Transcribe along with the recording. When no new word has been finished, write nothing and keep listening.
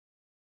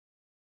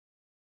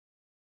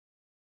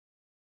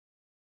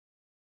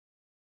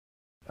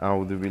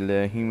أعوذ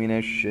بالله من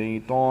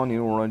الشيطان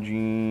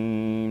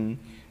الرجيم.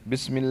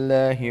 بسم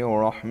الله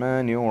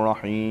الرحمن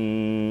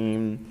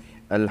الرحيم.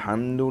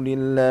 الحمد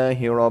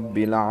لله رب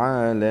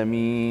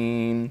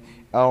العالمين،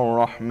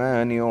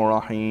 الرحمن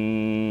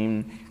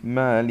الرحيم،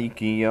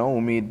 مالك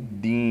يوم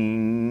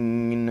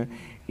الدين.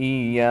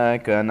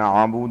 إياك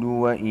نعبد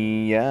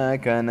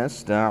وإياك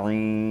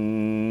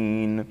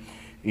نستعين.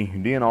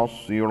 اهدنا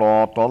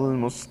الصراط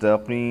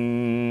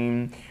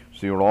المستقيم،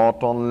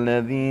 صراط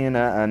الذين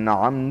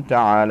أنعمت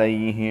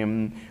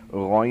عليهم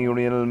غير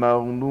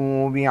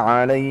المغضوب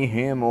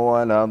عليهم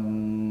ولا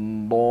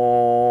الضالين.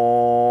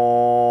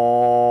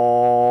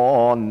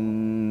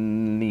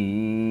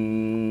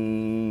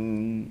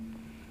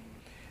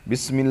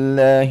 بسم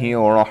الله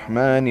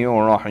الرحمن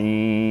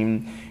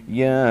الرحيم.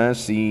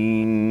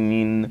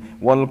 ياسين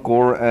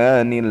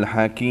والقرآن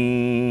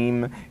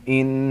الحكيم،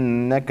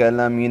 إنك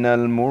لمن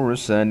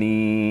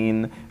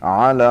المرسلين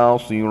على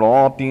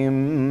صراط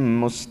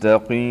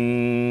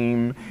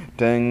مستقيم.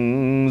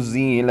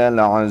 تنزيل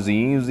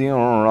العزيز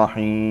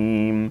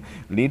الرحيم،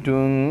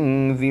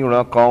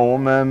 لتنذر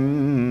قوما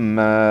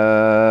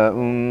ما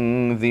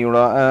أنذر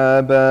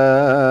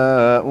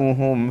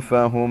آباؤهم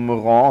فهم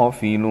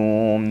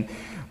غافلون.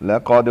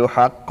 لقد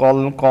حق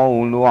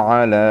القول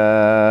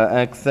على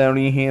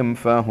أكثرهم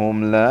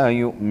فهم لا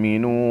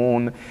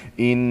يؤمنون.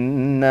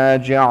 إنا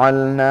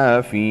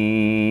جعلنا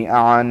في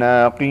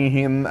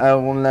أعناقهم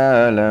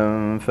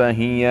أغلالا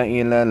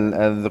فهي إلى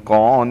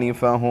الأذقان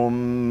فهم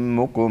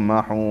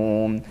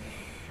مقمحون.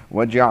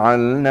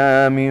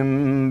 وجعلنا من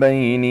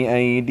بين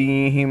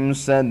أيديهم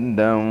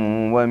سدا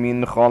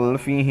ومن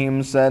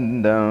خلفهم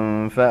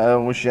سدا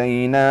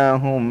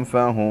فأغشيناهم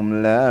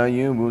فهم لا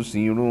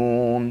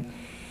يبصرون.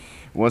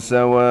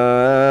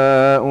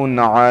 وسواء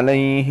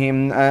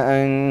عليهم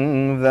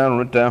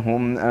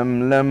أأنذرتهم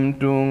أم لم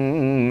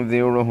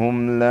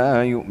تنذرهم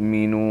لا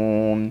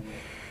يؤمنون.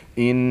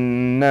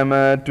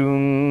 إنما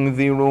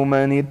تنذر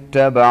من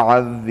اتبع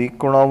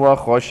الذكر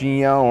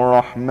وخشي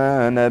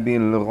الرحمن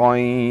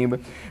بالغيب،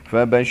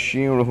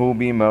 فبشره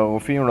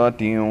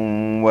بمغفرة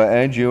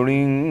وأجر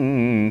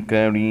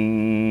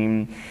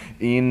كريم.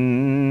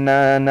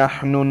 إنا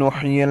نحن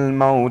نحيي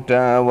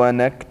الموتى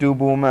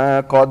ونكتب ما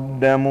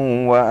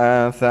قدموا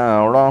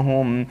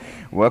وآثارهم،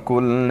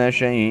 وكل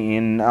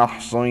شيء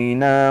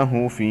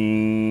أحصيناه في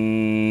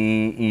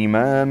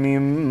إمام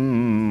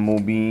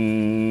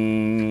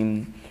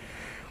مبين.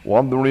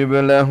 واضرب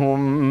لهم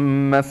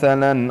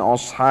مثلا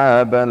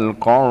أصحاب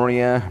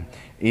القرية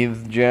إذ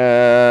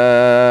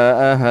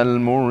جاءها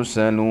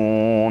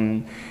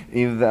المرسلون،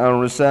 إذ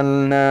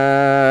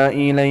أرسلنا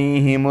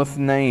إليهم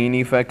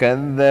اثنين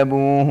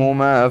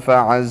فكذبوهما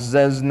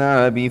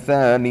فعززنا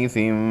بثالث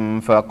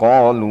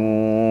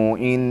فقالوا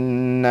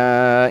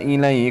إنا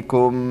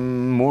إليكم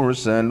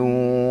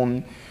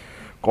مرسلون.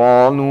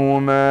 قالوا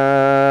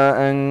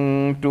ما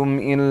أنتم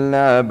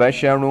إلا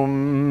بشر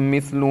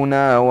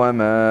مثلنا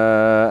وما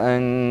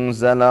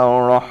أنزل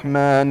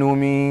الرحمن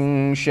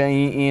من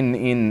شيء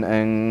إن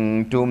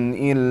أنتم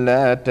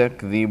إلا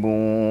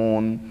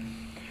تكذبون.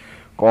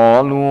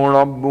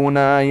 قالوا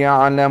ربنا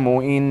يعلم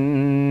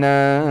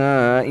إنا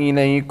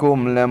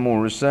إليكم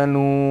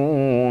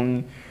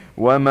لمرسلون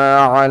وما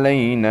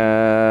علينا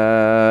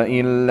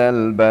إلا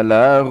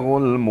البلاغ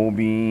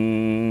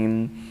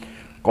المبين.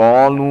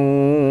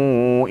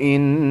 قالوا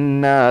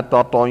إنا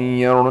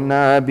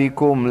تطيرنا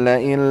بكم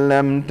لئن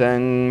لم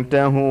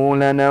تنتهوا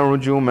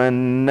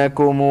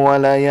لنرجمنكم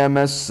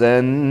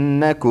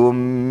وليمسنكم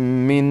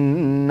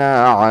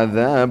منا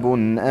عذاب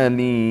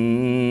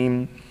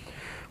أليم.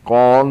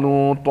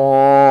 قالوا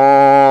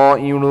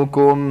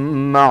طائركم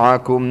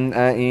معكم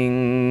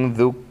أئن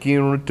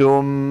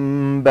ذكرتم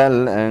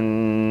بل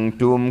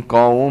أنتم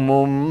قوم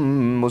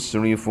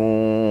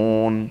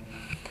مسرفون.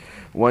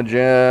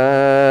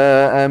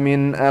 وجاء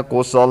من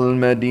أقصى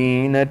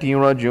المدينة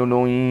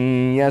رجل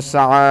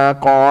يسعى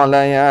قال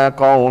يا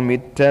قوم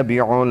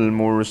اتبعوا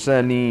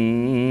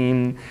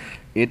المرسلين،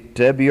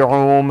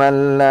 اتبعوا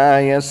من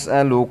لا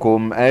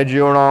يسألكم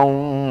أجرا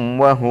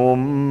وهم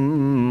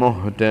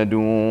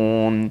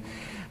مهتدون.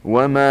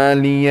 وما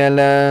لي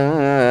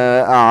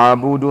لا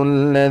أعبد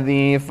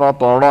الذي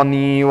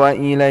فطرني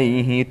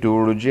وإليه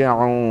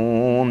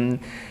ترجعون.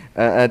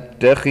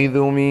 أأتخذ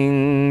من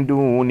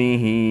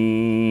دونه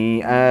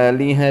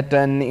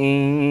آلهة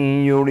إن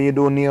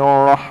يردني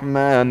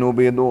الرحمن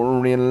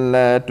بضر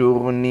لا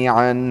تغن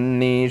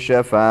عني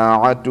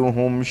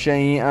شفاعتهم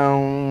شيئا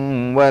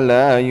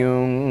ولا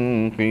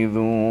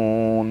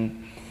ينقذون.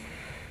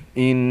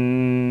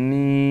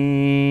 إني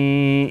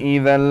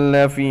إذا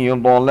لفي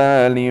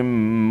ضلال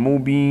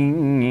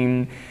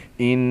مبين.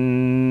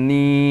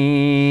 إني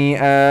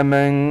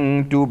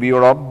آمنت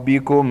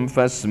بربكم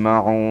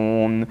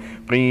فاسمعون.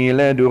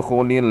 قيل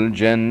ادخل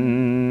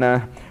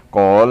الجنة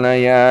قال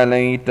يا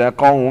ليت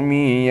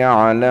قومي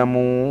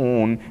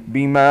يعلمون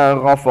بما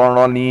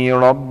غفر لي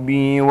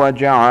ربي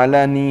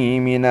وجعلني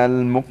من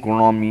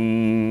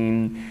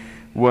المكرمين.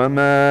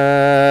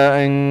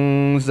 وما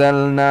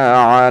أنزلنا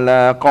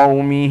على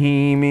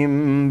قومه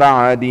من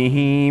بعده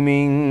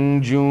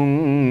من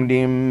جند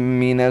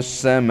من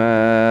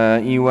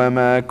السماء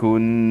وما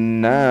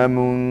كنا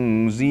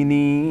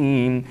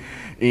منزلين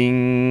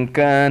إن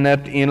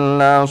كانت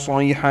إلا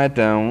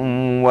صيحة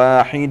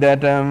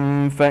واحدة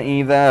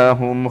فإذا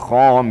هم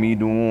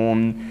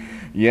خامدون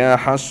يا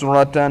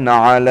حسرة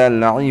على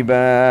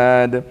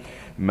العباد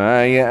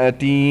ما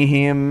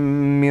يأتيهم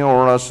من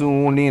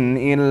رسول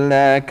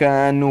إلا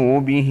كانوا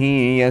به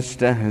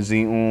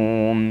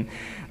يستهزئون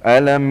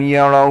ألم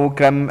يروا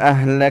كم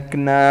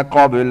أهلكنا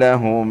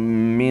قبلهم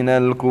من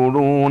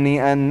القرون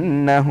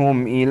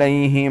أنهم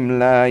إليهم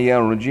لا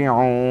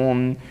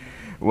يرجعون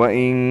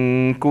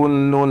وإن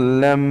كل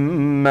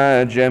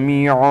لما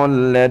جميع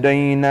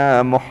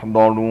لدينا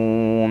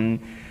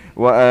محضرون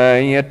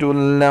وآية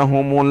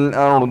لهم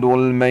الأرض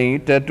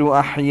الميتة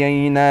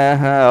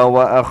أحييناها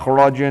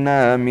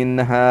وأخرجنا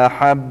منها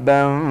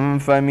حبا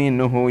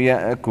فمنه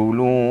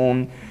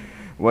يأكلون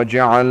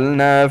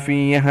وجعلنا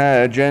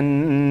فيها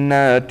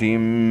جنات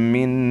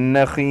من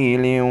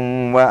نخيل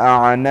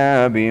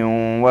وأعناب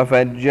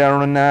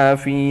وفجرنا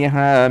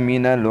فيها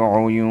من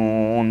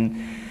العيون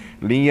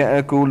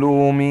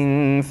ليأكلوا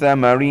من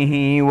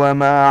ثمره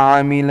وما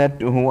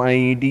عملته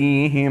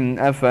أيديهم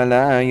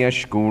أفلا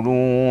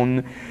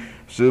يشكرون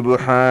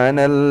سبحان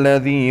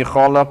الذي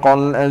خلق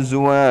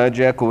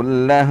الأزواج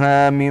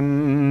كلها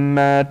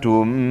مما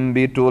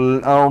تنبت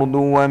الأرض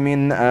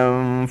ومن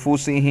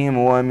أنفسهم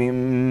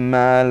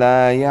ومما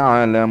لا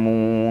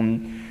يعلمون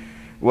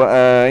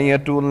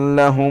وآية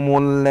لهم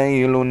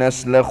الليل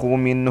نسلخ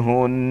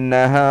منه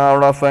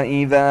النهار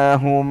فإذا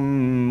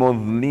هم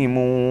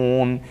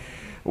مظلمون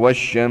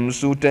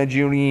والشمس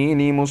تجري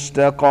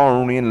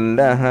لمستقر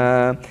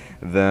لها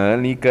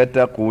ذلك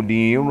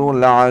تقدير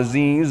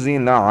العزيز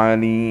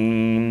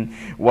العليم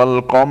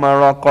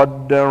والقمر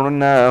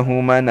قدرناه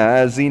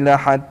منازل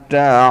حتى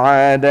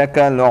عاد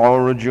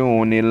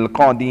كالعرجون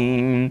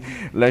القديم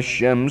لا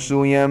الشمس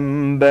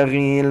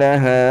ينبغي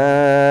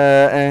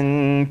لها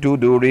أن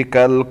تدرك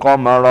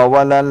القمر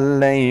ولا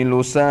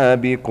الليل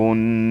سابق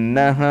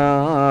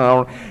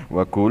النهار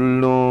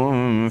وكل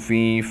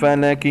في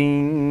فلك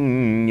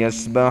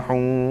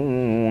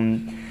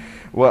يسبحون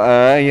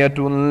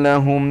وآية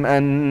لهم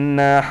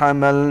أنا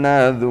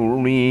حملنا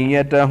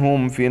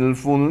ذريتهم في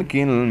الفلك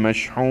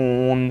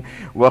المشحون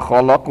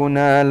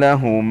وخلقنا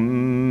لهم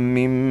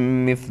من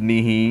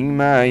مثله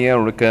ما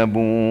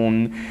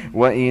يركبون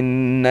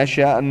وإن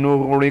نشأ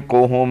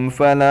نغرقهم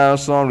فلا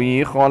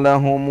صريخ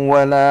لهم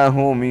ولا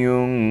هم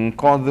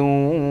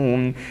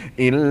ينقذون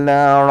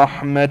إلا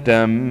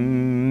رحمة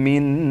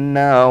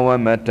منا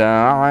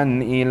ومتاعا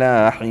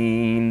إلى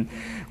حين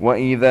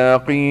وإذا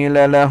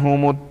قيل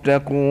لهم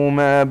اتقوا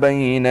ما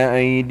بين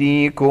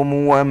أيديكم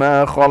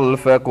وما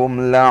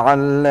خلفكم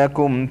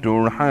لعلكم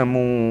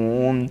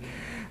ترحمون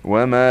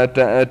وما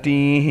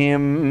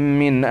تأتيهم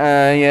من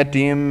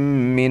آية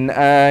من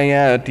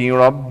آيات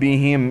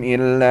ربهم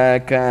إلا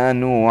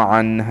كانوا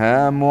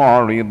عنها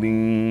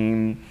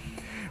معرضين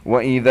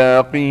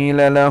وإذا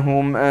قيل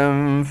لهم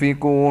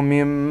أنفقوا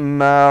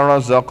مما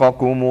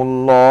رزقكم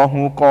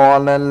الله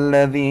قال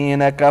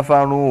الذين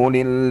كفروا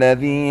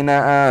للذين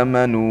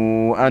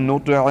آمنوا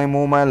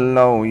أنطعم من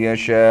لو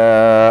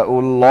يشاء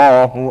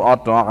الله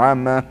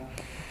أطعمه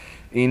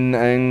إن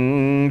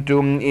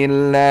أنتم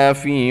إلا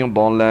في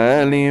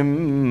ضلال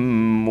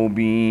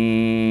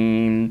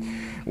مبين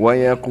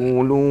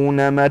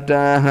ويقولون متى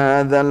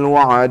هذا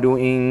الوعد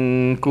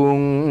إن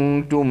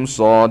كنتم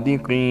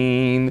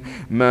صادقين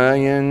ما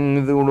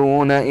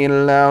ينذرون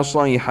إلا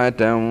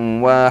صيحة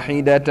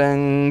واحدة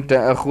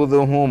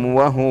تأخذهم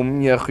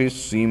وهم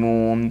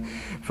يخصمون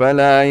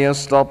فلا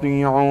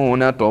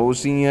يستطيعون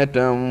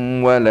توصية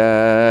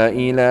ولا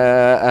إلى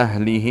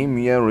أهلهم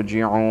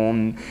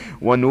يرجعون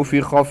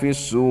ونفخ في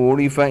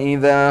الصور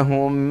فإذا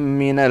هم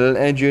من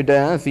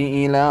الأجداث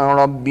إلى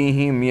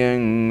ربهم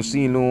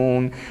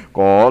ينسلون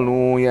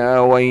قالوا يا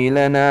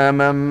ويلنا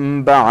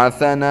من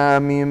بعثنا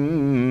من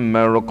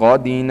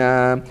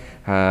مرقدنا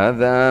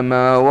هذا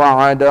ما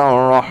وعد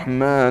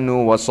الرحمن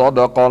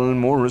وصدق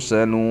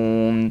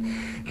المرسلون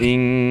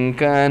إن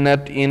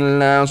كانت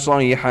إلا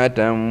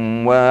صيحة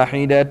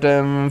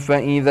واحدة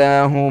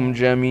فإذا هم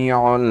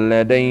جميع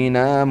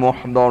لدينا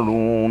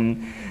محضرون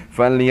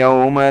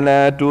فاليوم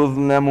لا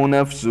تظلم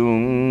نفس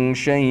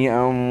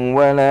شيئا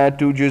ولا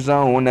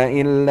تجزون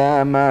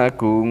إلا ما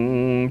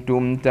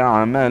كنتم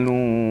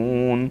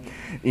تعملون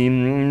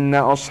إن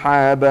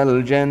أصحاب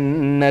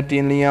الجنة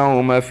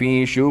اليوم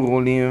في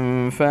شغل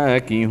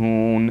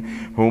فاكهون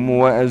هم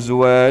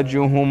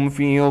وأزواجهم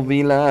في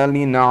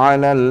ظلال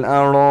على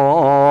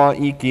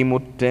الأرائك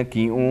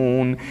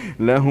متكئون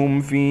لهم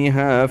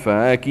فيها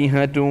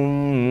فاكهة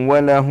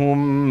ولهم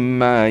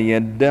ما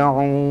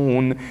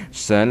يدعون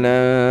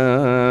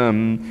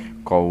سلام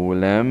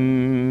قولا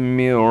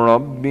من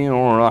رب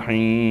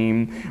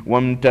رحيم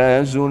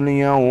وامتازوا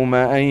اليوم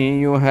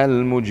أيها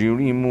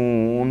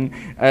المجرمون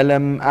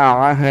ألم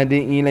أعهد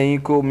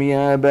إليكم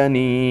يا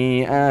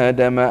بني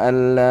آدم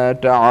ألا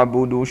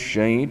تعبدوا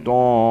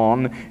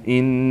الشيطان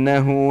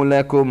إنه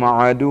لكم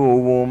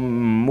عدو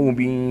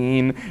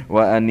مبين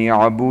وأن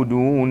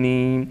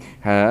اعبدوني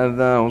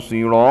هذا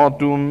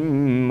صراط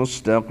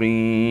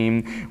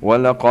مستقيم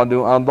ولقد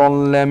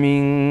أضل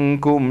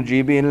منكم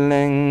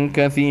جبلا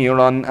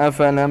كثيرا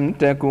أفلم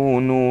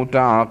تكونوا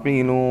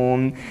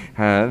تعقلون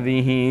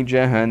هذه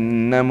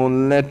جهنم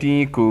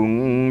التي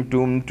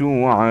كنتم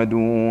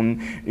توعدون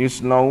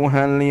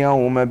اصلوها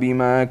اليوم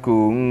بما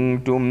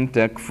كنتم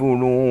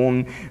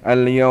تكفرون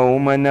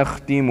اليوم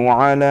نختم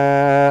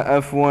على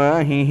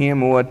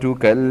أفواههم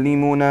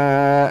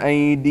وتكلمنا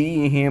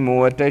أيديهم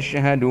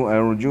وتشهد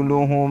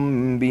أرجلهم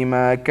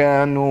بما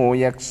كانوا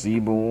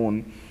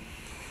يكسبون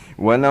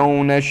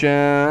ولو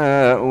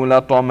نشاء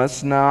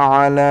لطمسنا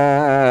على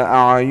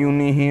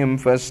أعينهم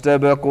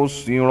فاستبقوا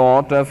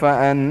الصراط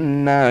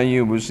فأنى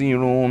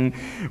يبصرون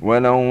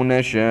ولو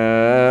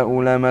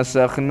نشاء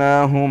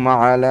لمسخناهم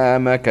على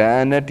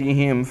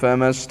مكانتهم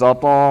فما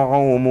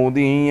استطاعوا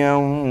مضيا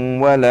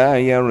ولا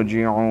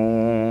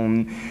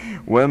يرجعون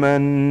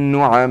ومن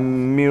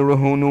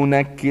نعمره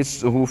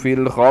ننكسه في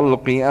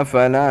الخلق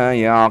أفلا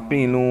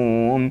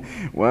يعقلون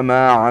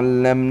وما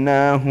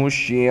علمناه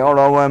الشعر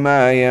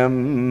وما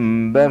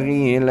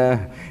ينبغي له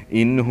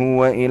إن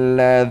هو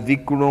إلا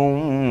ذكر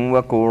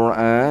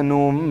وقرآن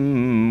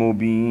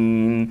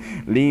مبين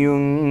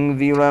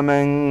لينذر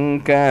من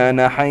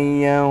كان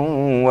حيا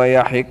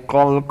ويحق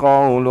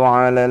القول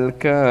على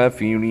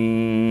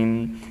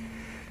الكافرين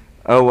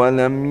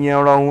أولم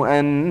يروا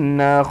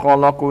أنا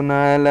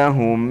خلقنا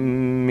لهم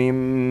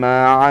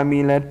مما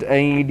عملت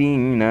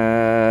أيدينا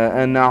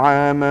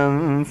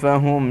أنعاما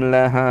فهم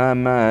لها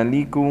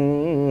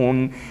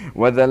مالكون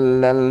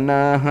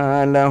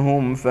وذللناها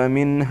لهم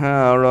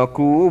فمنها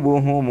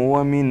ركوبهم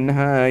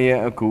ومنها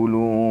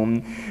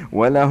يأكلون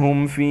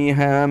ولهم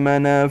فيها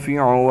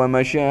منافع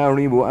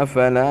ومشارب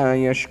أفلا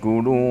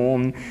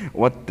يشكرون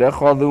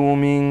واتخذوا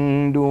من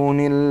دون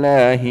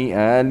الله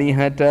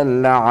آلهة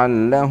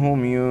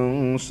لعلهم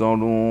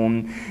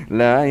ينصرون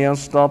لا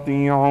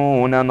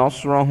يستطيعون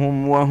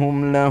نصرهم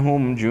وهم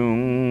لهم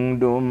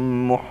جند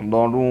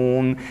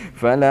محضرون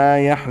فلا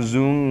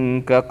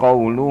يحزنك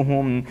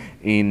قولهم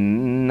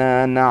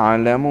إنا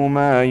نعلم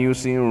ما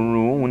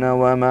يسرون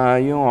وما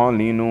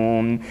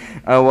يعلنون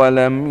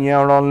أولم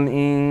يرى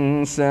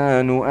الإنسان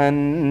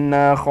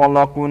أنا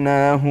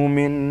خلقناه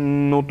من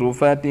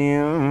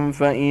نطفة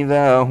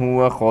فإذا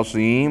هو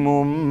خصيم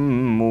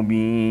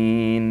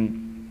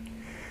مبين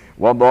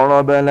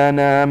وضرب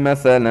لنا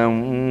مثلا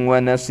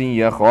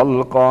ونسي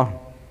خلقه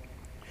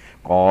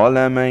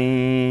قال من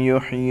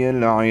يحيي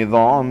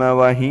العظام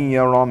وهي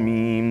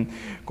رميم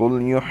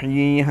قل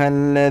يحييها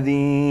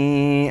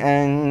الذي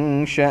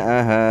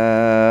أنشأها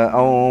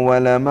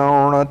أول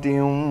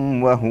مرة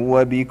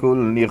وهو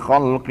بكل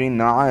خلق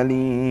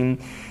عليم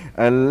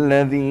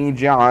الذي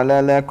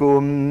جعل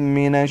لكم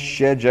من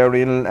الشجر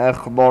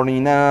الأخضر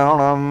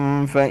نارا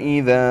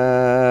فإذا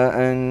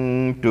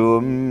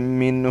أنتم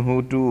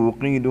منه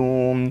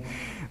توقدون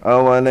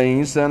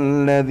أوليس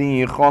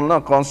الذي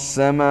خلق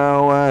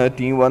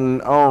السماوات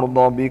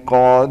والأرض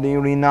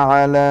بقادر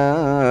على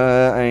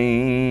أن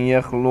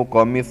يخلق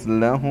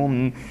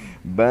مثلهم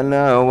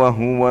بلى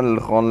وهو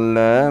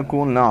الخلاق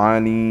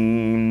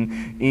العليم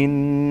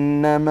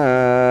إنما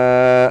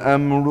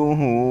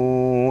أمره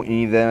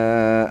إذا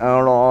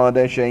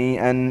أراد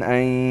شيئا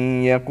أن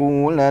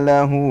يقول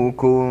له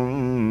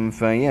كن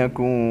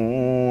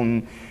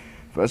فيكون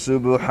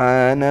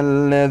فسبحان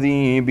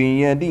الذي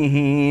بيده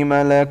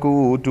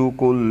ملكوت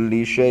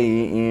كل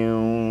شيء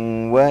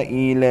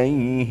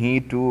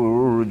وإليه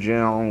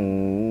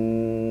ترجعون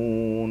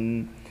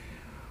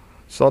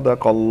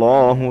صدق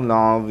الله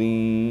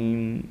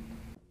العظيم.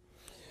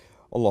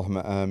 اللهم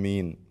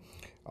آمين.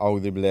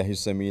 أعوذ بالله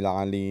السميع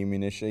العليم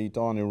من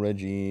الشيطان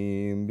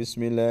الرجيم.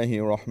 بسم الله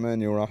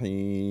الرحمن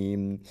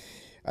الرحيم.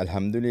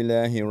 الحمد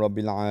لله رب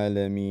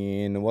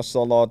العالمين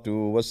والصلاة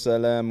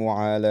والسلام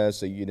على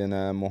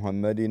سيدنا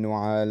محمد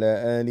وعلى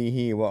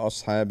آله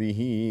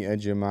وأصحابه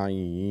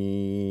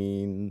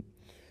أجمعين.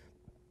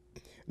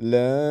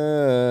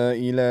 لا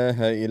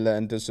إله إلا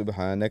أنت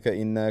سبحانك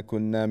إنا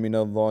كنا من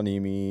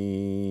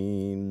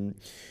الظالمين.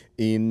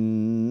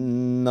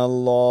 إن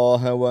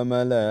الله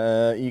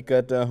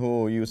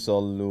وملائكته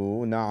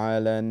يصلون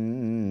على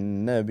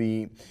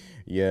النبي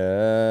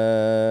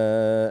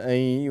يا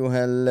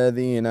أيها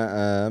الذين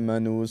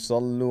آمنوا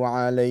صلوا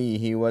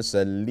عليه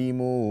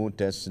وسلموا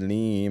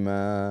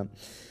تسليما.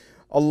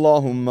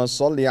 اللهم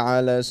صل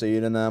على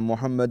سيدنا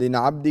محمد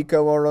عبدك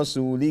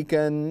ورسولك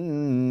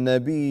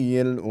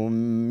النبي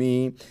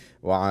الأمي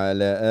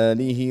وعلى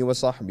آله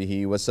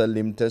وصحبه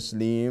وسلم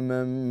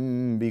تسليما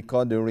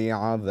بقدر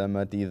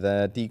عظمة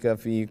ذاتك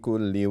في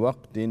كل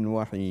وقت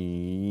وحين.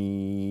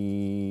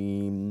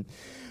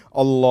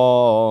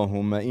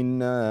 اللهم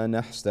إنا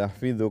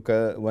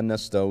نستحفظك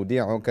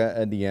ونستودعك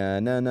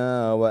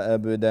أدياننا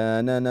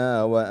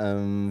وأبداننا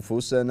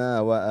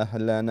وأنفسنا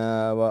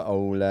وأهلنا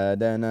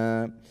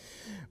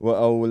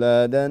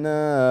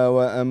وأولادنا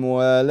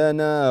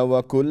وأموالنا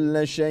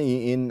وكل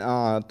شيء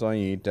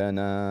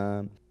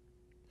أعطيتنا.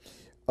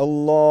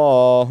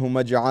 اللهم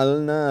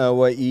اجعلنا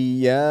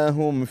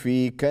وإياهم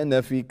في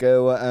كنفك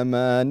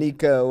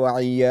وأمانك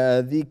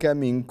وعياذك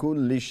من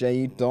كل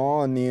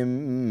شيطان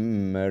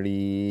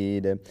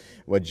مريد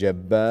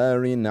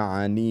وجبار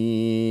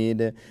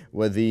عنيد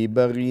وذي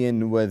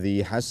بغي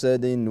وذي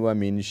حسد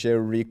ومن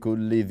شر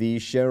كل ذي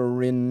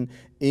شر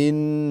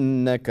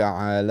إنك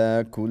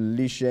على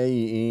كل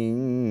شيء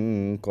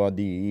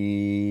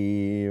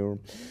قدير.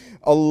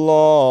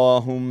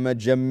 اللهم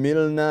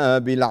جملنا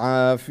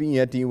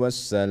بالعافية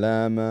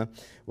والسلامة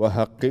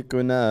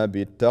وحققنا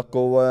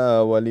بالتقوى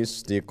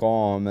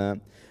والاستقامة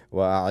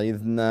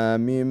وأعذنا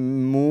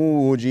من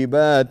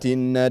موجبات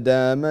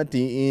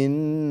الندامة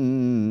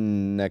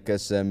إنك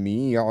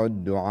سميع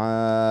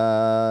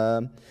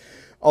الدعاء.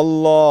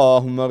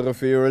 اللهم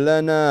اغفر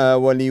لنا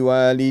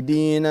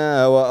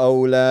ولوالدينا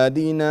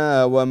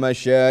وأولادنا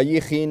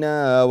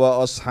ومشايخنا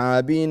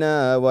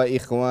وأصحابنا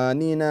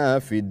وإخواننا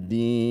في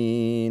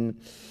الدين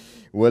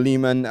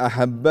ولمن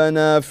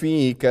أحبنا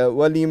فيك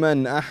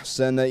ولمن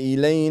أحسن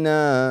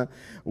إلينا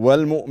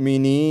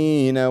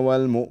والمؤمنين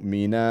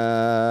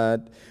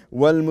والمؤمنات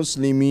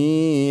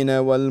والمسلمين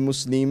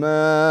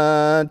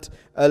والمسلمات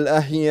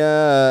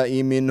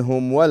الأحياء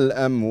منهم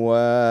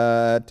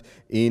والأموات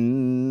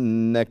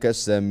إنك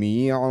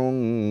سميع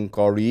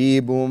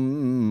قريب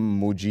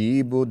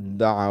مجيب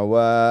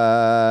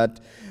الدعوات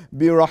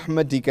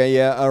برحمتك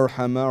يا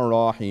أرحم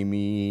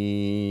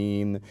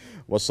الراحمين.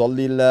 وصل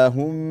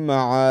اللهم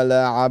على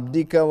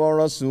عبدك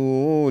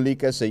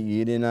ورسولك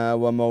سيدنا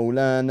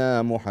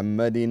ومولانا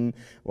محمد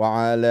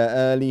وعلى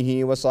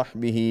آله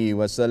وصحبه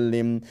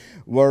وسلم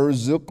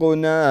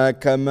وارزقنا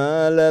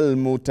كمال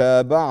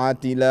المتابعة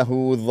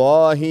له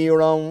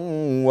ظاهرا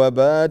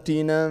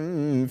وباطنا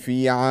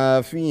في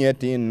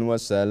عافية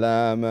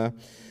وسلامة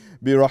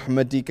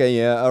برحمتك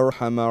يا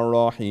أرحم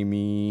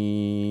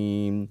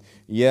الراحمين.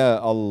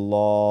 يا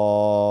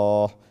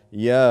الله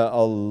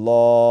يا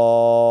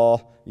الله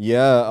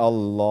يا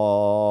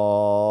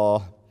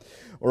الله.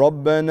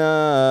 ربنا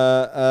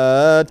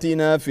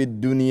آتنا في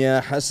الدنيا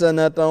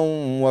حسنة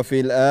وفي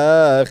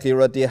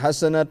الآخرة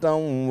حسنة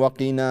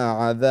وقنا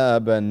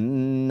عذاب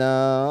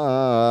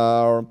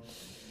النار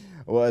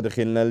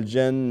وأدخلنا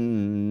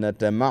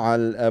الجنة مع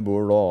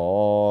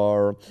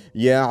الأبرار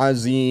يا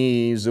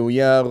عزيز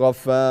يا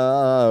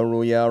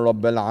غفار يا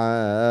رب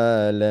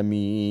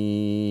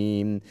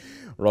العالمين.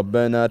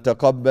 ربنا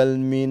تقبل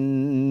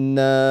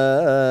منا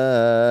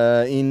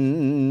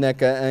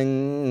إنك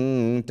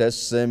أنت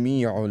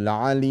السميع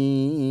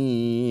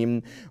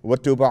العليم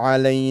وتب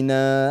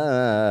علينا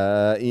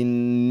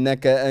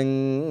إنك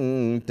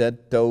أنت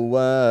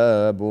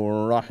التواب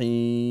الرحيم.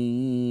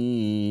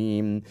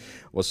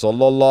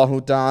 وصلى الله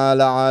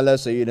تعالى على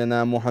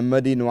سيدنا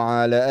محمد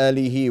وعلى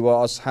آله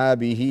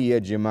وأصحابه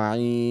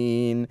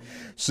أجمعين.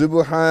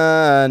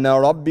 سبحان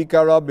ربك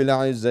رب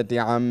العزة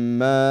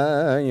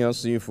عما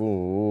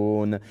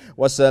يصفون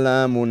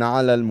وسلام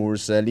على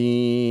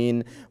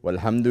المرسلين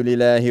والحمد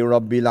لله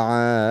رب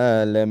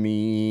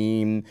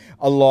العالمين.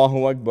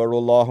 الله أكبر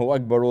الله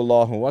أكبر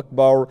الله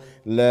أكبر.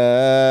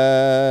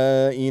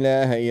 لا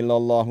إله إلا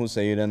الله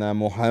سيدنا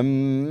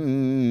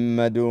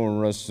محمد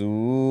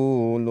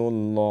رسول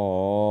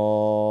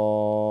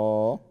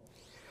الله.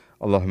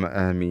 اللهم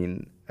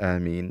آمين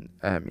آمين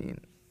آمين.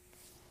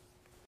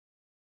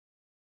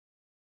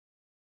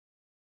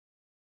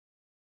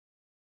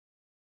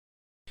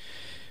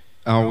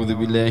 أعوذ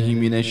بالله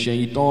من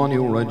الشيطان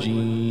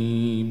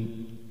الرجيم.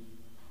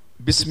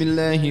 بسم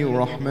الله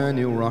الرحمن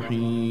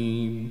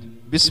الرحيم.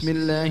 بسم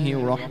الله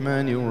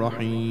الرحمن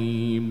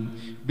الرحيم.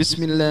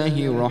 بسم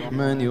الله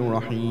الرحمن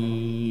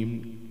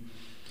الرحيم.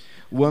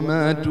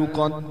 وما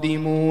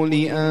تقدموا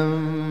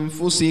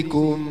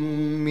لأنفسكم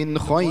من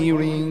خير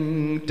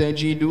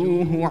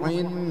تجدوه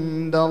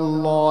عند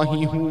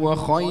الله هو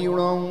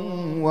خيرا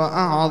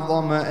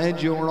وأعظم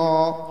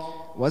أجرا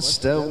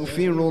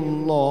واستغفروا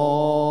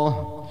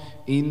الله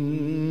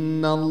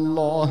إن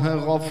الله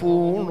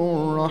غفور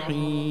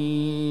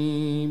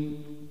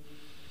رحيم.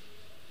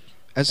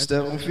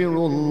 أستغفر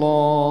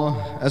الله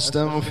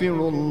أستغفر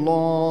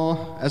الله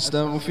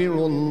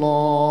أستغفر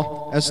الله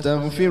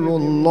أستغفر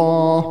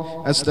الله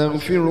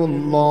أستغفر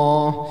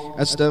الله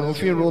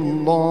أستغفر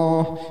الله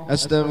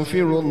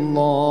أستغفر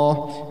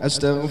الله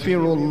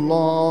أستغفر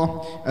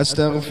الله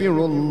أستغفر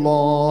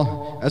الله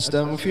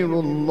أستغفر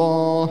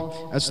الله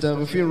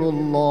أستغفر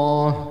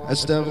الله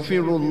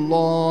أستغفر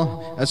الله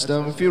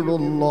أستغفر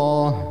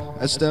الله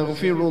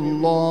أستغفر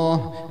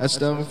الله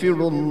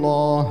أستغفر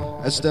الله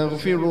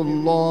أستغفر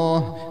الله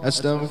الله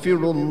أستغفر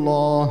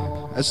الله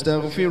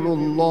أستغفر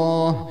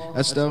الله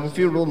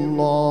أستغفر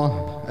الله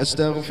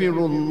أستغفر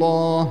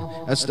الله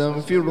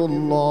أستغفر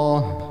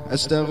الله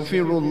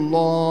أستغفر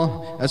الله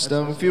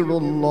أستغفر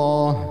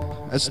الله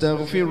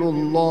أستغفر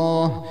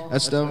الله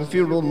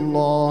أستغفر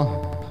الله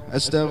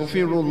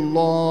أستغفر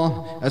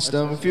الله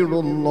أستغفر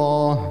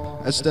الله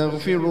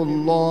أستغفر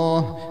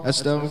الله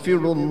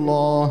أستغفر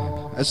الله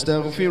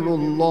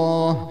أستغفر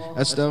الله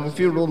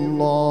أستغفر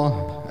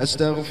الله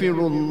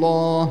أستغفر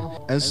الله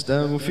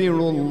أستغفر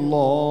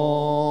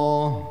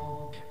الله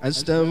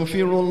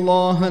أستغفر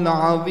الله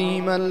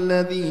العظيم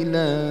الذي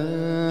لا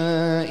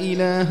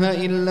إله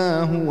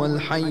إلا هو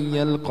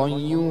الحي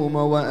القيوم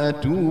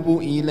وأتوب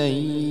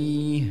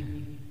إليه.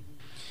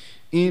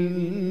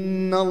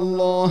 إن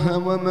الله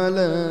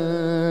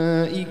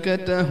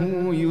وملائكته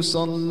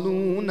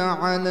يصلون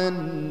على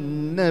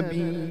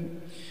النبي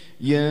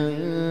يا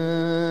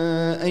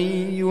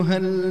أيها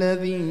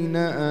الذين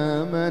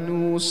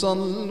آمنوا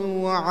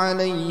صلوا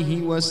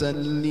عليه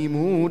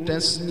وسلموا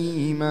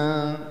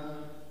تسليما.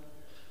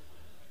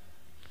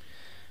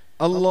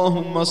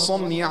 اللهم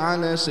صل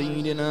على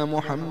سيدنا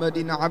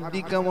محمد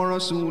عبدك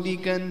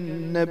ورسولك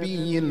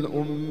النبي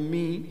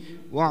الأمي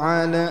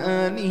وعلى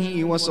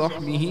آله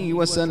وصحبه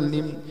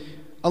وسلم.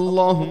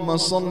 اللهم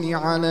صل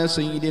على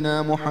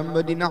سيدنا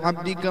محمد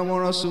عبدك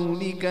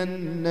ورسولك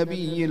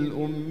النبي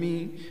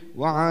الأمي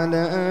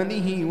وعلى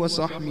آله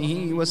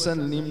وصحبه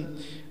وسلم.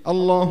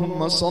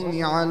 اللهم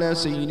صل على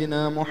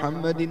سيدنا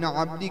محمد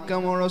عبدك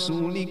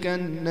ورسولك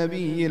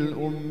النبي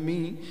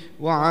الأمي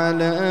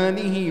وعلى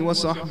آله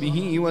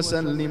وصحبه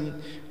وسلم.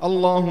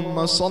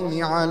 اللهم صل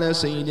على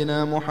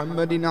سيدنا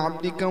محمد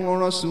عبدك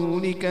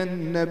ورسولك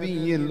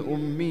النبي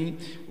الأمي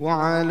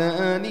وعلى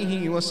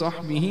آله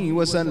وصحبه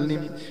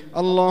وسلم.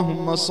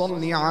 اللهم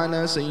صل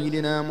على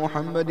سيدنا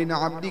محمد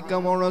عبدك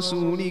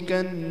ورسولك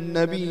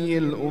النبي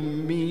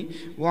الأمي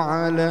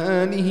وعلى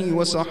آله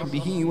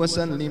وصحبه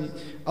وسلم.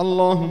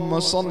 اللهم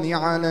صل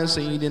على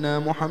سيدنا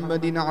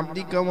محمد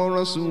عبدك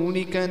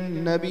ورسولك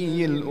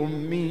النبي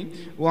الأمي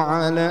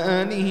وعلى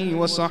آله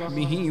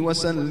وصحبه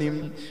وسلم.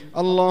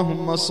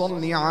 اللهم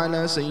صل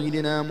على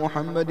سيدنا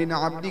محمد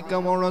عبدك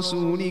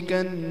ورسولك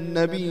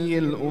النبي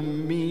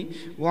الأمي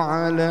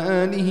وعلى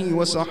آله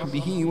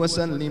وصحبه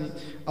وسلم.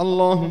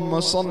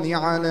 اللهم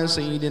صل على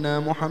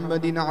سيدنا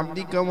محمد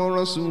عبدك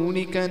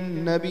ورسولك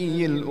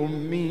النبي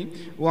الأمي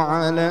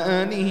وعلى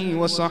آله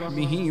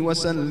وصحبه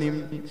وسلم.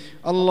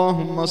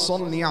 اللهم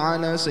صل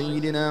على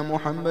سيدنا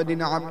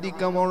محمد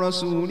عبدك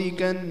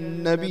ورسولك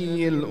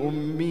النبي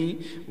الأمي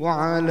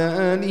وعلى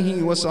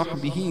آله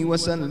وصحبه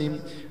وسلم.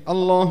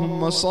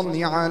 اللهم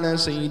صل على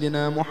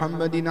سيدنا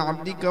محمد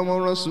عبدك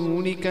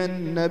ورسولك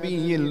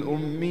النبي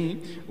الأمي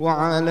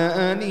وعلى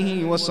آله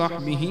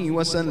وصحبه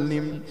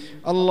وسلم.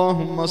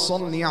 اللهم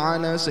صل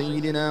على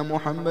سيدنا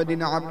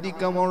محمد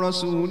عبدك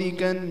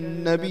ورسولك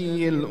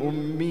النبي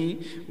الأمي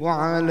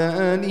وعلى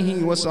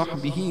آله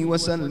وصحبه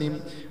وسلم.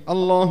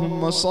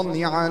 اللهم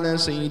صل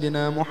على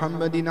سيدنا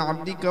محمد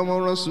عبدك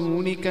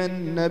ورسولك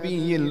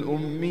النبي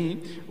الأمي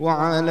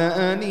وعلى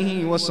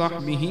آله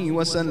وصحبه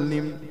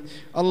وسلم.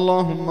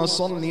 اللهم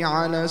صل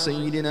على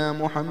سيدنا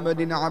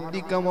محمد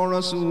عبدك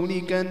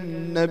ورسولك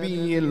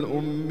النبي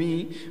الأمي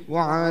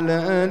وعلى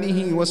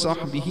آله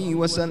وصحبه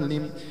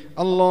وسلم.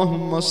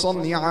 اللهم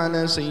صل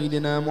على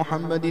سيدنا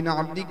محمد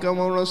عبدك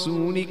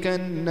ورسولك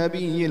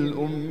النبي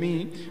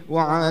الأمي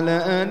وعلى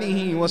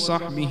آله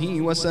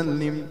وصحبه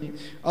وسلم.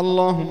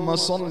 اللهم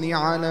صل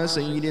على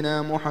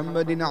سيدنا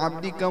محمد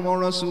عبدك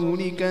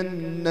ورسولك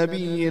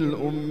النبي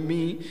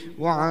الأمي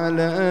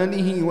وعلى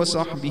آله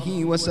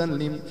وصحبه وسلم.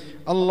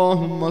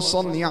 اللهم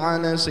صل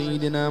على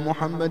سيدنا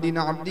محمد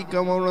عبدك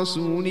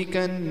ورسولك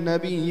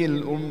النبي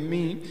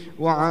الأمي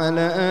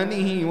وعلى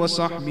آله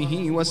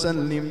وصحبه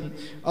وسلم.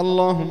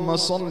 اللهم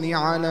صل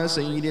على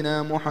سيدنا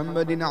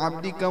محمد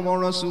عبدك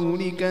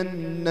ورسولك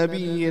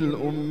النبي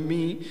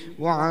الأمي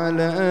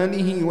وعلى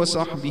آله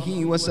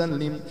وصحبه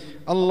وسلم.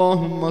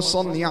 اللهم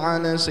صل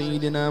على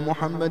سيدنا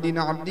محمد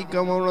عبدك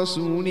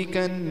ورسولك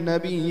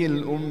النبي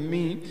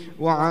الأمي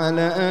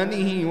وعلى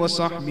آله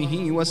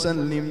وصحبه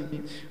وسلم.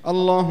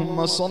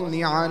 اللهم صل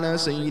على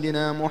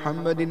سيدنا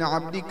محمد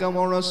عبدك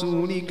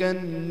ورسولك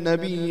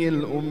النبي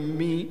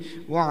الأمي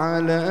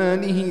وعلى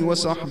آله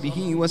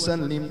وصحبه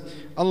وسلم.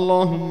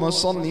 اللهم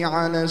صل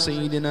على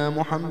سيدنا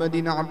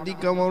محمد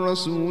عبدك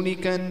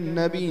ورسولك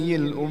النبي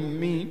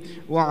الأمي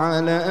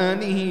وعلى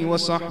آله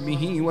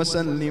وصحبه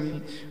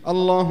وسلم.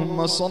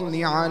 اللهم صل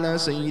على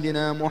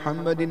سيدنا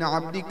محمد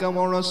عبدك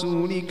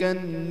ورسولك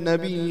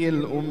النبي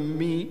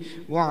الأمي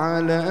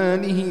وعلى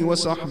آله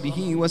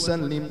وصحبه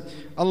وسلم.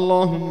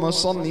 اللهم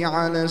صل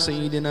على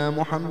سيدنا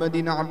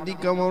محمد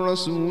عبدك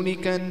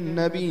ورسولك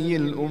النبي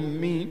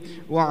الأمي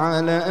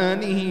وعلى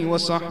آله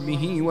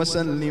وصحبه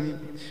وسلم.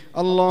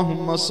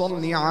 اللهم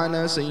صل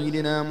على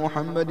سيدنا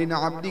محمد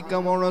عبدك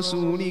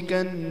ورسولك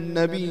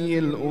النبي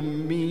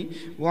الأمي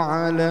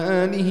وعلى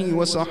آله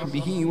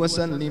وصحبه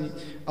وسلم.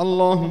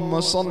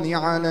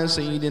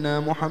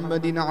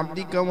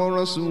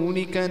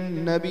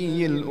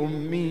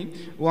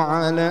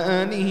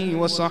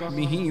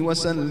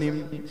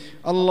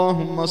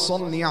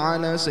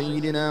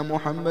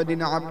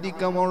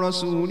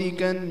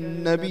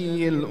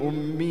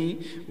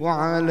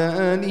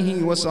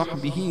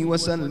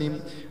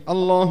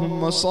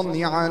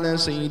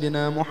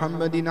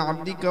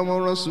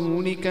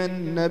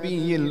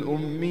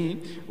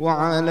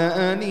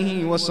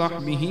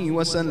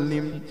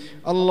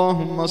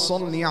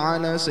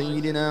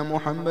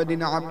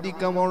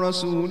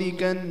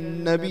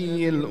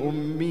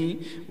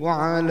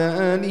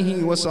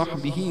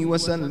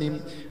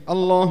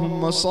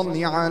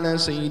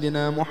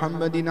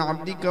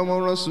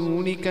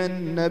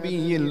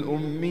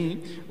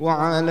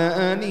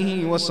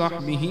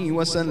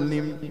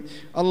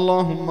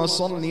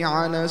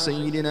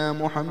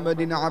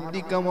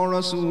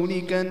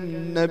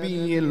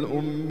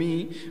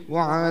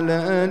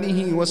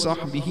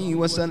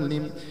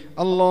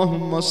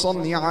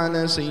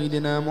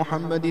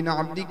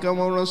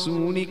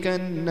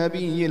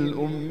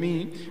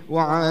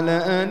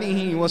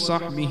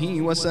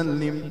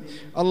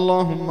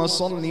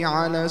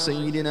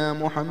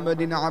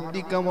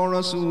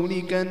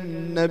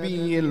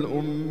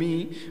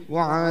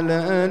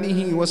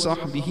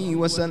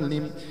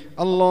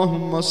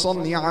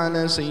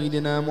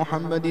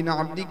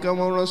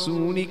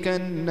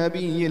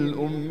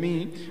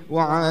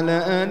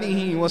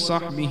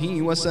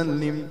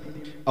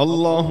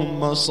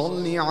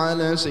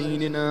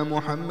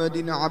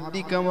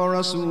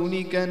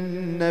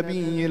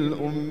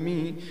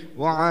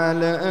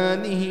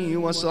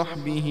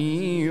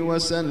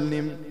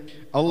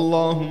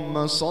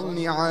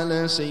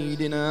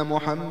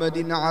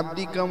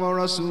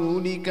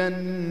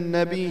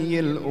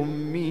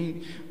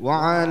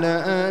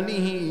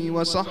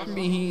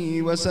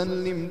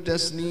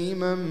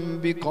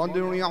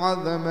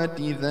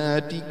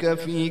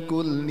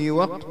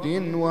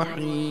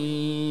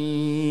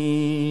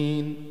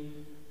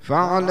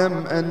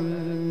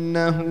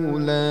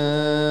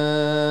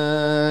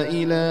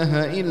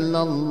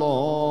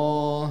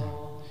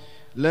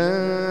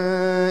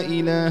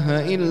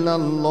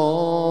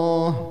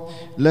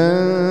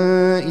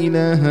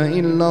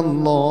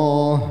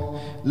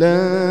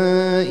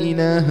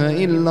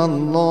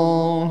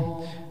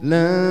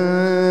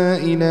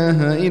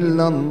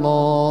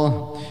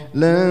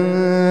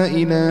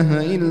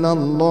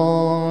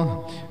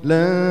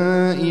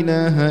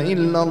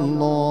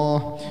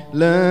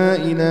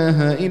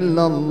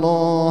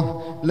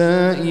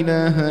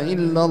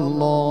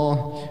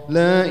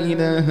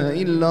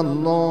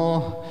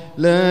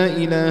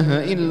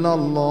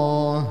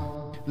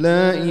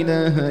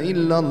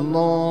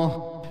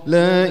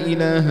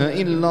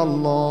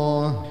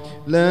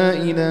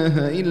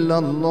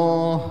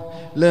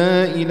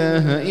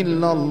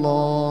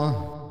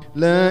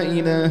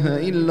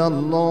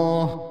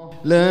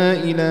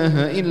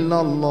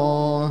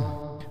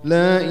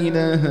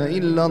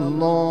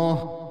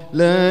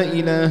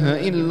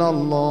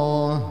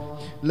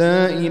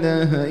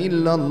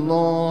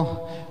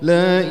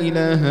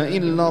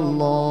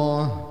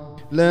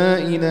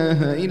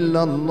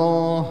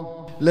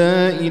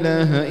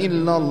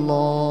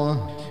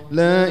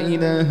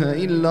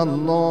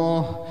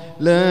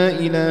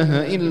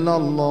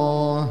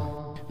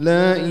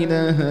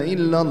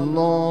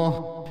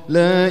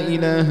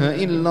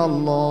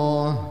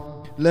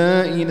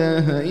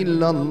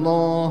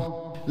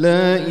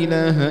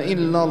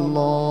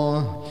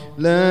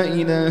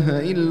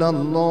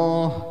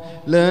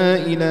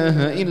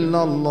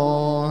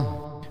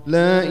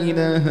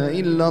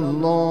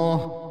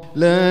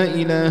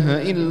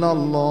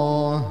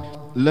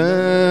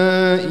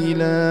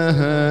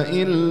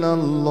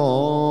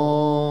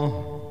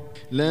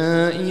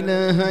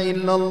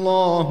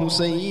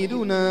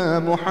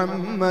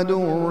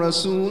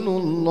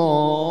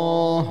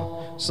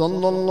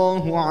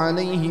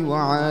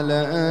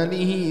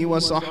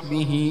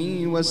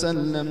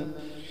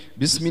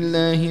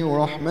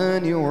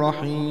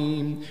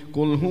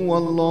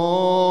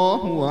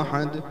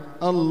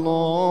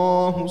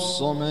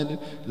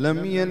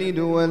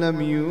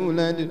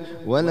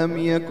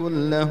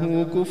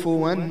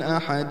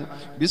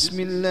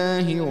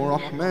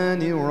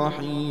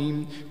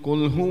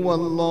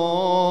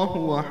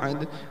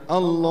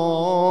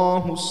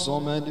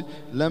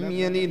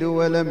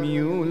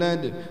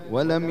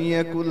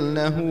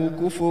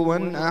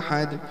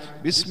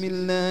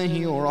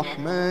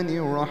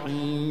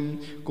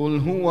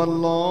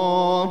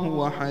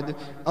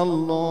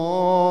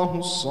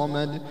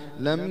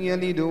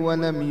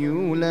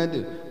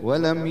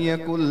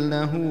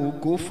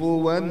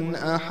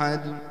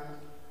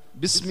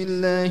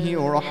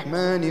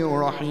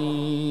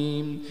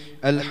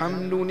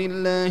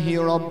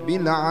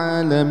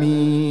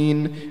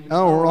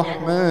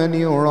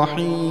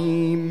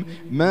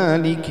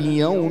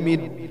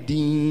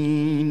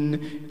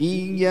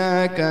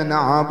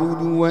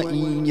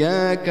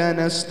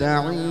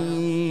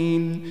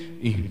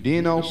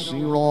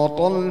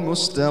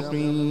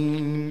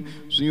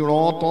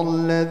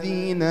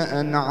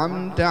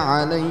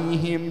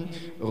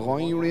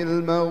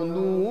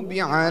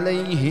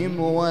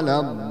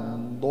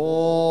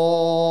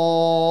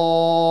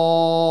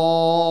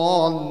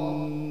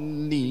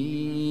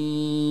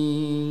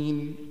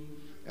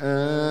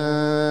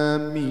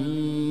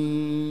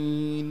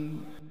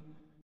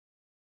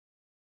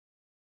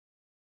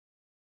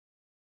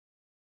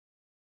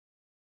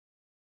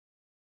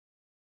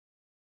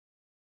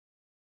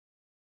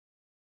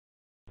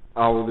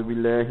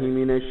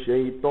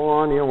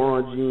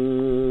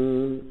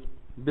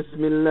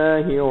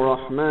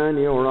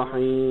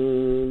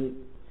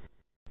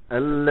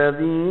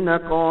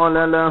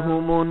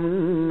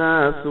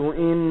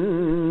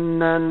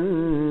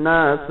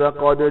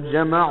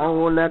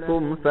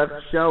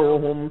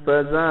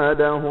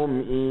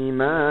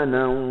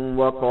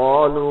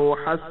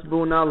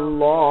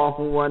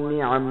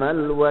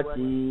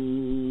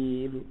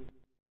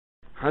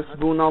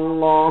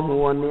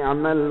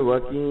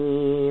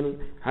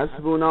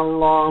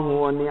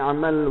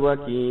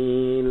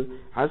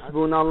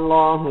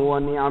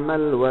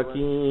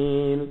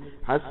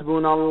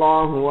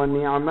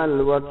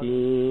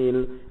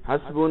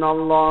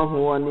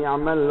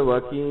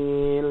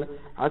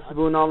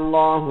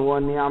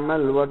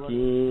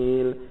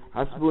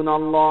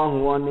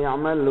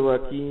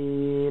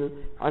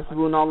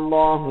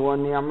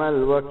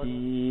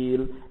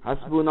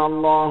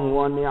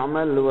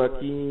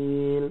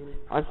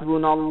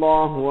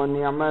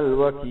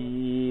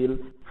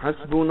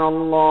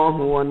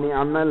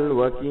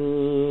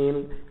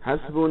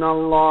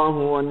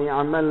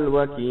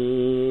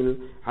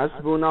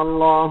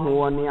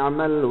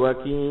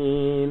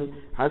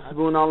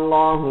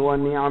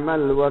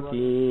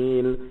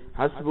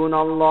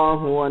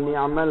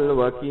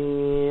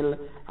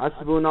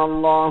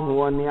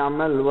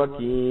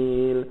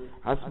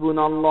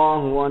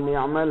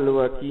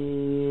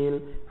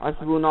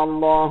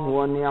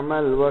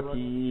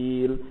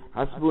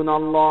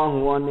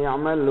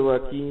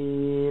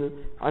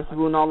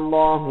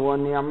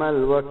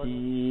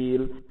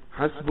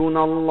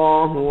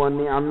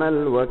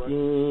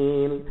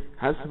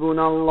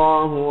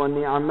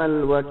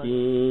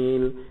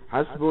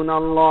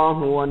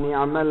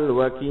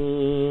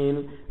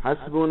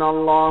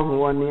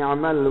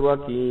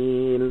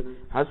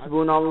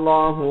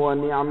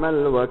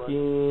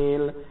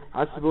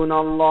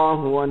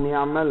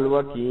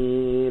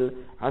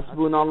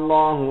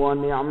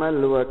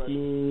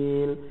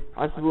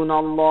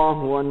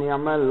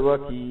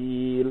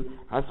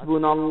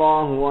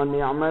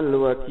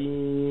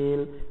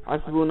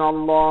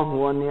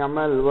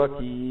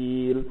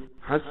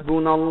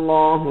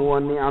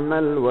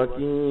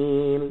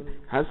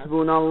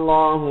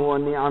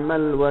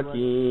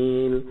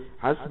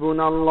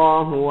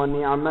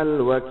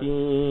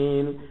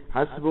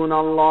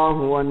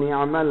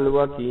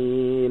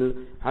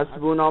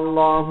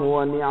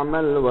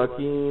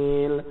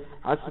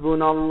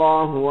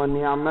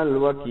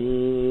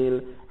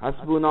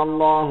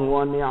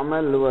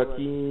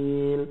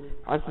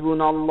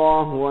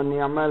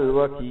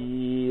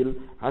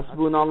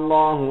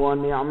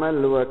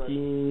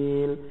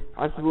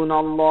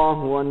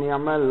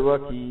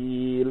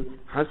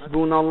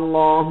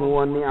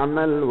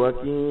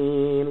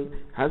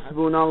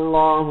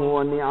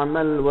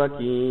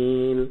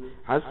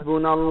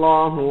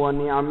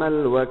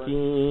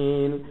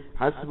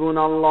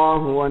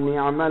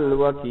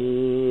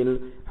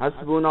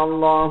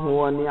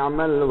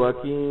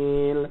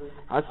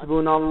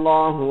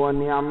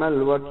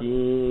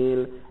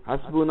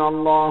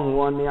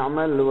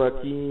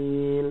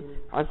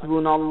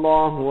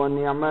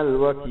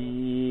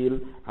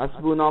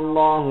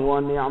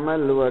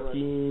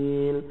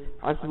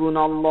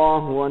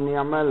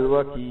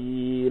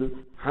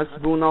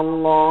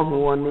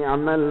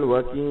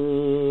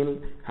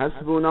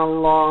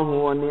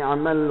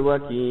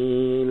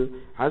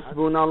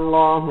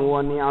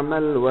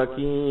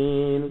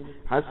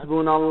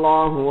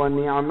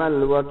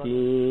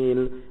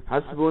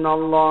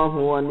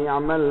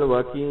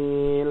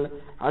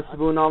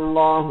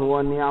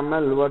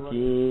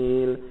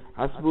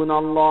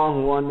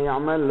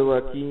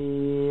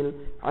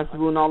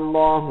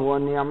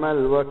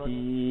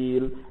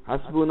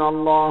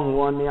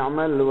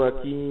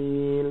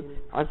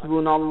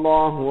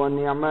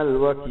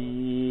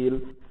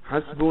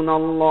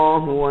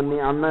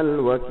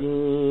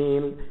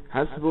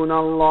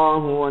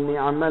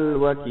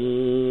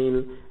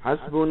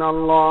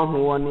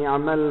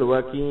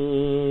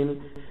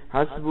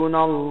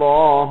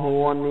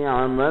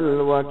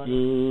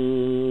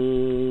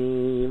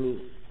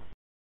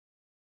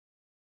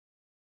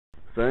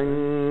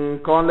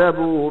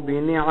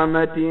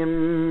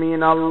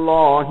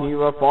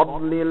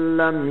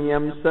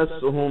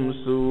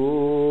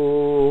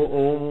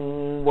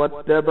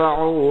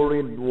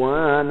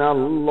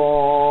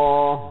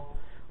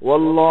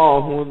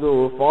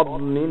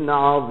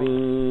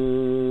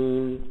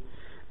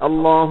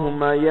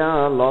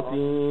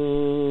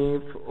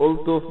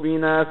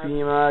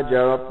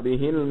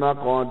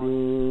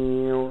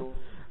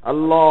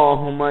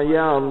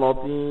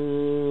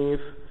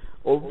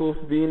 ألطف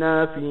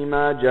بنا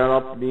فيما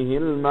جرت به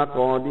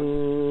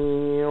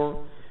المقادير.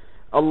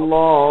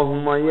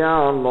 اللهم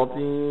يا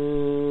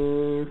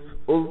لطيف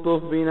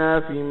ألطف بنا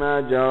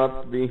فيما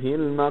جرت به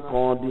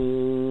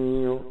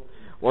المقادير.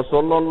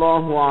 وصلى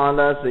الله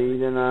على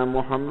سيدنا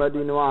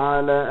محمد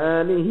وعلى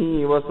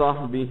آله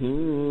وصحبه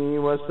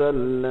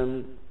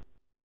وسلم.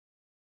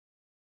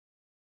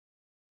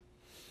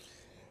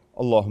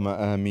 اللهم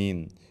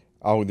آمين.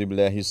 أعوذ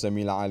بالله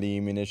السميع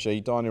العليم من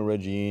الشيطان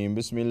الرجيم.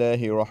 بسم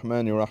الله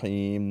الرحمن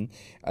الرحيم.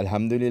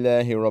 الحمد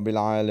لله رب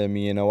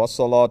العالمين،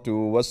 والصلاة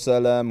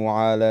والسلام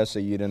على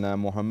سيدنا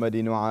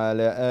محمد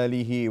وعلى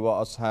آله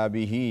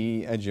وأصحابه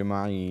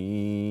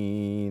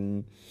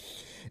أجمعين.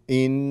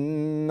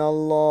 إن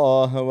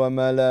الله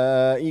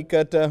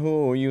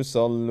وملائكته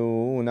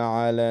يصلون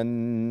على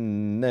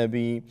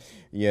النبي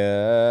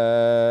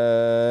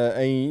يا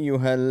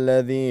أيها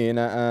الذين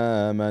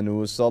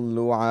آمنوا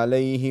صلوا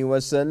عليه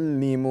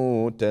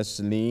وسلموا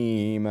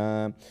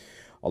تسليما.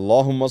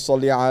 اللهم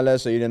صل على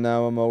سيدنا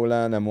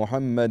ومولانا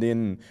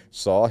محمد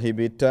صاحب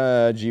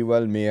التاج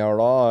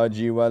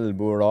والمعراج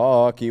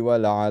والبراك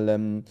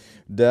والعلم،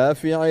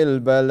 دافع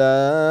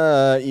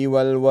البلاء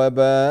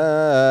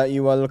والوباء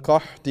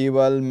والقحط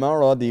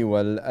والمرض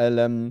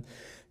والألم،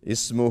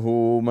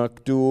 اسمه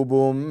مكتوب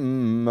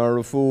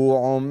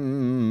مرفوع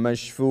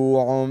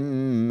مشفوع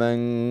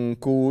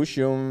منكوش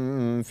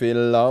في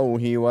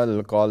اللوح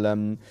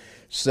والقلم،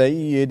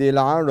 سيد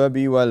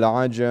العرب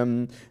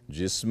والعجم،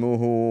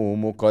 جسمه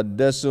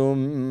مقدس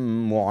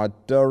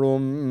معتر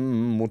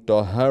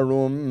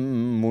مطهر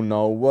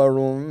منور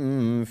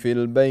في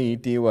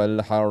البيت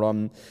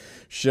والحرم،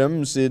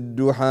 شمس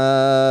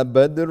الدحى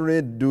بدر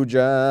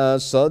الدجى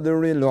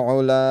صدر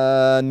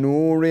العلا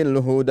نور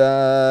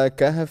الهدى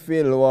كهف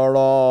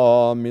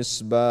الورى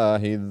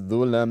مصباح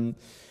الظلم،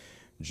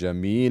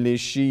 جميل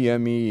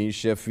الشيم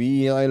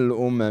شفيع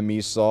الأمم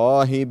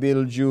صاحب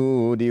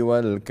الجود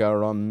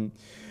والكرم،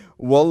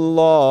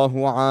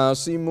 والله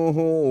عاصمه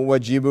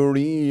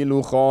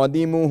وجبريل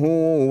خادمه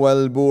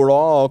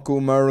والبراق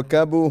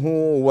مركبه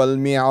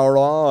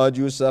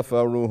والمعراج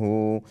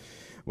سفره،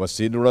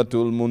 وسدرة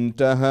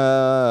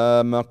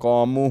المنتهى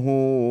مقامه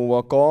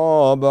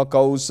وقاب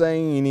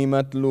قوسين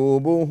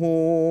مطلوبه،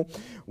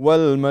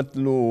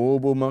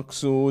 والمطلوب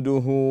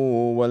مقصوده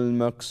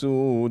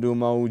والمقصود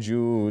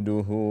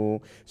موجوده،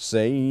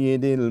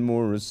 سيد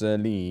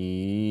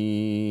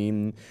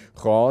المرسلين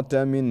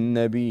خاتم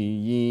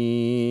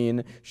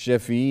النبيين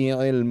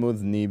شفيع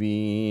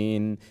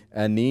المذنبين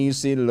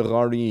أنيس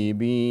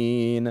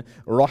الغريبين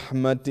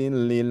رحمة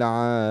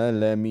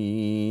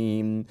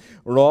للعالمين،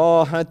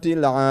 راحة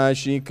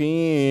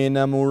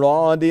العاشقين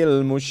مراد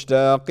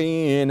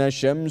المشتاقين،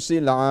 شمس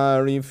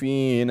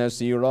العارفين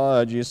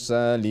سراج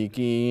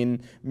السالكين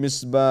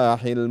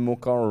مصباح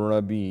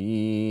المقربين،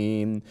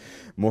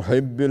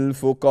 محب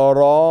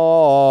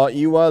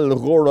الفقراء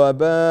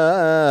والغرباء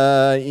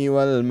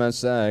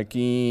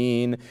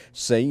والمساكين،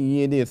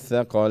 سيد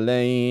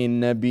الثقلين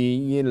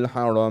نبي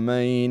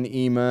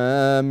الحرمين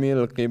إمام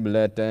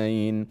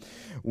القبلتين،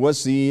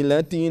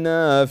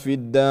 وسيلتنا في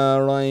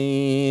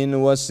الدارين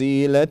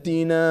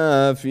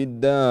وسيلتنا في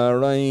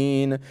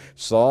الدارين،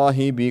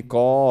 صاحب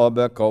قاب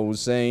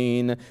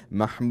قوسين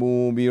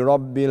محبوب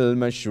رب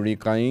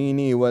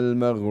المشرقين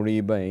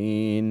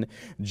والمغربين،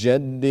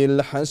 جد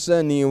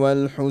الحسن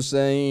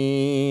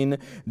والحسين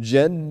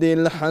جد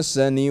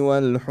الحسن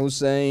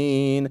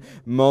والحسين،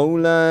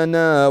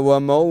 مولانا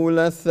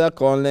ومولى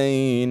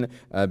الثقلين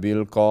أبي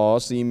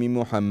القاسم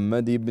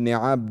محمد بن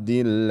عبد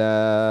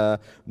الله،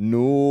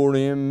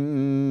 نور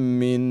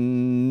من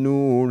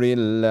نور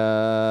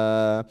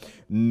الله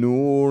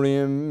نور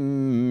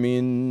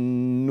من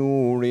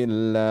نور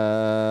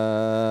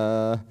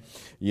الله.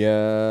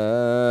 يا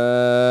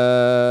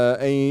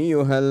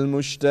أيها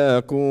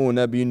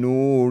المشتاقون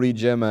بنور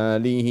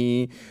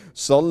جماله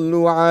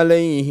صلوا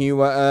عليه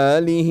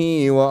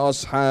وآله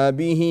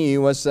وأصحابه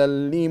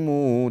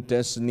وسلموا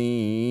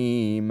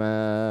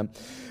تسليما.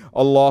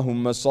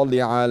 اللهم صل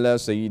على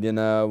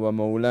سيدنا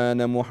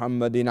ومولانا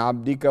محمد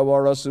عبدك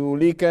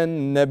ورسولك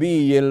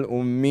النبي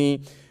الأمي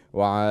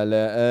وعلى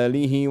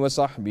آله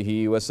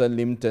وصحبه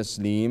وسلم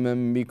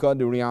تسليما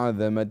بقدر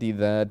عظمة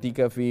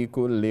ذاتك في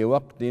كل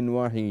وقت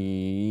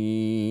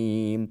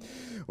وحين.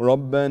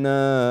 ربنا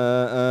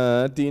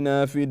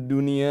آتنا في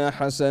الدنيا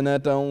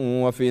حسنة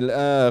وفي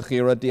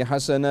الآخرة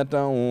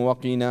حسنة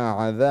وقنا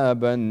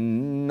عذاب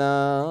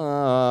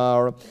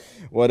النار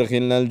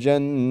وادخلنا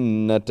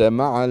الجنة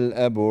مع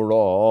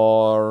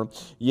الأبرار.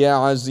 يا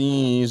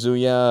عزيز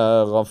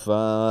يا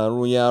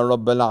غفار يا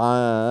رب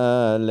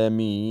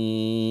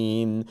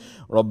العالمين،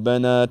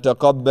 ربنا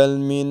تقبل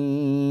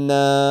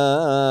منا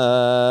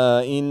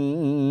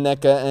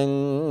إنك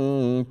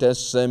أنت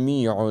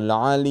السميع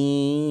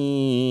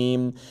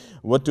العليم،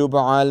 وتب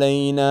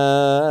علينا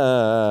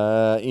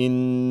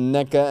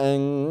إنك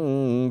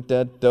أنت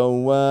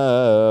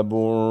التواب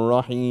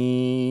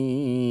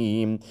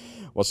الرحيم،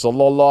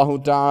 وصلى الله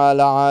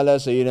تعالى على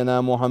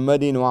سيدنا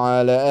محمد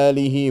وعلى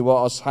آله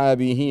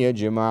وأصحابه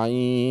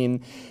أجمعين.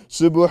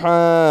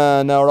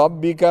 سبحان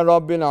ربك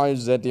رب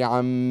العزة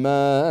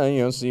عما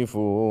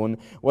يصفون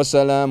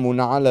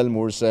وسلام على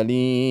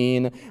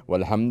المرسلين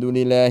والحمد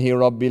لله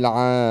رب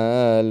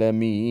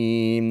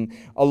العالمين.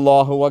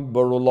 الله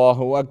أكبر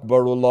الله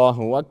أكبر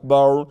الله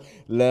أكبر.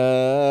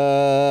 لا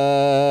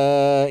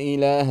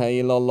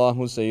إله إلا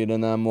الله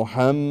سيدنا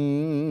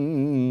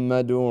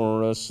محمد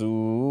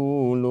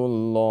رسول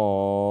الله.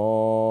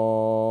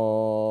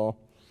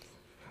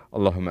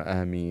 اللهم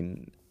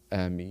آمين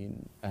آمين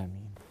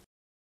آمين.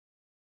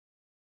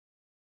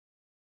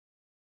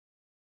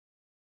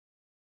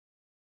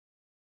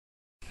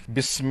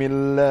 بسم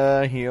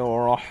الله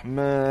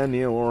الرحمن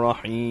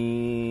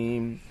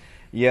الرحيم.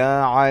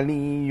 يا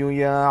علي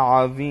يا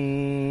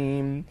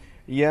عظيم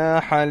يا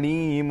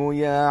حليم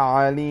يا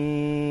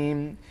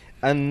عليم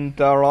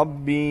أنت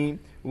ربي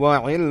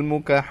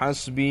وعلمك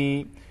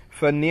حسبي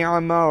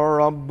فنعم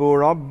الرب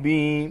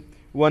ربي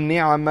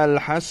ونعم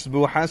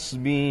الحسب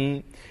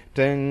حسبي.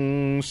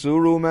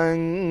 تنصر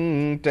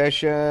من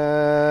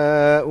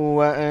تشاء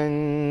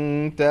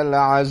وأنت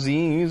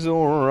العزيز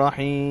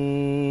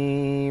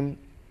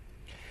الرحيم.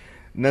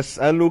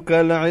 نسألك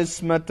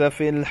العصمة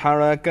في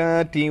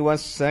الحركات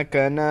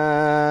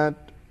والسكنات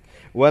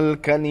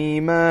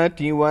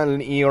والكلمات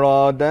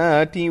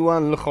والإرادات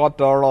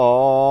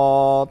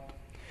والخطرات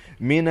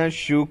من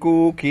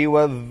الشكوك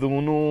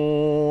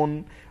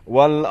والظنون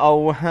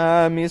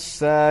والأوهام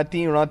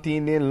الساترة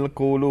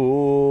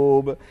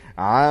للقلوب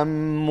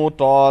عن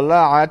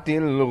مطالعة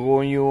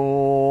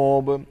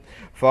الغيوب.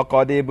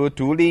 فقد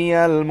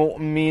ابتلي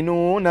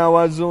المؤمنون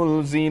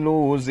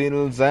وزلزلوا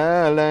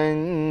زلزالا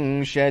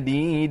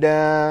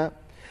شديدا.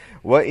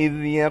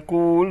 وإذ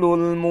يقول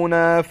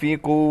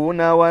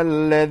المنافقون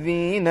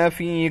والذين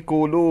في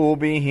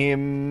قلوبهم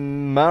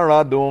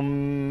مرض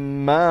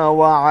ما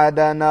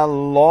وعدنا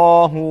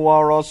الله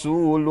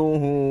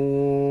ورسوله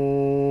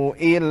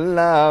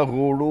إلا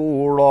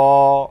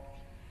غرورا.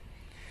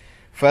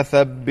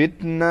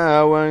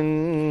 فثبتنا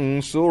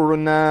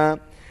وانصرنا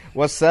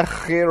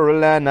وسخر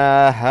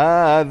لنا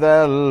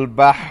هذا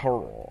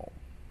البحر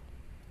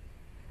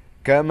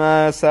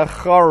كما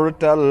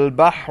سخرت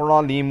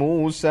البحر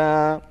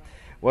لموسى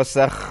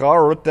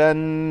وسخرت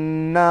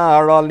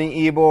النار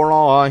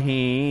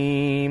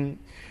لإبراهيم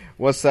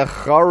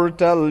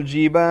وسخرت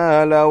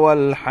الجبال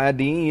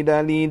والحديد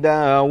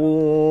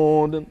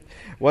لداود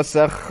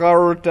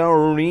وسخرت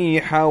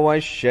الريح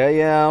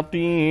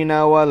والشياطين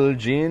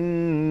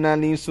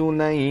والجن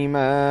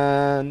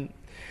لسليمان.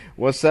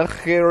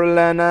 وسخر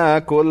لنا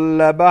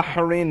كل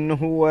بحر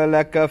هو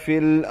لك في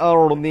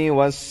الأرض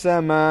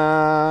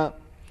والسماء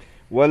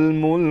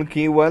والملك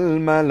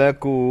والملكوت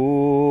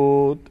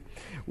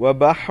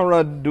وبحر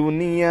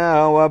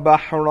الدنيا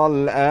وبحر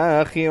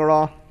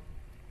الآخرة.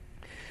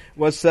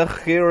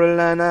 وسخر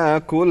لنا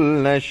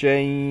كل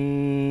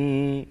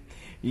شيء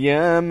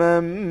يا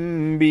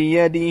من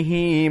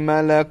بيده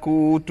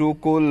ملكوت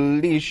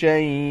كل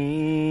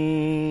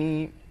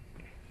شيء.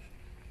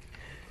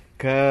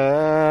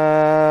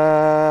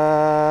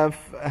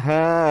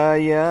 كافها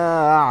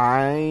يا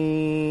عين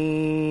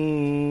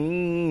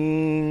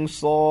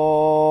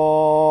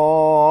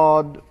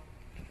صاد.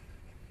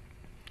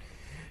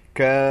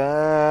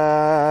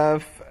 كافها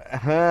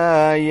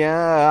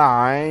يا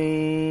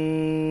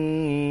عين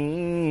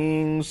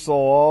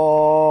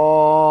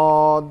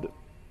صاد.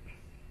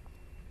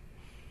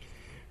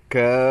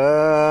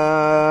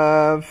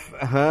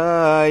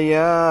 كافها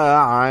يا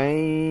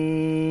عين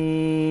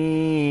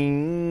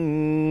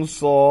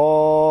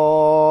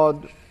صاد.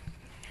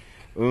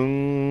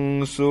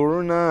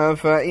 انصرنا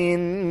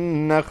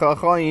فإنك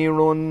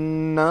خير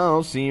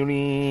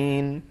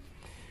الناصرين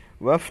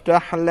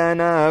وافتح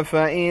لنا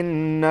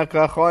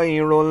فإنك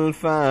خير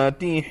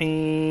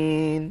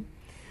الفاتحين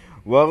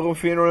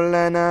واغفر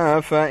لنا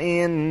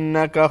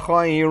فإنك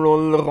خير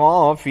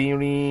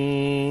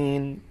الغافرين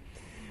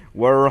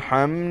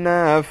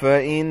وارحمنا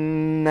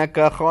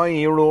فإنك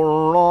خير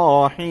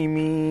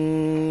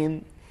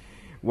الراحمين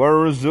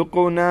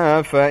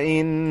وارزقنا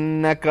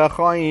فإنك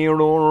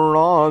خير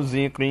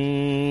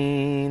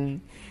الرازقين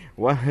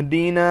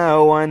واهدنا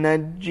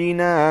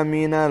ونجنا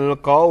من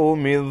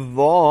القوم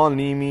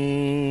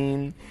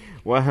الظالمين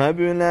وهب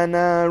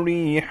لنا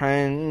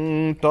ريحا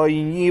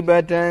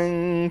طيبة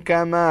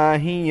كما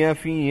هي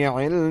في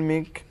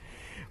علمك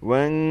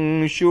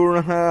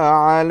وانشرها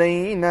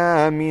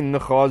علينا من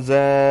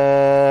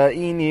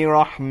خزائن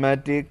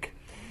رحمتك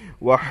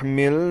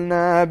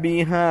واحملنا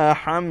بها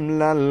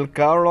حمل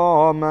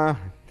الكرامة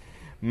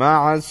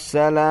مع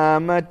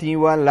السلامة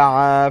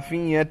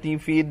والعافية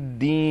في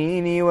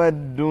الدين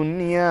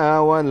والدنيا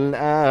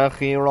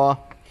والآخرة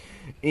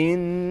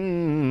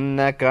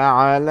إنك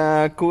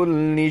على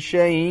كل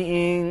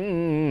شيء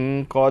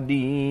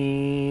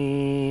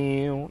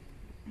قدير.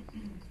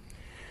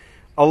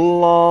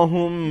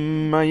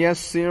 اللهم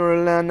يسر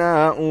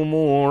لنا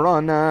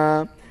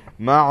أمورنا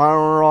مع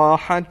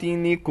الراحة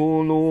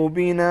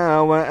لقلوبنا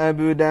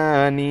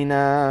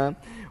وأبداننا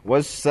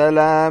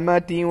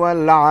والسلامة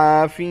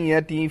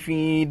والعافية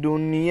في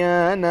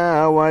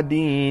دنيانا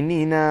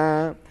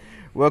وديننا،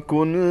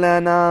 وكن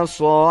لنا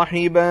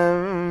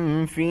صاحبا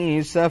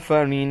في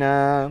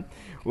سفرنا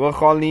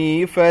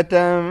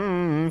وخليفة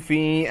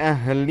في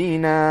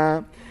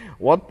أهلنا،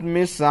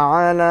 واطمس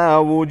على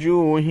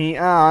وجوه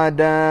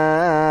أعدائنا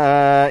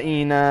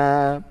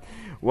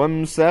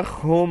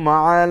وامسخهم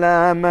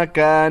على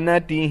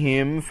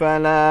مكانتهم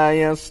فلا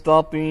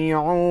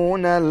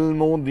يستطيعون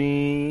المضي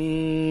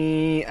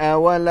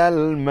ولا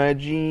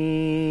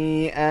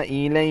المجيء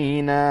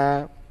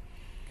إلينا.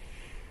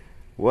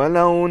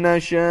 ولو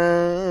نشاء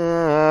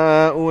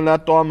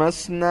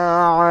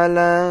لطمسنا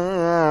على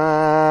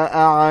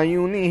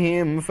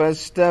أعينهم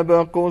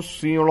فاستبقوا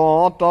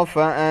الصراط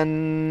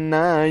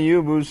فأنى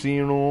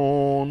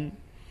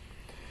يبصرون.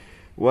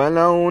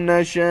 ولو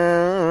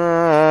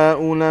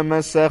نشاء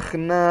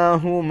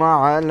لمسخناهم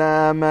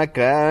على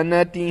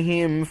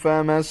مكانتهم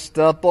فما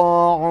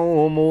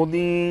استطاعوا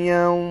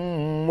مضيا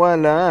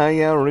ولا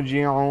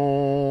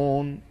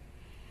يرجعون.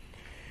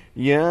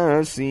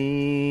 ياسين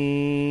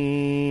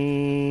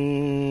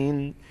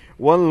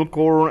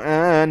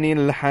والقرآن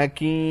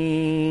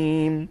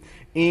الحكيم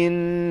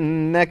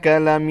إنك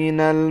لمن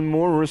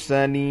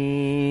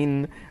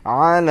المرسلين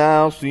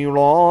على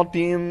صراط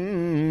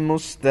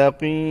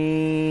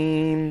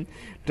مستقيم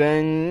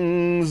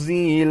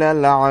تنزيل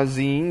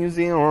العزيز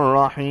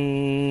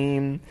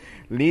الرحيم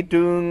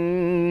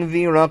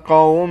لتنذر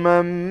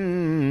قوما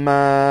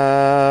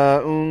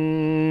ما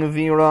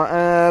أنذر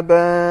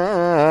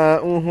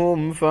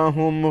آباؤهم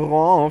فهم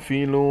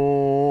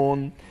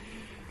غافلون.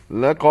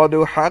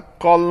 لقد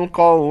حق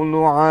القول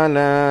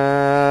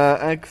على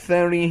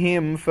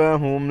أكثرهم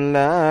فهم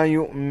لا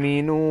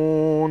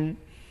يؤمنون.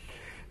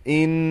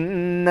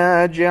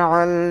 إنا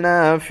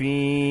جعلنا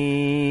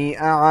في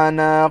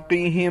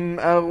أعناقهم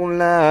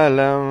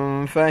أغلالا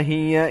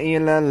فهي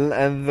إلى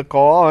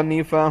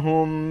الأذقان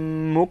فهم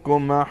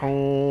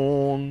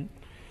مقمحون.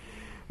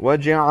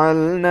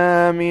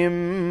 وجعلنا من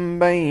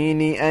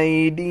بين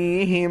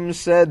أيديهم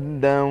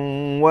سدا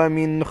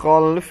ومن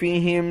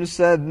خلفهم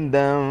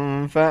سدا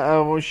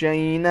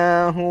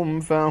فأغشيناهم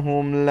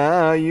فهم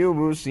لا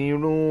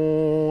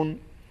يبصرون.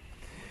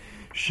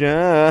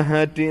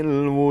 شاهت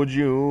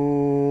الوجوه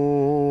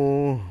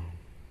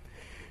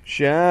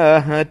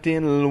شاهت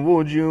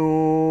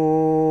الوجوه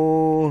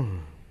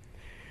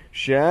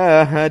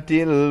شاهت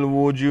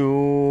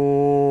الوجوه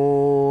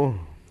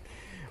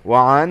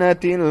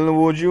وعنت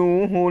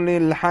الوجوه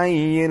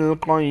للحي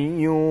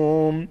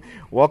القيوم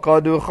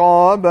وقد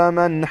خاب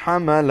من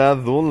حمل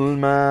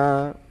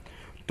ظلما.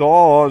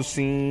 طاسين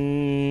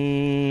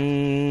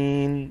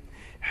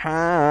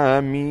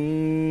حاميم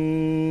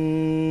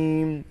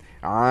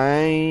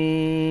عين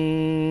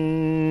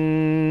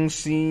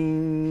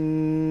سين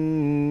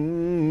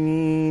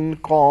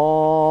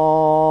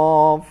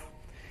قاف.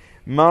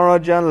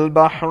 مرج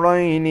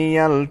البحرين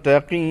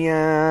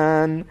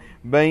يلتقيان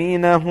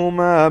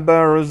بينهما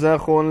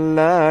برزخ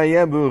لا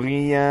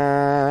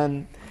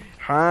يبغيان.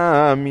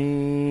 حاميم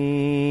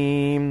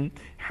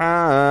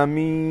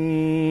حاميم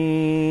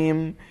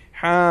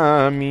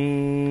حاميم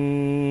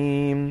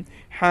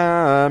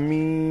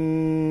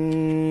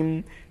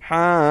حاميم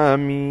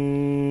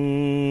حاميم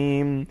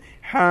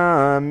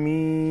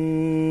حاميم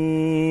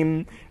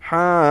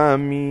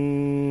حاميم.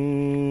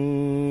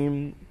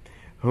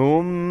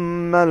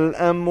 هم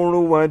الأمر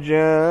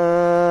وجاء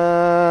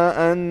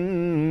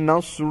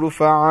النصر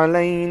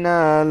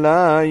فعلينا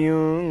لا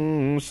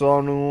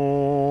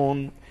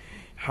ينصرون.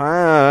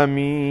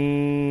 حاميم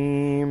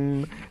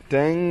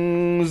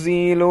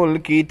تنزيل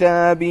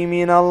الكتاب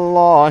من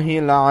الله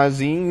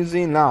العزيز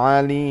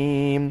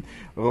العليم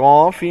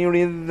غافر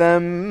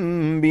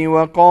الذنب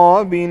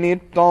وقابل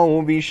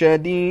التوب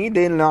شديد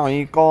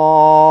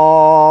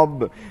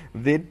العقاب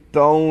ذي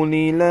الطول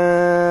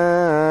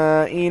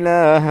لا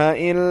إله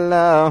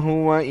إلا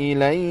هو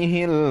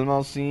إليه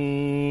المصير.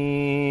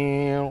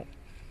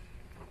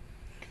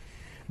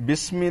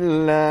 بسم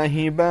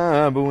الله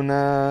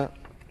بابنا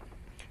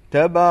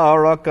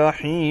تبارك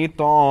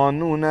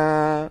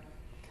حيطاننا.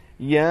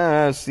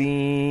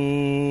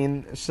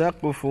 ياسين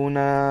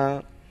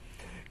سقفنا.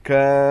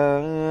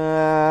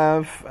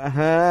 كاف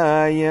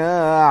ها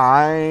يا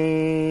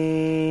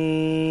عين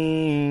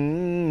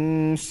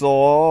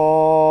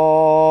صاد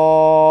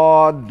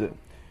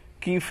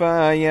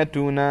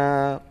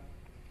كفايتنا.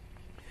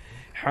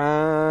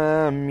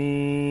 حاميم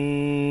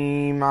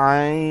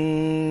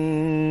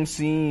عين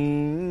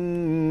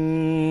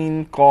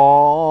سين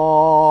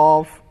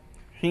قاف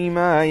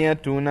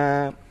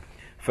حمايتنا.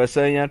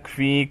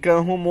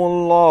 فسيكفيكهم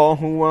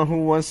الله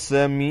وهو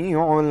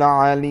السميع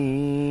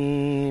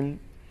العليم.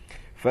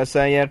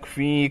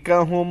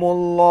 فسيكفيكهم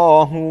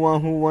الله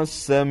وهو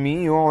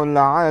السميع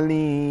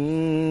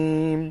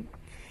العليم.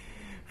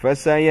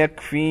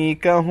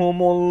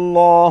 فسيكفيكهم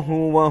الله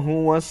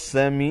وهو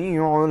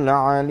السميع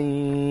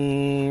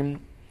العليم.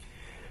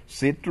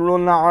 ستر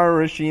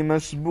العرش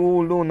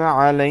مسبول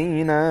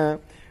علينا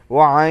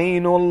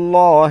وعين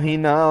الله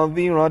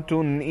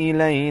ناظرة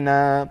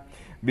إلينا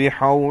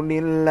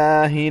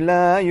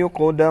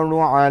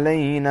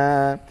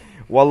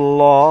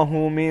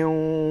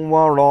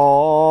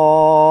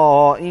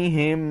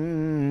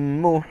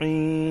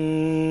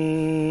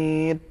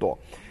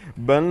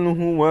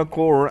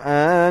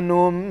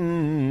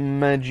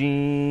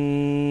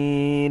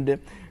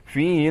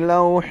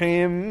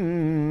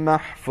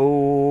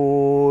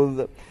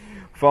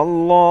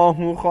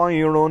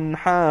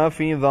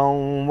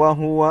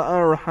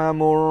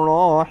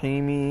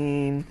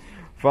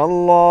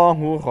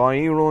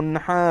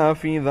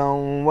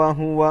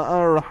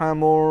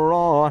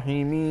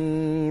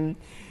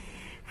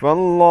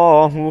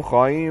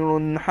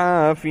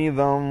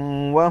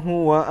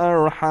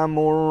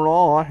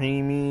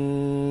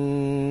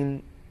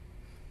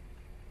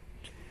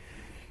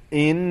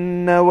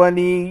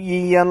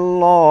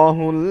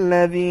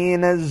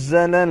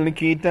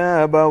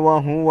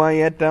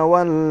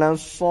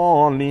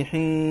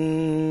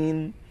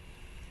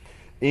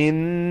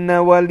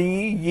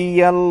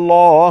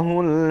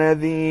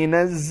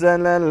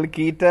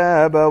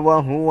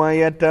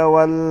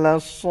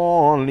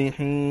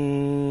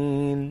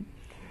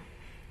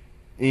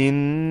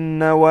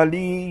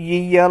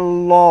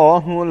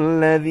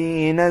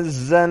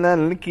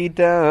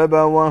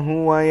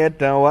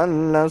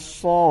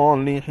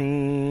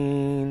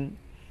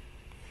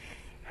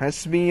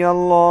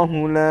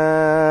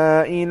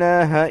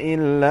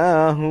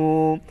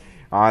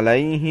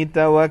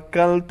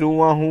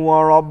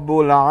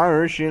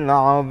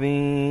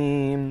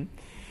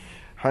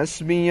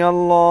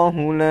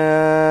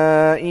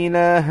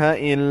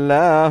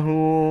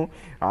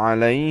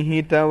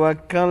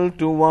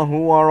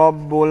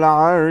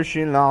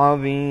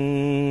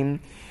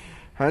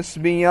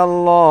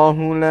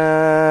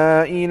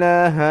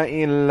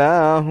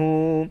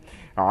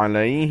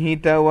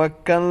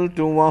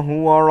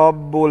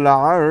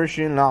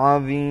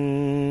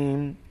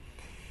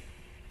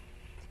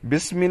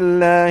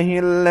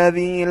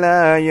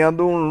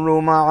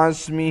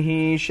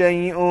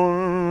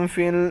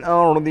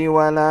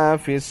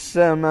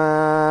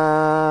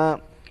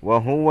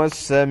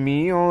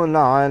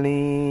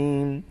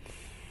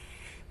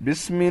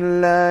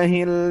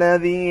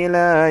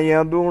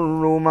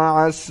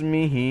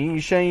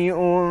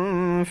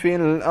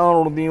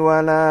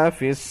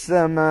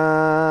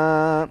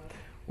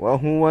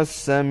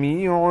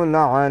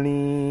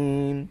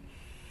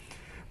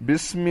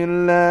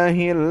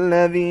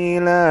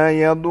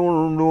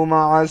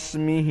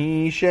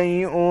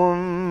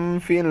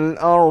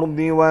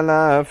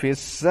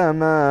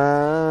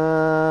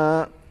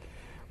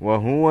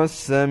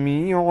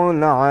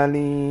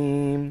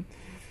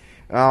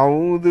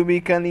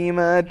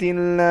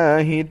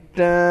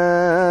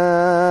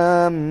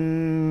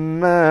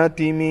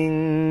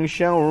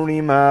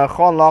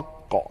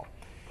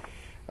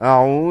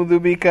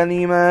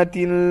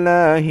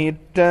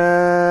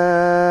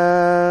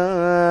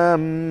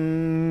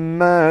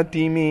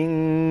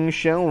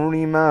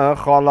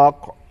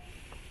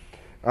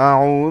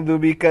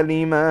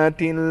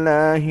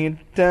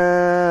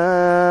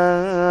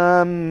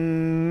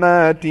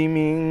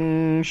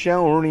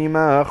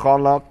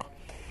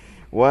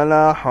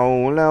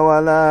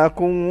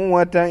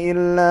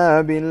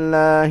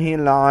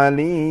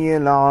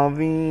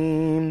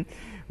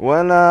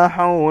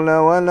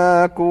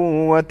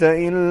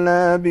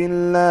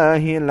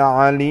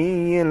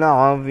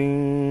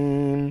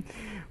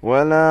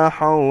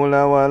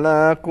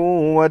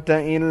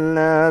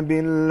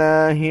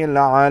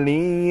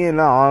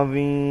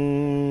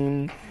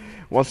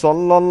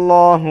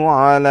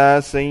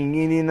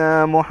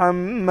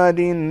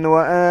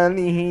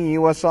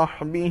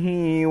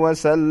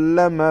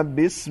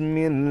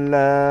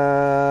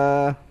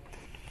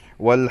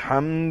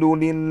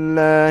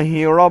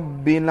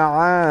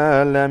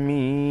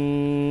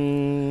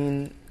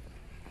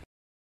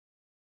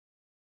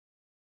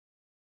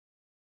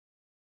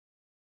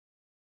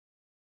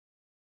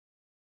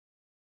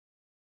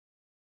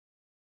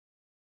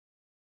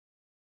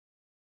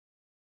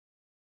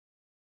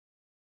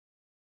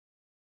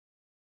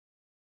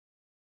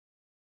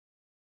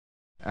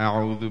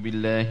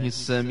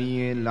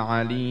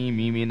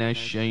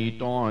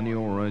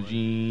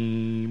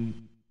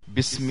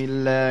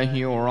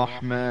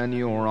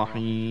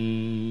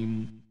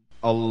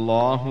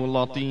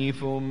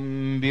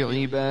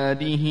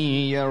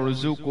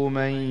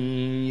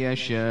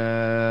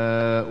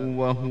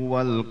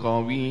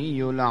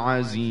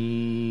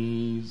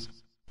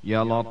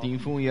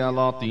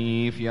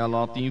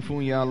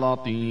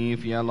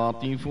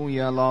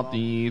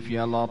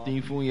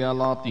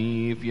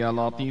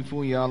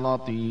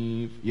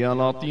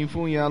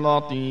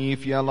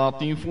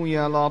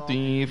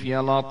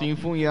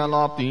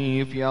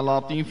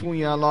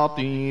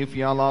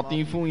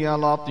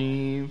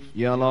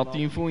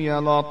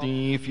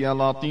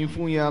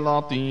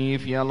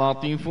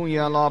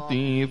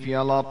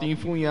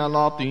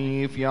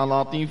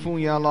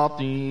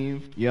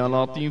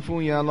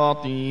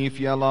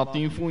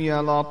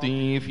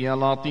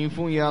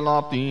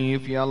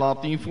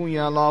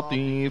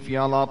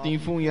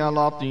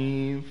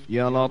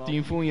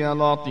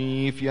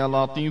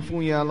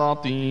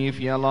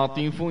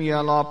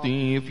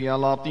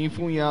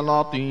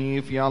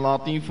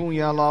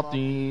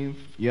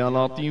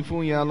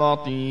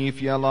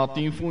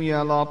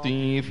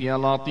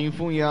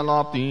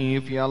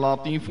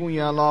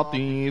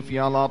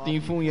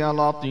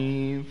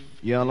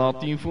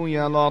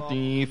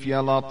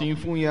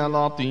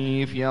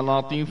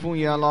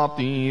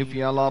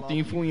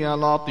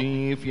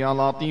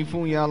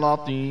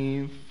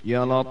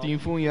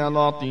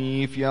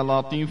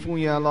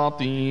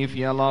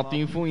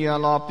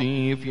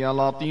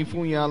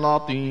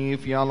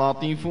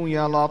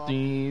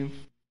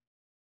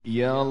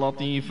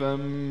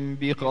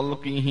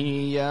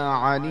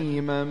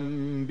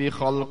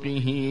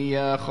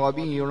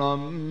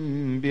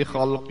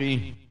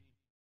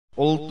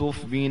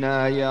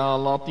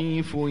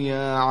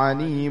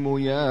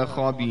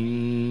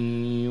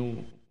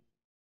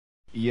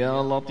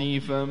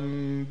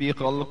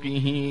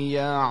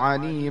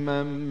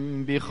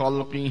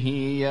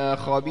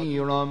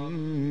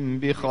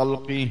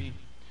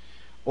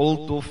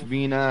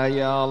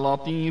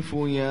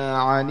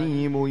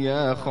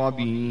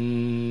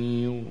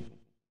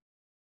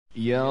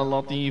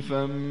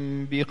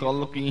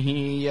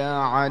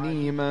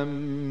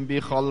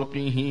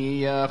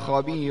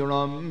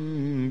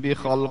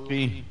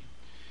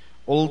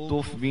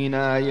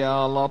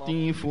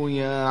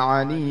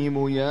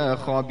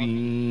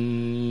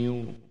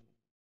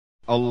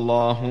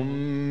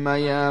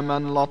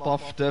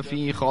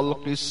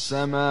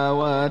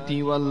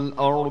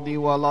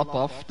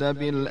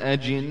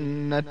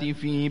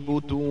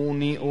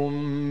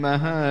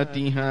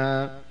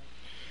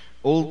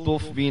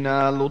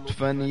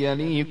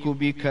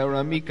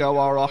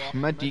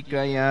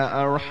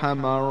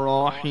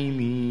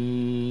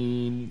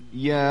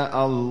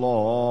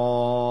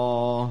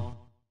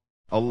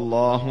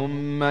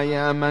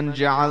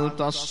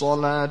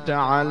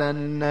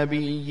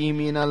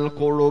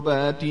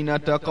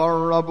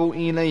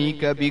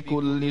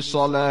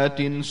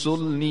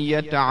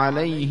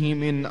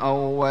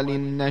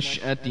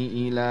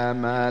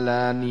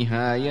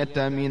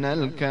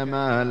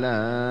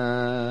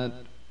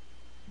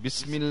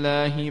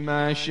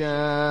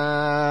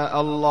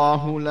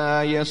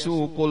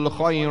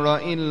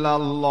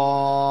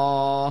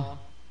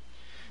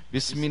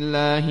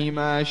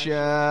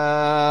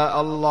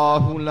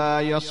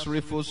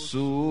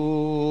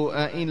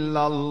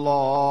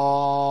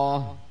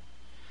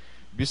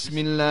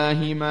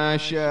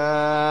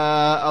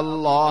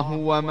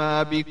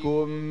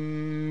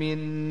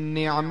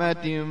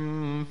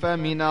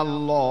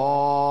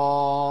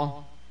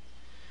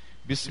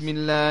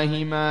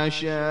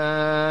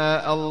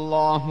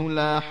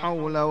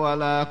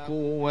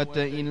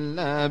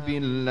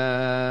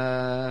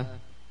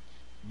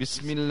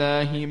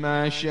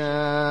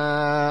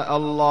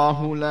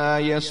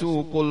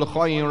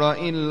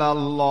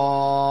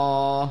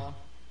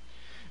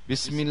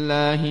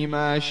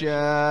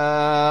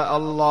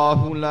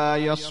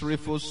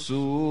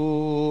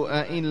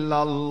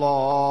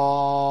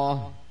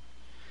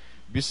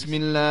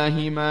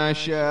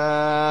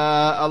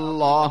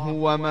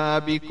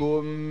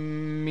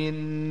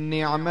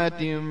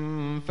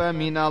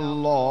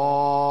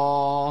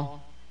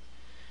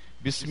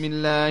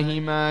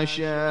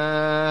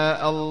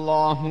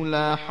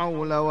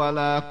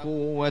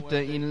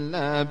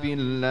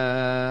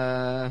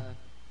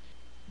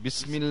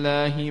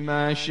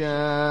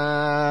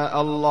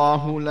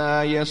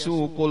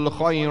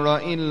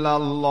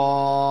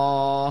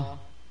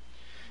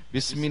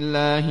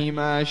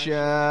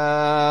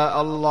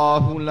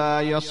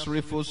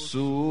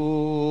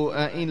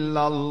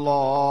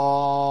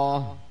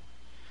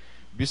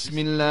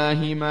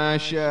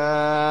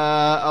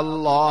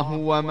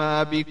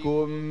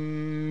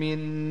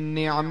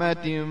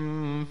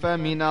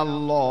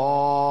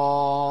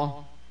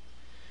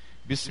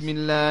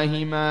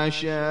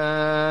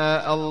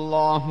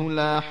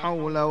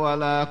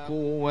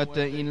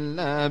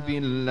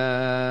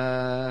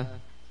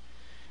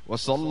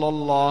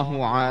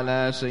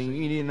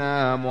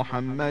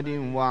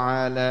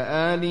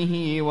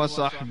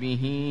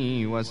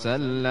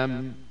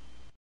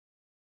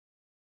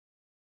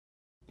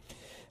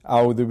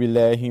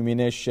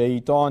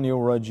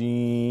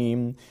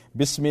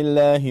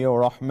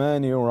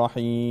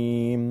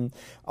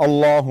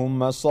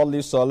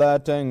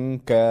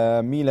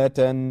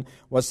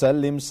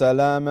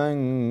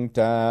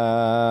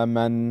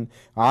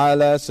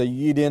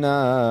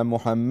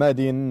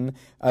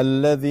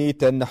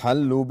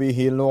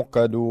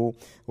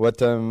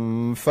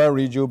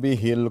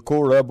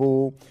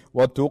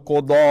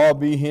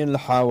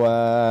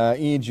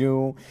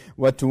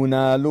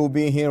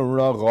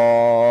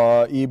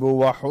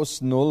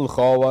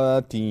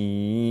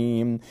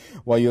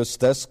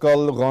ويستسقى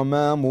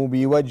الغمام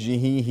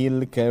بوجهه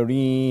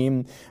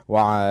الكريم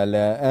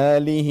وعلى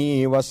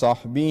آله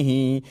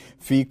وصحبه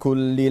في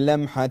كل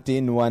لمحة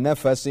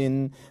ونفس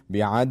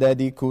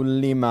بعدد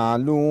كل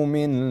معلوم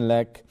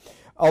لك.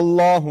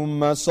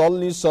 اللهم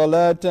صل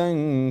صلاة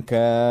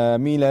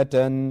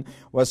كاملة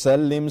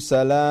وسلم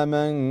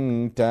سلاما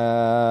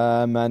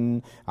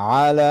تاما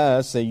على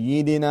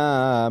سيدنا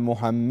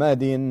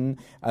محمد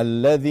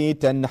الذي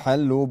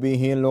تنحل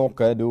به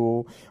العقد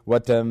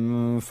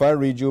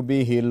وتنفرج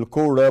به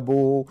الكرب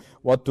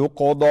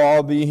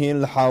وتقضى به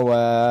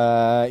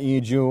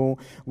الحوائج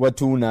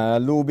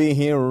وتنال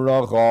به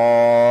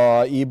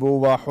الرغائب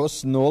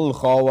وحسن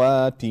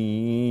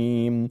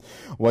الخواتيم.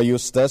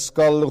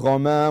 ويستسقى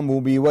الغمام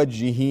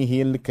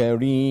بوجهه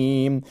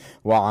الكريم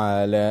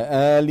وعلى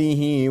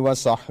آله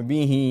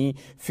وصحبه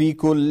في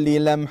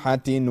كل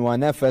لمحة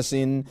ونفس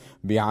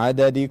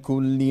بعدد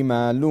كل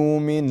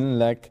معلوم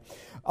لك.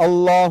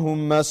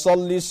 اللهم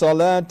صل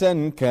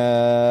صلاة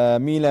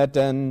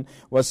كاملة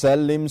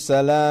وسلم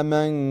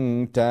سلاما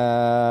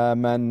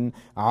تاما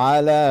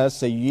على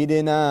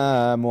سيدنا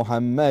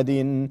محمد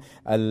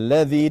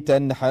الذي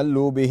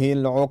تنحل به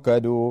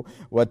العقد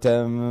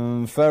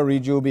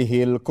وتنفرج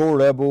به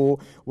الكرب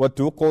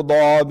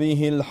وتقضى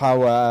به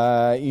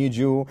الحوائج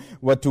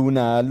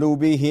وتنال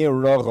به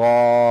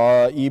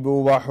الرغائب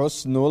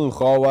وحسن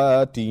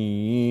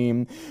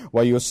الخواتيم.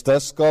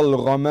 ويستسقى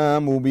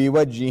الغمام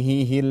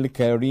بوجهه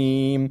الكريم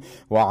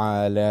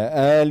وعلى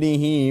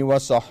آله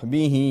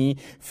وصحبه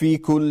في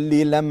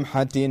كل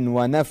لمحة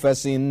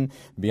ونفس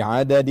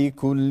بعدد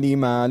كل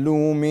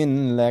معلوم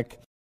لك.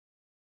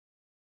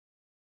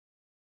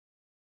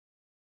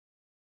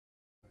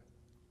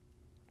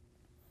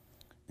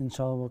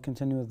 Inshallah, we'll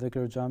continue with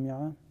dhikr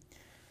jami'ah.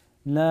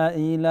 La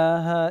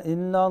ilaha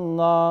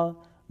illallah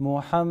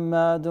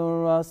Muhammadur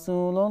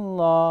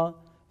Rasulullah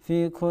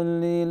fi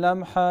kulli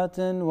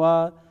lamhatin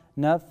wa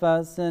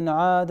nafasin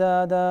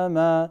adada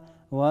ma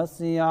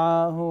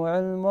wasi'ahu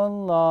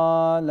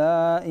ilmullah.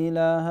 La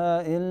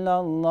ilaha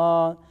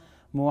illallah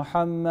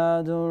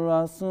Muhammadur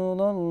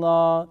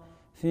Rasulullah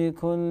fi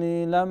kulli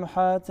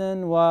lamhatin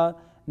wa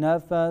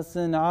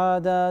nafasin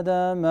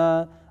adada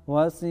ma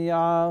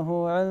وسعه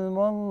علم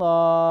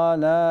الله.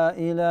 لا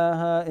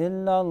إله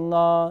إلا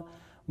الله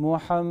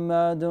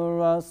محمد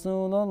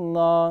رسول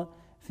الله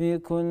في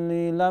كل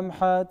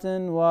لمحة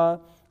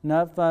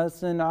ونفس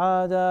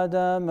عدد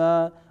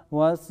ما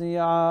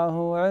وسعه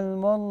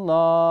علم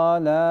الله.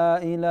 لا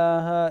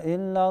إله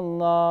إلا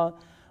الله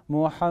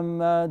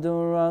محمد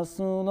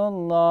رسول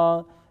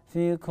الله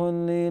في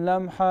كل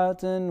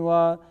لمحة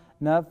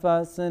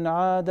ونفس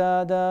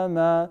عدد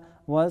ما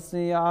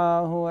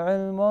وسعه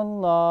علم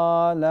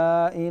الله. لا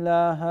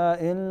إله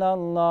إلا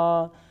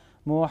الله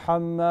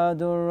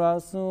محمد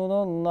رسول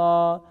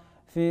الله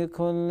في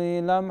كل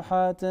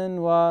لمحة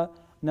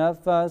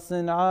ونفس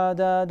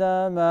عدد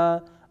ما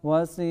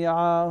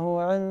وسعه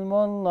علم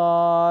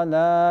الله.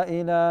 لا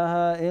إله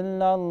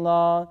إلا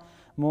الله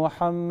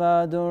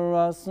محمد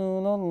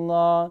رسول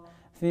الله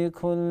في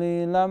كل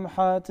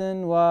لمحة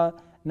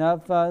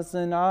ونفس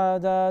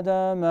عدد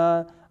ما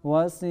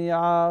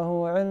وسعه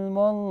علم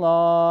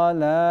الله.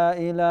 لا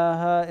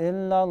إله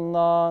إلا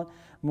الله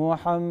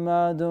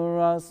محمد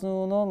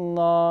رسول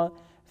الله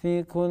في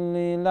كل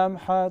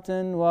لمحة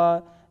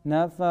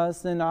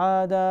ونفس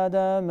عدد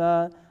ما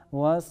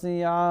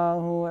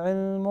وسعه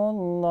علم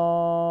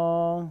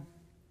الله.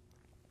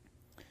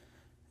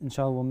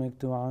 Inshallah, we'll make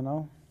dua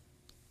now.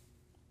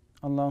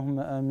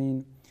 Allahumma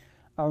ameen.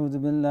 أعوذ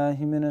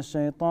بالله من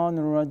الشيطان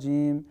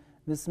الرجيم.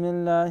 بسم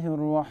الله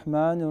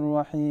الرحمن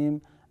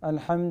الرحيم.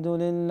 الحمد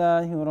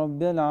لله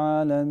رب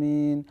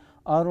العالمين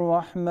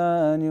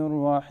الرحمن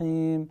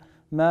الرحيم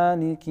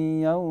مالك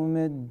يوم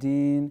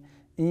الدين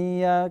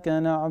إياك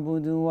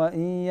نعبد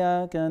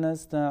وإياك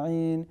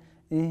نستعين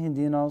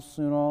اهدنا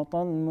الصراط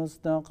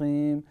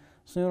المستقيم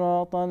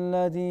صراط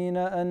الذين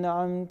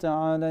أنعمت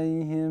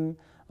عليهم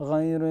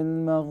غير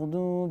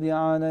المغضوب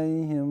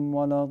عليهم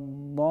ولا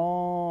الضالين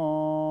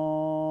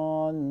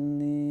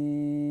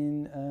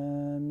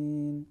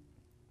آمين.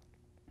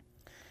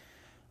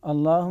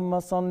 اللهم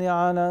صل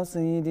على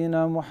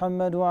سيدنا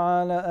محمد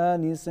وعلى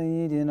آل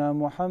سيدنا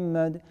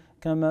محمد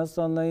كما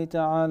صليت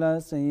على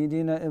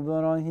سيدنا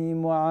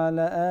إبراهيم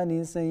وعلى آل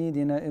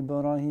سيدنا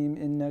إبراهيم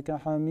إنك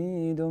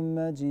حميد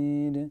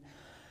مجيد.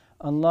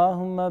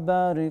 اللهم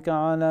بارك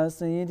على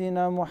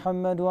سيدنا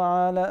محمد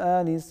وعلى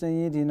آل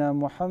سيدنا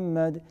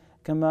محمد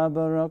كما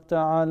باركت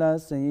على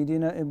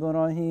سيدنا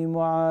إبراهيم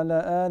وعلى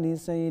آل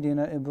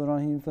سيدنا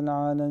إبراهيم في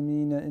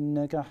العالمين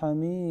إنك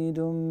حميد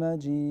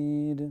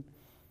مجيد.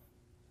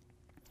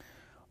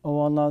 O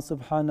Allah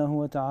subhanahu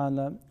wa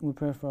ta'ala, we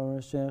pray for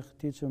our Shaykh,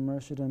 teacher,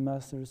 Murshid and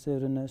Master,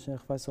 Sayyidina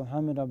Shaykh Faisal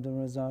Hamid Abdul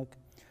Razak.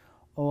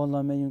 O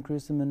Allah, may you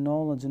increase him in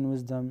knowledge and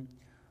wisdom.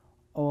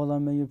 O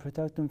Allah, may you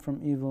protect him from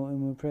evil, and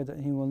we pray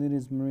that he will lead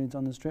his murids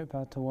on the straight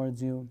path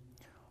towards you.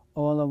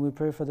 O Allah, we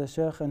pray for the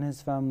Shaykh and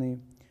his family.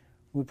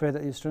 We pray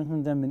that you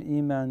strengthen them in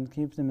Iman,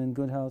 keep them in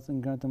good health,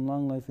 and grant them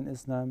long life in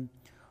Islam.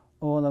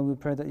 O Allah, we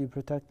pray that you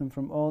protect them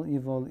from all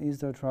evil, ease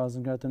their trials,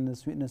 and grant them the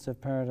sweetness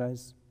of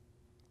paradise.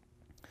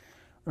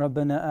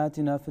 ربنا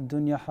آتنا في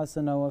الدنيا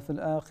حسنة وفي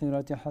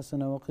الآخرة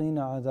حسنة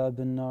وقنا عذاب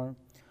النار.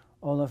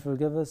 O Allah,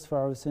 forgive us for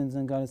our sins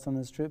and guide us on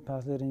the straight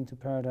path leading to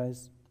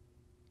paradise.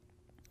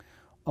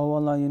 O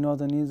Allah, you know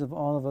the needs of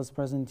all of us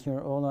present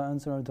here. O Allah,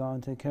 answer our dua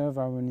and take care of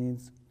our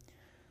needs.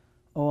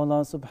 O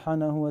Allah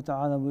subhanahu wa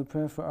ta'ala, we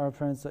pray for our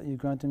parents that you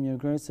grant them your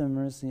grace and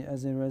mercy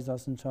as they raised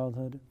us in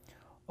childhood.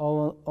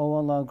 O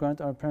Allah,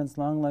 grant our parents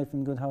long life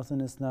and good health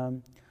in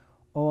Islam.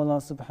 O Allah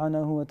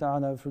subhanahu wa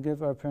ta'ala,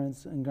 forgive our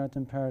parents and grant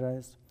them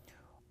paradise.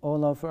 O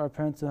Allah, for our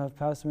parents who have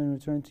passed away and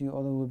returned to you, O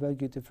Allah, we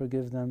beg you to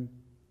forgive them.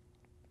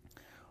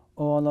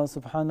 O Allah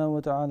subhanahu wa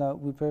ta'ala,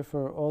 we pray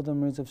for all the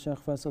murids of Shaykh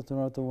Faisal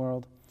throughout the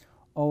world.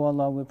 O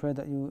Allah, we pray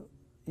that you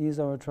ease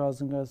our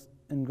trials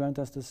and grant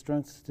us the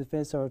strength to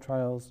face our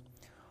trials.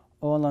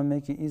 O Allah,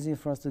 make it easy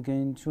for us to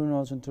gain true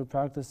knowledge and to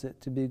practice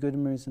it, to be good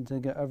murids and to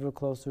get ever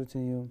closer to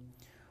you.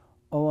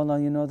 O Allah,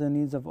 you know the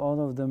needs of all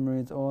of the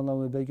murids. O Allah,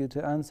 we beg you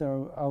to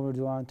answer our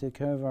dua and take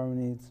care of our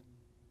needs.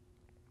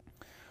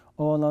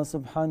 O Allah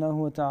subhanahu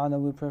wa ta'ala,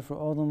 we pray for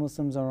all the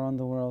Muslims around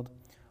the world.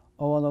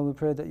 O Allah, we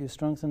pray that you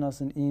strengthen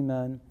us in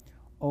Iman.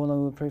 O Allah,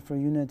 we pray for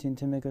unity and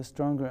to make us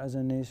stronger as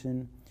a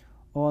nation.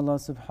 O Allah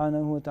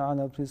subhanahu wa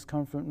ta'ala, please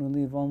comfort and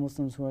relieve all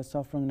Muslims who are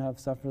suffering and have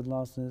suffered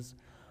losses.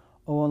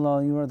 O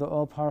Allah, you are the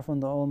all-powerful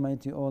and the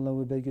almighty. O Allah,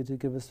 we beg you to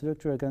give us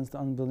victory against the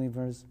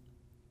unbelievers.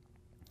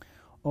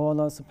 O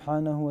Allah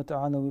subhanahu wa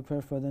ta'ala, we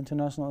pray for the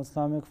International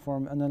Islamic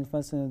Forum and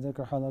Al-Fasl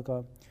Dhikr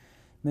Halaqah.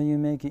 May you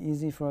make it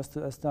easy for us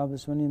to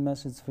establish many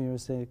messages for your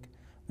sake.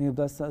 May you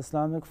bless the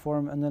Islamic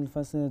Forum and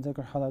Al-Fasl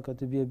Dhikr Halaqah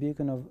to be a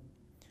beacon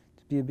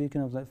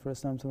of light for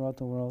Islam throughout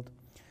the world.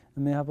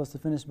 And may help us to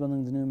finish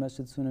building the new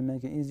masjid soon and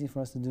make it easy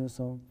for us to do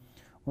so.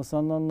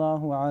 وصلى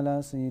الله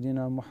على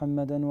سيدنا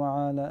محمد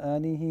وعلى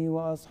آله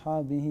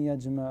وأصحابه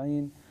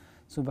أجمعين.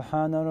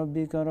 سبحان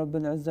ربك رب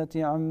العزة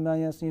عما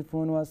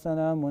يصفون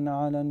وسلام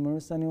على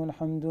المرسلين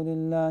والحمد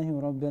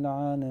لله رب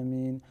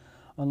العالمين.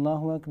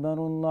 الله أكبر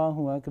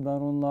الله أكبر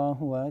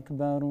الله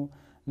أكبر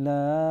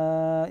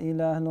لا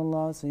إله إلا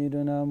الله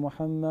سيدنا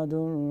محمد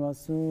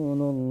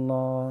رسول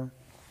الله.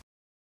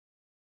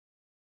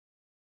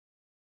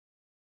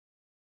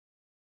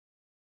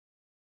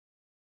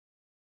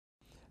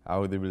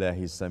 أعوذ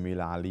بالله السميع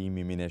العليم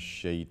من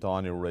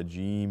الشيطان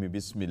الرجيم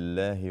بسم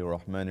الله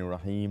الرحمن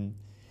الرحيم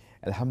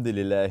الحمد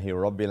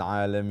لله رب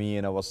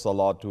العالمين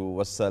والصلاة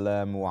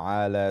والسلام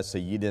على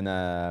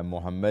سيدنا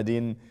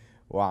محمد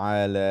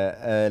وعلى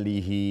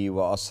آله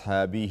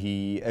وأصحابه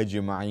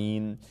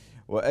أجمعين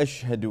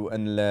وأشهد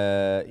أن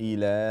لا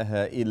إله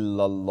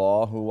إلا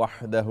الله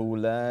وحده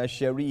لا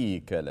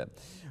شريك له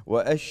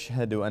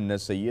وأشهد أن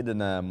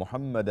سيدنا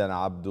محمدا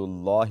عبد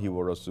الله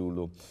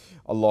ورسوله.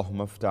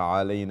 اللهم افتح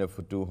علينا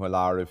فتوح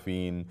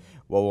العارفين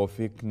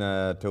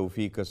ووفقنا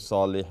توفيق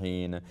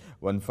الصالحين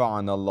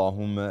وانفعنا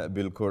اللهم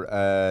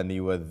بالقرآن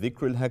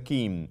والذكر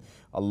الحكيم.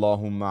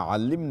 اللهم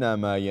علمنا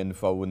ما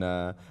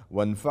ينفعنا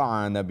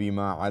وانفعنا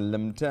بما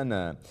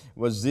علمتنا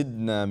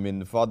وزدنا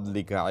من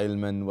فضلك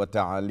علما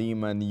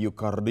وتعليما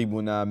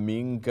يقربنا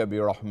منك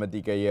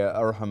برحمتك يا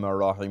أرحم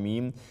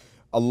الراحمين.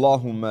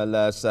 اللهم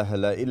لا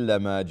سهل إلا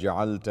ما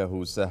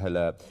جعلته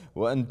سهلا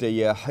وأنت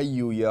يا حي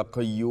يا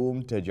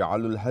قيوم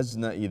تجعل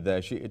الحزن إذا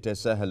شئت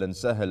سهلا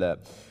سهلا.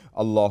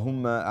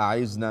 اللهم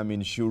أعذنا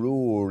من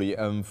شرور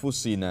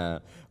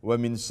أنفسنا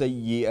ومن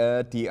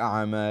سيئات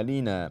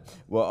أعمالنا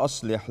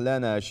وأصلح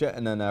لنا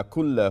شأننا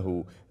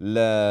كله.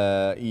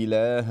 لا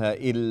إله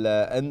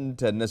إلا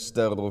أنت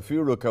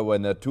نستغفرك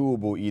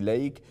ونتوب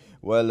إليك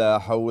ولا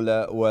حول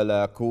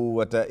ولا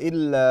قوة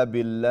إلا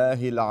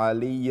بالله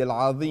العلي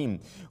العظيم.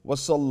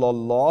 وصلى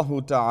الله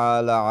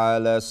تعالى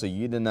على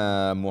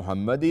سيدنا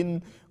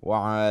محمد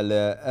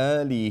وعلى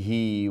آله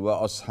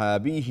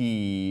وأصحابه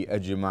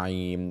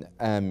أجمعين.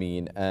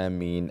 آمين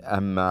آمين.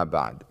 أما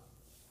بعد.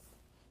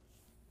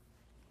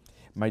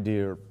 My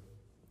dear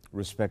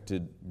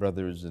respected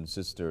brothers and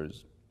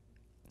sisters,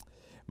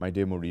 my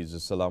dear Murids,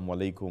 Assalamu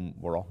alaikum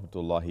wa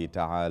rahmatullahi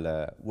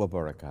ta'ala wa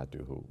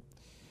barakatuhu.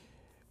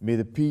 May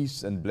the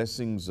peace and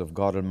blessings of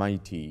God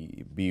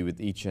Almighty be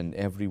with each and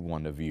every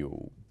one of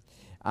you.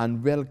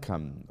 And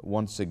welcome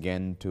once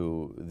again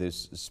to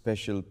this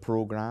special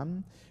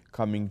program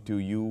coming to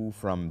you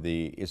from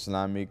the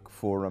Islamic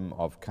Forum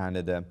of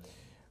Canada,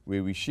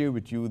 where we share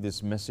with you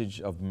this message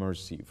of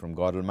mercy from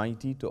God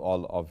Almighty to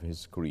all of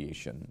His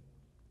creation.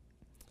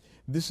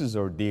 This is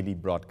our daily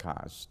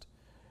broadcast,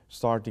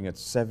 starting at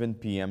 7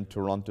 p.m.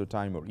 Toronto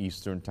time or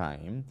Eastern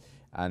time,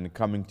 and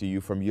coming to you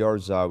from your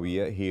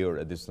Zawiya here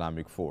at the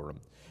Islamic Forum.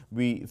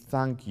 We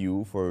thank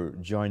you for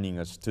joining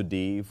us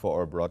today for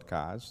our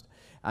broadcast,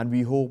 and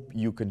we hope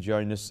you can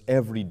join us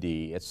every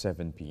day at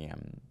 7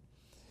 p.m.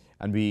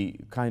 And we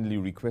kindly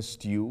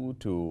request you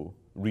to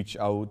reach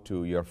out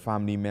to your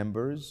family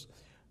members,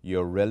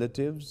 your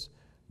relatives,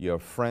 your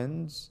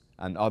friends,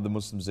 and other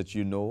Muslims that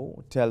you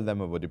know. Tell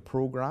them about the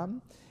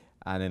program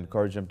and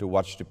encourage them to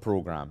watch the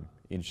program.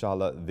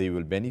 Inshallah, they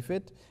will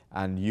benefit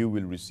and you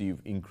will receive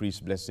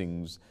increased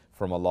blessings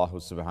from Allah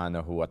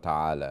subhanahu wa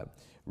ta'ala.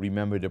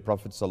 Remember, the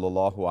Prophet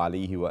sallallahu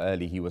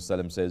alaihi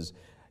wasallam says,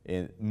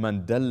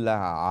 "Man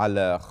dalla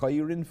ala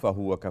khayrin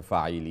fahuwa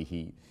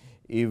kafa'ilihi."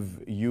 If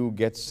you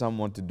get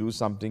someone to do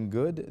something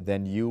good,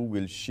 then you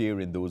will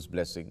share in those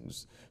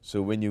blessings.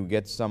 So when you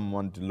get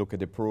someone to look at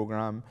the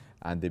program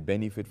and they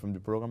benefit from the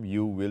program,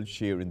 you will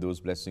share in those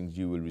blessings.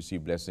 You will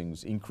receive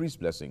blessings, increased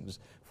blessings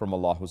from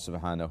Allah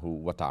subhanahu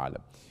wa ta'ala.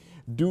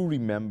 Do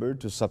remember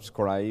to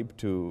subscribe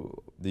to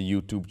the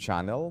YouTube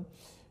channel.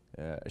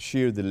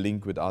 Share the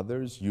link with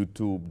others,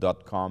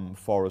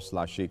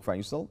 youtube.com/Sheikh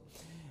Faisal.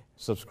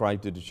 Subscribe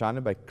to the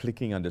channel by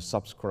clicking on the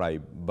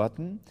subscribe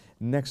button.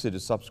 Next to the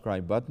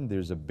subscribe button,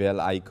 there's a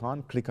bell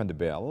icon. Click on the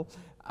bell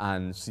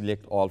and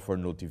select all for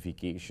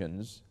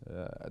notifications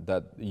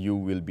that you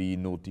will be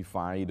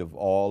notified of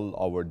all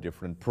our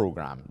different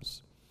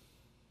programs.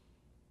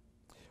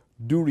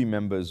 Do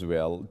remember as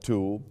well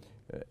to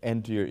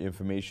enter your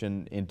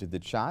information into the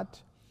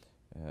chat,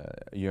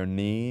 your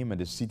name and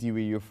the city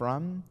where you're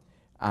from,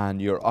 and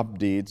your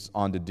updates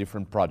on the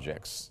different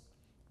projects.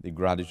 The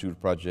Gratitude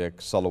Project,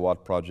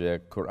 Salawat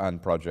Project,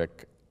 Quran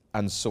Project,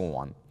 and so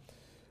on.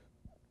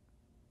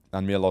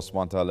 And may Allah subhanahu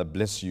wa ta'ala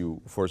bless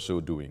you for so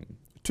doing.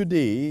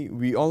 Today,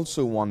 we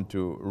also want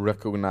to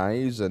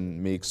recognize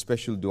and make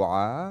special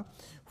dua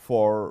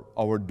for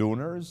our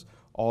donors,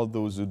 all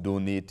those who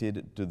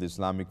donated to the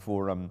Islamic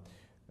Forum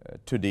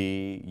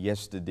today,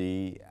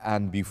 yesterday,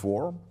 and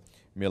before.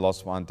 May Allah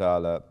subhanahu wa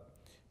ta'ala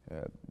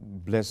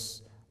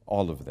bless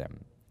all of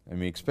them.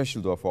 And make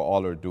special dua for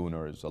all our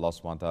donors. Allah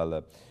subhanahu wa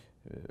ta'ala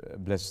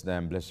bless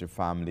them, bless their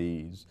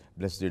families,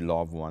 bless their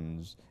loved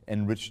ones,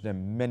 enrich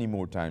them many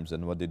more times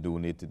than what they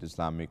donated to the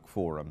Islamic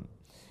Forum.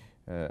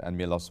 And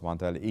may Allah subhanahu wa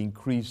ta'ala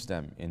increase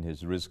them in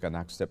His rizq and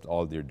accept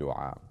all their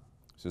dua.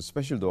 So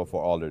special dua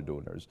for all our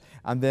donors.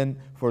 And then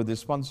for the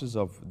sponsors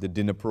of the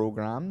dinner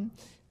program,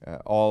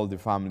 all the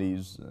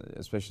families,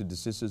 especially the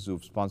sisters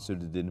who've sponsored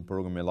the dinner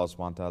program, may Allah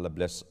subhanahu wa ta'ala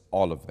bless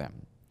all of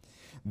them.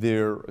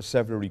 There are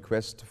several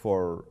requests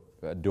for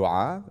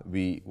dua.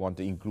 We want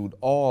to include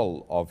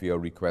all of your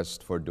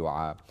requests for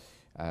dua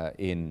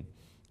in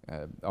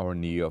our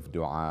need of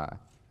dua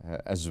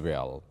as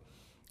well.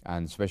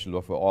 And special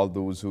dua for all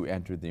those who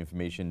entered the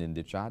information in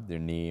the chat, their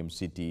name,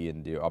 city,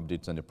 and their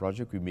updates on the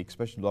project. We make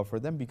special dua for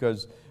them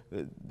because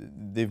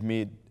they've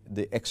made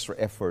the extra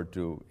effort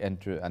to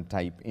enter and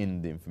type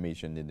in the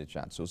information in the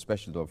chat. So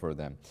special dua for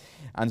them.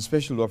 And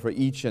special dua for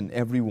each and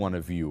every one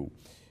of you.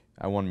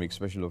 I want to make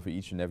special dua for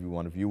each and every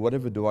one of you.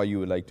 Whatever dua you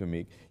would like to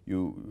make,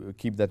 you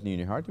keep that in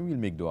your heart and we'll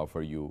make dua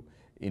for you,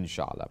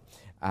 inshallah.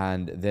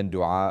 And then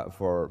dua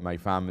for my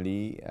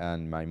family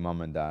and my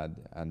mom and dad.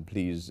 And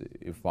please,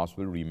 if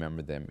possible,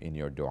 remember them in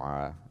your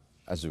dua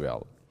as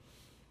well.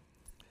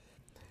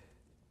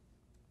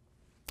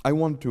 I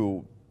want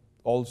to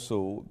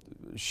also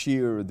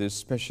share this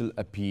special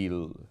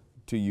appeal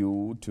to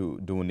you to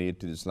donate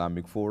to the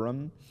Islamic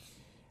Forum.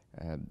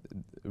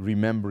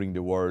 Remembering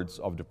the words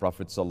of the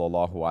Prophet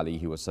sallallahu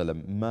alaihi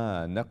wasallam,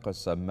 "Ma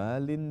naqasa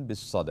malin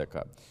bis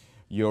sadaqa."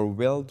 Your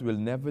wealth will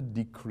never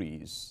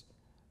decrease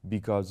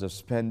because of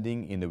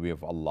spending in the way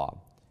of Allah.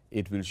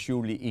 It will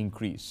surely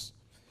increase.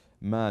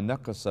 Ma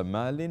naqasa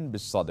malin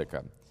bis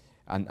sadaqa.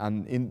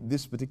 And in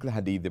this particular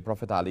hadith, the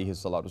Prophet alaihi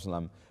salatu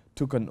wasallam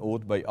took an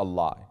oath by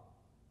Allah.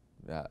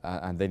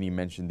 And then he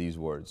mentioned these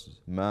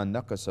words, "Ma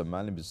naqasa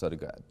malin bis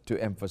sadaqa," to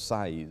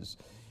emphasize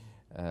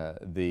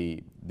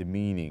the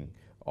meaning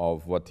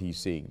of what he's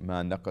saying.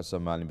 "Ma naqasa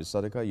malin bis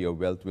sadaqa," your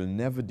wealth will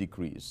never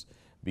decrease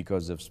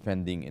because of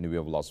spending in the way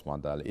of Allah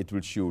subhanahu wa ta'ala. It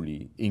will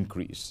surely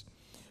increase.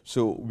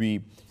 So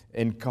we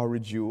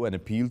encourage you and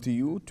appeal to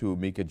you to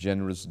make a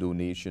generous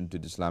donation to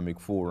the Islamic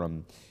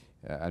Forum,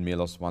 and may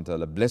Allah subhanahu wa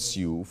ta'ala bless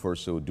you for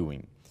so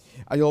doing.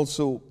 I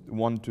also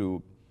want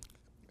to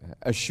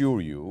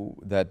assure you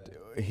that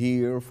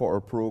here for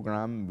our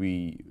program,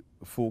 we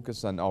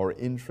focus on our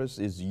interest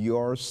is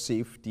your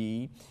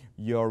safety,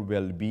 your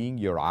well-being,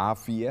 your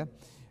afiyah.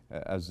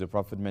 As the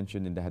Prophet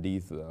mentioned in the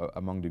hadith,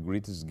 among the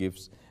greatest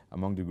gifts,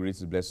 among the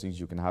greatest blessings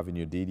you can have in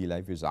your daily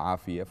life is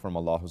afiyah from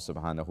Allah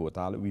subhanahu wa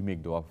ta'ala. We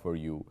make dua for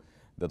you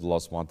that Allah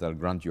subhanahu wa ta'ala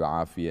grant you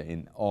afiyah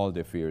in all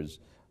the affairs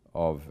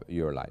of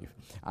your life.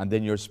 And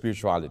then your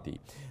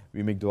spirituality.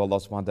 We make dua Allah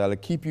subhanahu wa ta'ala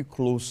keep you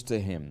close to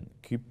Him,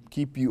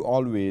 keep you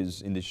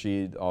always in the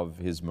shade of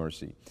His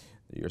mercy.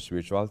 Your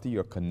spirituality,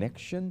 your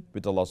connection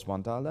with Allah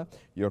subhanahu wa ta'ala,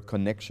 your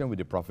connection with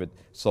the Prophet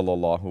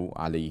sallallahu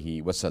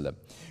alaihi wasallam.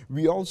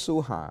 We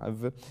also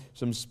have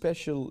some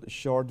special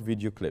short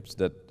video clips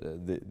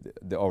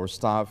that our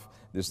staff,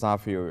 the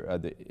staff here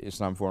at the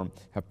Islam Forum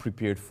have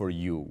prepared for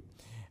you.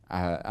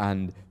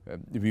 And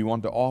we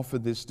want to offer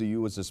this to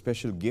you as a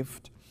special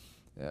gift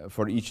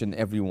for each and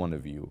every one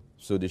of you.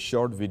 So the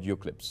short video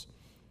clips,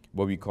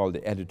 what we call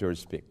the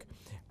editor's pick.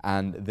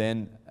 And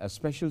then a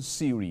special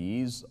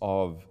series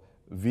of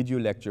video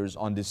lectures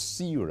on the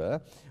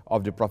seerah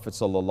of the Prophet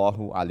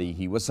sallallahu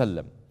alaihi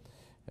wasallam.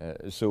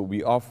 So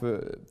we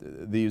offer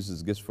these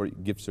as gifts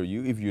for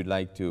you. If you'd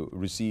like to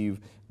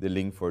receive the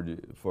link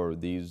for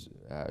these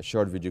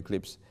short video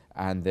clips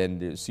and then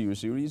the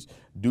series,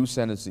 do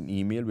send us an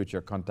email with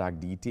your contact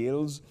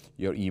details,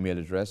 your email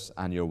address,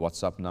 and your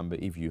WhatsApp number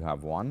if you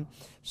have one,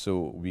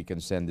 so we can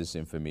send this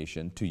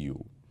information to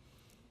you.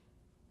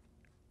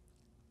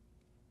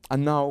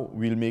 And now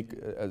we'll make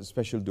a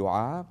special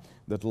dua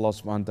that Allah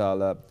subhanahu wa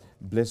ta'ala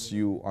bless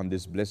you on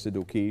this blessed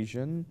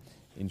occasion,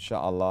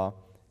 inshallah,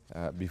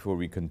 before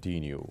we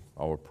continue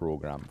our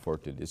program for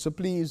today. So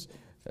please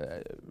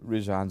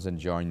raise your hands and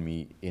join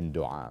me in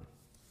dua.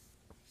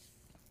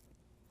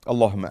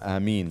 Allahumma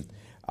ameen.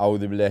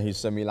 أعوذ بالله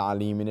السميع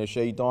العليم من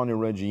الشيطان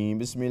الرجيم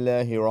بسم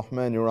الله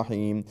الرحمن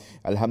الرحيم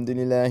الحمد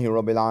لله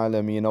رب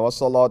العالمين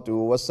والصلاة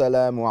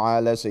والسلام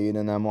على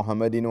سيدنا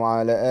محمد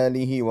وعلى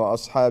آله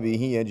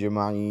وأصحابه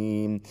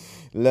أجمعين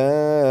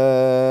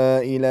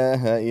لا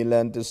إله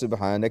إلا أنت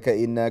سبحانك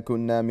إنا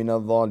كنا من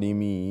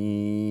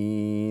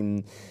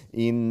الظالمين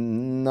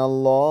إن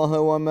الله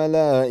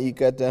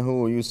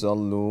وملائكته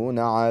يصلون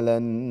على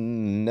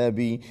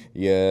النبي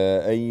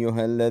يا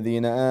أيها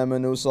الذين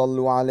آمنوا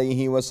صلوا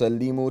عليه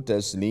وسلموا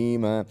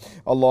تسليما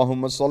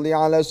اللهم صل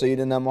على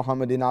سيدنا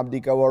محمد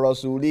عبدك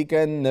ورسولك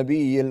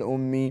النبي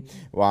الأمي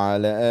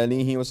وعلى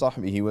آله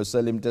وصحبه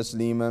وسلم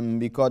تسليما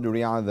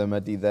بقدر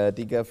عظمة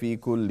ذاتك في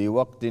كل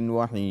وقت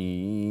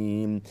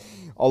وحين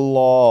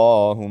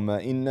اللهم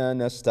إنا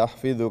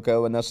نستحفظك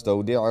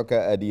ونستودعك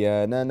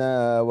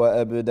أدياننا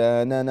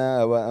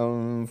وأبداننا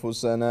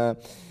وأنفسنا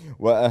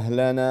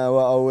وأهلنا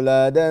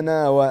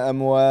وأولادنا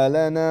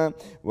وأموالنا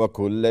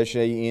وكل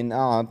شيء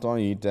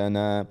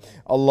أعطيتنا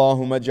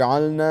اللهم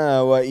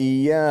اجعلنا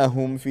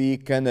وإياهم في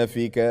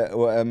كنفك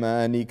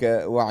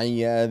وأمانك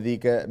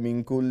وعياذك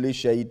من كل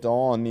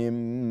شيطان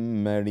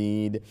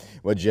مريد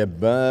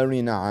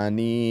وجبار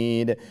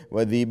عنيد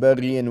وذي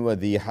بغي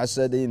وذي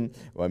حسد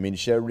ومن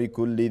شر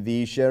كل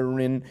ذي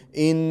شر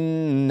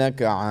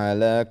إنك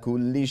على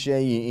كل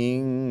شيء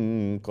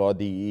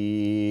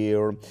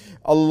قدير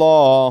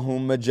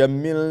اللهم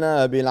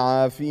جملنا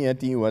بالعافية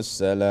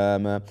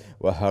والسلامة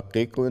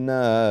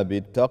وحققنا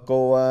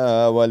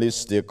بالتقوى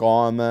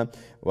والاستقامة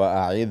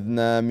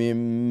وأعذنا من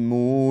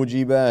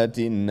موجبات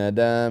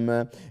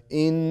الندامة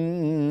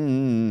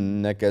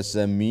إنك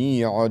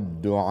سميع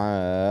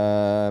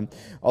الدعاء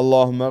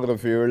اللهم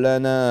اغفر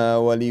لنا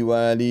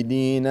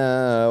ولوالدينا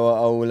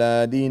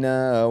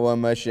وأولادنا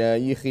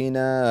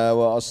ومشايخنا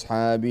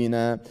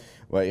وأصحابنا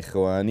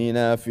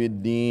وإخواننا في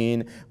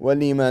الدين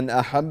ولمن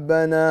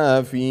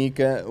أحبنا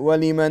فيك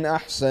ولمن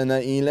أحسن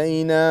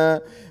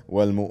إلينا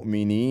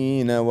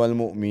والمؤمنين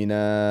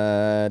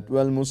والمؤمنات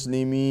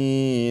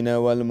والمسلمين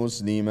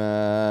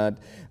والمسلمات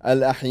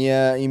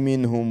الأحياء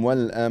منهم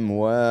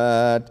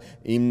والأموات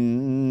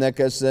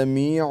إنك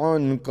سميع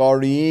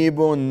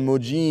قريب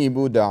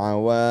مجيب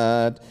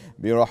دعوات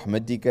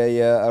برحمتك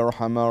يا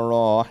أرحم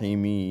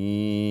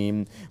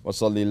الراحمين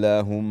وصل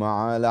اللهم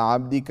على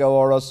عبدك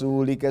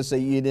ورسولك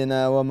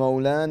سيدنا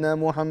ومولانا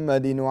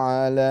محمد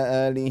وعلى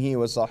آله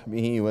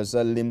وصحبه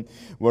وسلم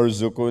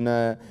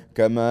وارزقنا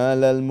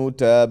كمال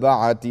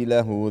المتابعة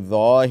له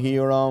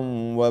ظاهرا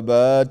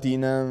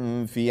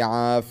وباطنا في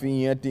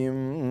عافية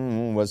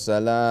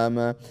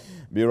وسلامة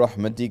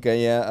برحمتك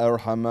يا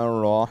أرحم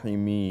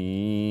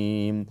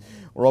الراحمين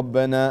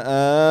ربنا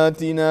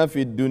آتنا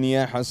في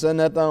الدنيا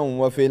حسنة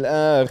وفي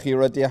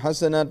الآخرة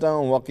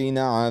حسنة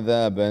وقنا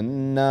عذاب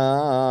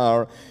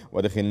النار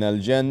وادخلنا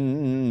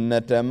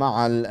الجنة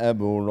مع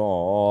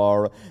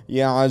الأبرار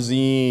يا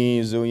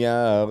عزيز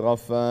يا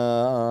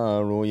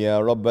غفار يا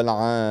رب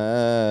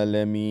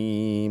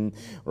العالمين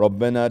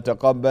ربنا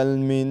تقبل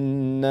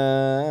منا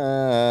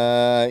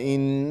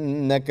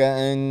إنك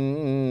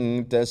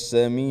أنت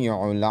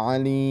السميع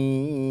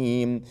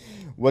العليم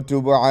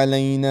وتب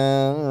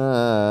علينا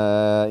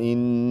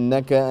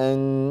إنك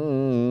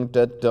أنت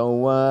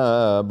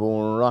التواب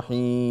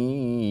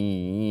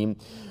الرحيم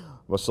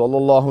وصلى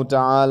الله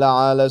تعالى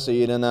على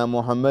سيدنا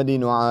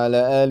محمد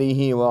وعلى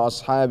آله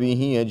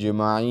وأصحابه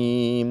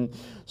أجمعين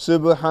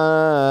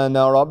سبحان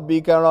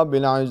ربك رب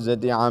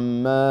العزة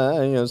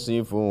عما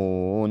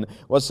يصفون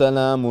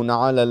وسلام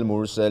على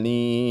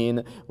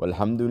المرسلين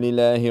والحمد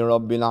لله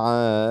رب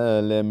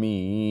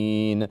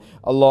العالمين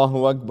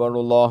الله أكبر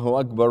الله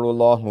أكبر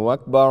الله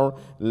أكبر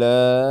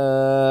لا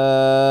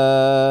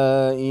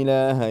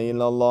إله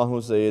إلا الله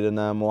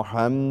سيدنا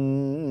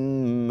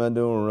محمد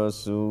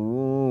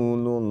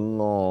رسول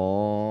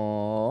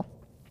الله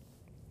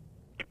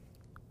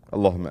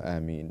اللهم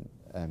آمين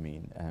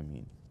آمين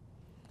آمين.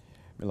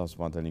 May Allah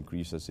subhanahu wa ta'ala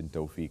increase us in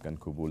tawfiq and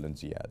kubul and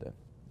ziyada.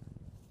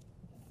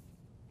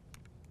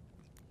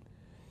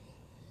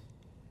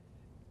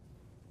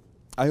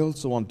 I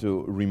also want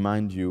to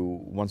remind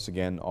you once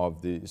again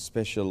of the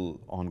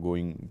special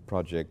ongoing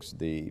projects,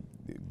 the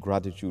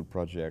gratitude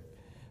project,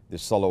 the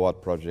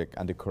Salawat project,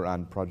 and the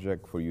Quran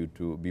project, for you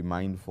to be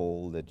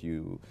mindful that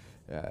you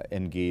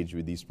engage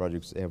with these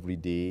projects every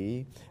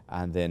day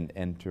and then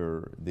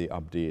enter the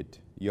update,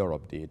 your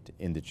update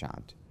in the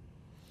chat.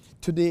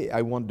 Today,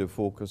 I want to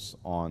focus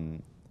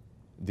on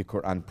the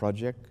Quran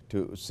project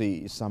to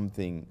say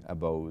something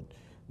about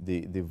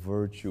the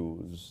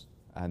virtues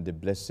and the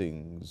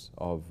blessings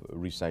of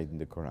reciting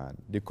the Quran.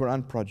 The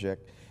Quran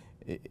project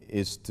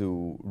is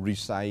to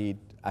recite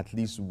at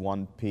least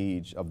one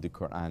page of the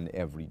Quran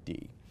every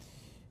day.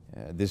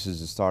 This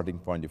is the starting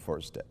point, the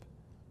first step.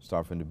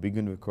 Start from the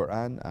beginning of the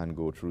Quran and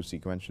go through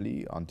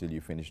sequentially until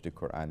you finish the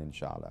Quran,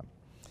 inshallah.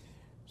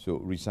 So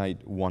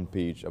recite one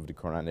page of the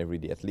Quran every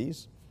day at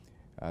least.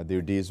 There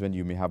are days when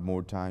you may have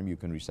more time, you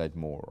can recite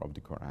more of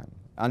the Quran.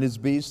 And it's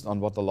based on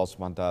what Allah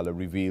subhanahu wa ta'ala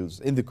reveals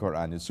in the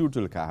Quran, in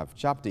Surah Al-Kahf,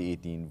 chapter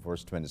 18,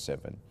 verse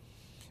 27.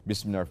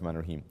 Bismillah ar-Rahman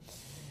ar-Rahim.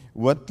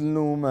 وَاتْلُ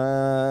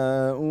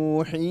مَا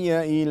أُوحِيَ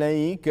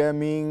إِلَيْكَ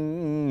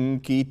مِنْ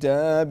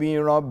كِتَابِ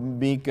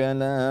رَبِّكَ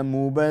لَا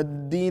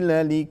مُبَدِّلَ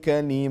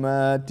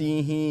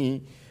لِكَلِمَاتِهِ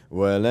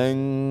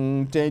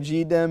وَلَنْ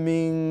تَجِدَ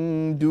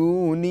مِنْ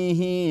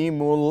دُونِهِ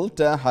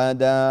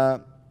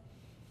مُلْتَحَدًا.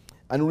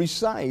 And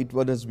recite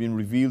what has been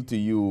revealed to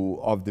you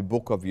of the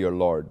book of your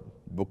Lord,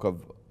 book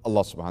of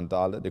Allah subhanahu wa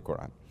ta'ala, the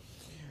Quran.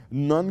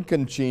 None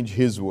can change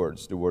His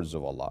words, the words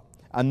of Allah.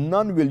 And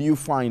none will you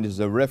find as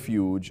a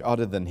refuge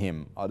other than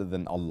Him, other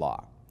than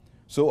Allah.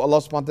 So Allah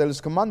subhanahu wa ta'ala is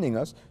commanding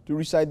us to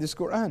recite this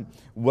Quran.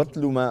 وَاتْلُ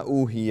مَا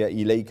أُوحِيَ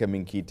إِلَيْكَ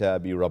مِنْ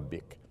كِتَابِ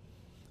رَبِّكَ.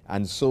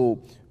 And so,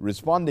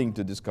 responding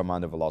to this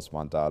command of Allah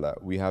subhanahu wa ta'ala,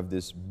 we have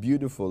this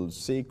beautiful,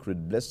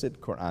 sacred, blessed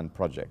Quran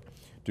project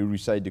to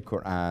recite the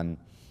Quran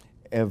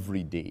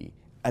every day,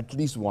 at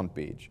least one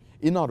page.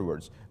 In other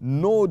words,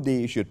 no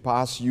day should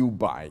pass you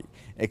by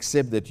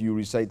except that you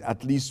recite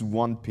at least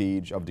one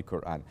page of the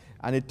Quran.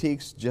 And it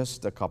takes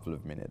just a couple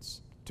of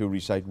minutes to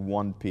recite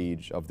one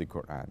page of the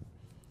Quran.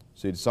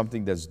 So it's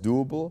something that's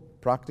doable,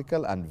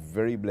 practical, and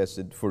very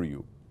blessed for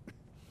you.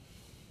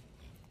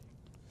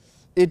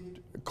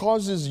 It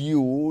causes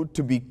you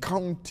to be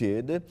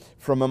counted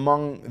from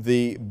among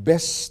the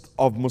best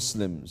of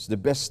Muslims, the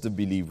best of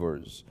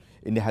believers.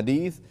 In the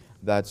hadith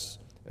that's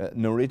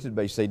narrated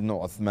by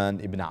Sayyidina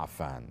Uthman ibn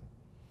Affan,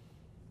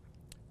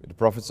 the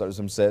Prophet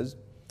says,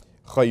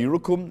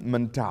 خَيْرُكُمْ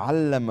مَنْ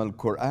تَعَلَّمَ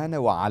الْقُرْآنَ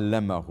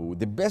وَعَلَّمَهُ.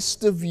 The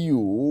best of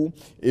you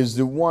is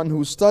the one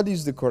who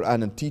studies the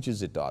Quran and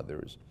teaches it to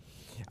others.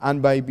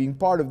 And by being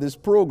part of this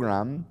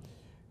program,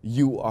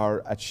 you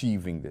are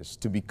achieving this,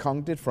 to be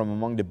counted from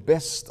among the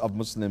best of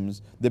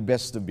Muslims, the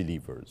best of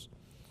believers.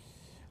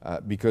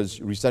 Because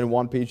reciting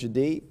one page a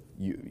day,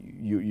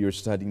 you're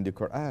studying the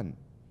Quran.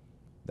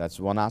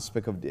 That's one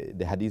aspect of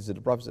the hadith of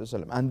the Prophet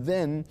ﷺ. And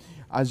then,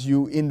 as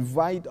you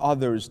invite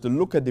others to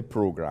look at the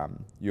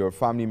program, your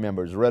family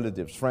members,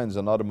 relatives, friends,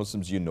 and other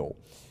Muslims you know,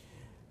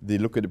 they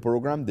look at the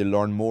program, they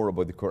learn more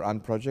about the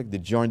Quran project, they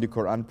join the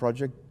Quran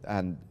project,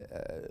 and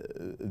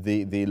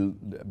they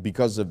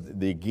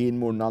gain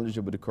more knowledge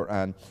about the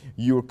Quran.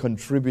 You're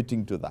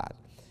contributing to that.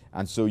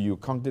 And so you're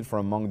counted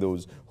from among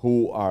those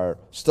who are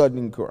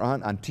studying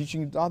Quran and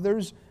teaching it to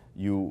others.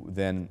 You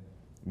then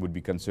would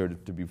be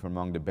considered to be from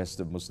among the best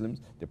of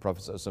Muslims. The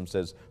Prophet ﷺ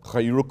says,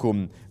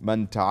 خَيْرُكُمْ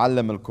مَنْ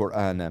تَعَلَّمَ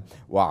الْقُرْآنَ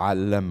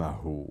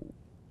وَعَلَّمَهُ.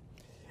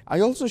 I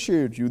also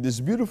shared with you this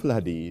beautiful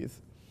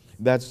hadith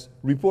that's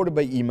reported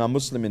by Imam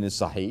Muslim in his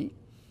Sahih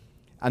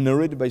and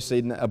narrated by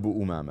Sayyidina Abu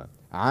Umama.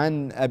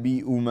 عن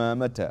أبي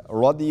أمامة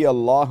رضي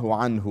الله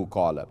عنه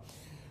قال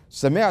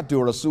سمعت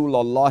رسول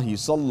الله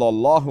صلى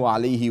الله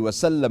عليه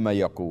وسلم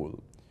يقول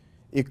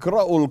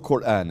اقرأوا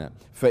القرآن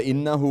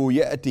فإنه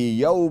يأتي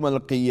يوم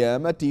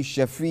القيامة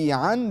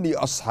شفيعا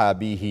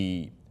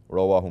لأصحابه.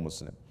 رواه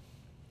Muslim.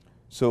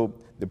 So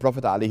the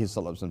Prophet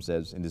ﷺ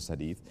says in this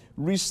hadith,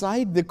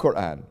 recite the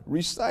Quran,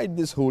 recite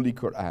this holy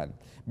Quran,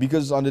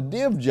 because on the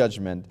day of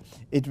judgment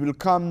it will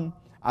come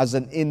as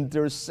an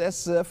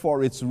intercessor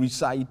for its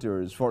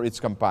reciters, for its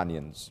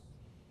companions.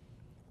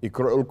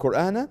 اقرأوا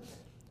القرآن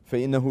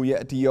فإنه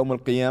يأتي يوم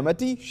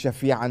القيامة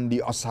شفيعا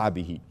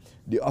لأصحابه.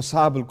 The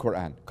Ashab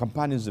al-Quran,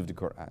 companions of the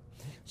Quran.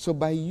 So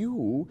by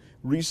you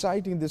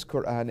reciting this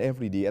Quran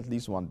every day, at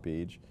least one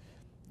page,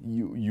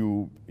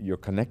 you're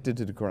connected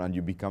to the Quran,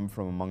 you become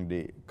from among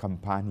the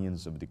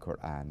companions of the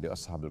Quran, the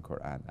Ashab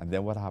al-Quran. And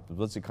then what happens?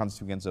 What's the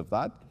consequence of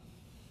that?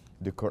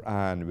 The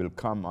Quran will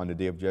come on the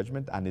day of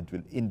judgment and it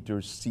will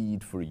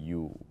intercede for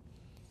you.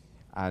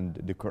 And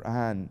the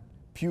Quran,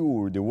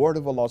 pure, the word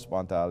of Allah subhanahu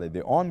wa ta'ala,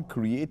 the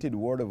uncreated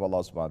word of Allah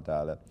subhanahu wa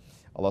ta'ala,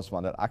 Allah subhanahu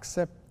wa ta'ala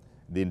accept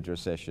the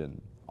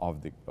intercession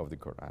of the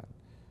Quran.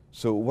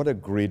 So what a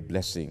great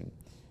blessing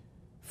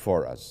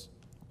for us.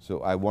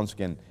 So I once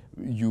again,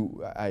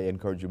 I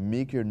encourage you,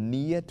 make your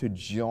niyyah to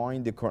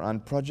join the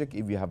Quran project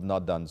if you have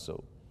not done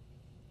so.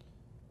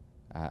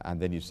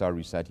 And then you start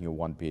reciting your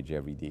one page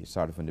every day.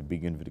 Start from the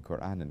beginning of the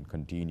Quran and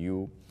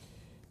continue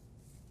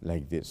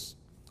like this.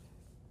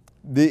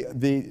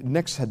 The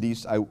next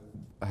hadith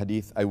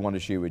I want to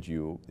share with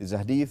you is a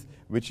hadith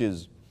which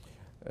is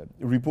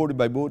reported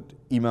by both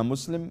Imam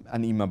Muslim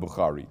and Imam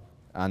Bukhari.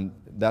 And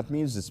that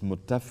means it's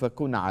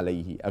muttafaqun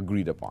alayhi,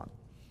 agreed upon.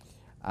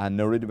 And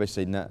narrated by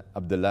Sayyidina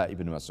Abdullah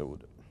ibn Mas'ud.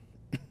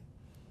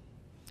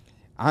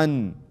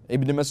 عن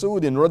ابن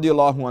مسعود رضي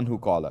الله عنه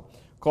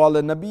قال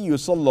النبي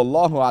صلى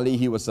الله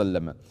عليه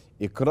وسلم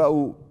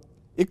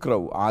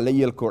اقرأوا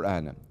علي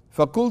القرآن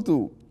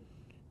فقلت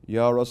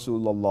يا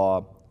رسول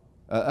الله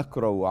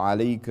أقرأ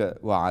عليك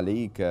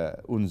وعليك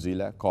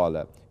أنزل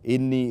قال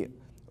إني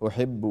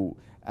أحب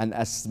أن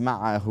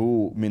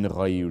أسمعه من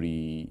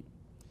غيري.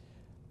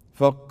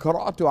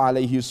 فقرأت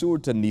عليه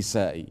سورة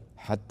النساء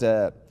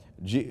حتى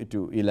جئت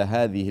إلى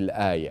هذه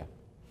الآية: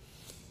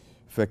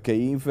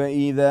 فكيف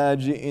إذا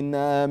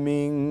جئنا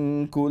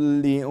من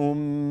كل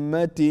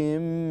أمة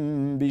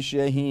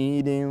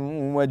بشهيد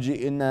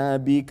وجئنا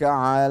بك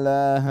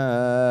على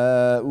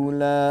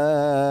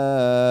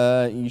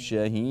هؤلاء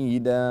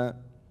شهيدا.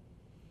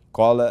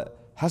 قال: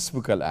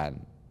 حسبك الآن.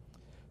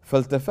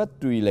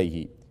 فالتفت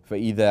إليه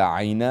فإذا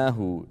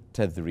عيناه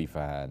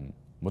تذرفان.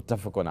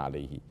 متفق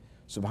عليه.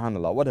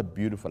 Subhanallah, what a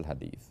beautiful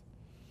hadith.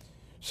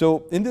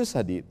 So in this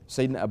hadith,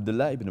 Sayyidina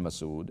Abdullah ibn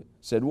Masud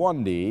said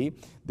one day,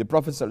 the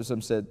Prophet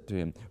ﷺ said to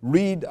him,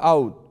 read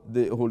out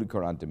the Holy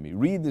Quran to me.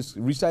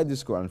 Recite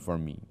this Quran for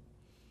me.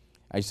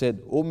 I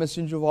said, O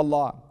Messenger of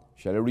Allah,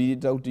 shall I read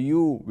it out to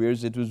you,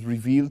 whereas it was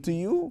revealed to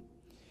you?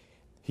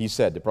 He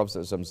said, the Prophet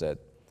ﷺ said,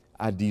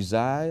 I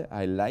desire,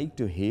 I like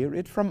to hear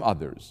it from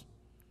others.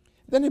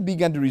 Then he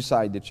began to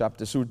recite the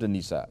chapter Surah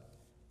An-Nisa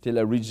till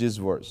I reached this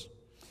verse.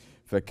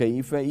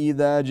 فكيف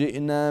إذا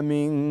جئنا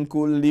من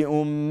كل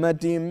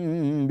أمة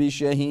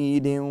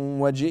بشهيد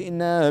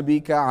وجئنا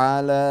بك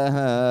على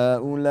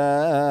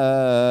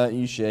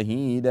هؤلاء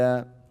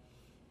شهيدا.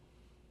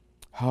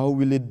 How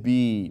will it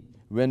be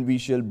when we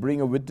shall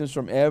bring a witness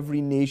from every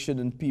nation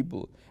and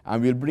people,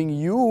 and we'll bring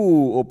you,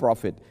 O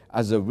Prophet,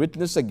 as a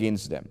witness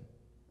against them?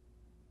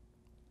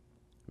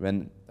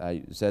 When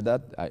I said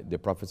that, the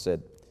Prophet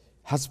said,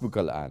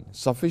 Hasbukal an,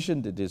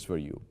 sufficient it is for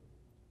you.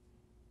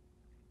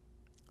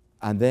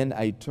 And then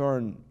I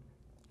turned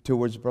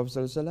towards the Prophet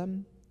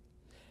ﷺ,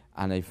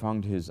 and I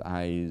found his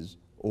eyes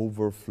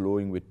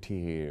overflowing with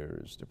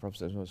tears. The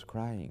Prophet ﷺ was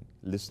crying,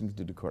 listening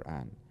to the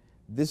Quran.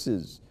 This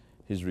is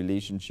his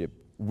relationship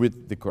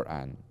with the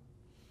Quran.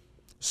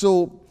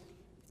 So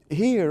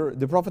here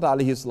the Prophet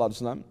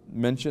ﷺ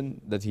mentioned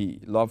that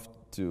he loves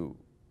to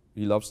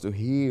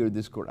hear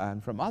this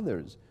Quran from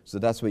others. So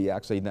that's why he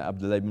asked Sayyidina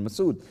Abdullah ibn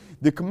Masud.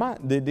 The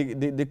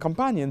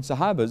companions,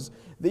 Sahabas,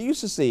 they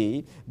used to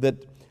say that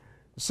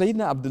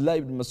Sayyidina Abdullah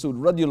ibn Masud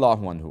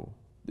radiallahu anhu,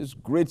 this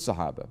great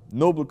Sahaba,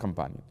 noble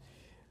companion,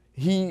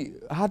 he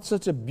had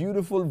such a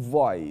beautiful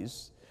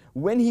voice.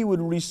 When he would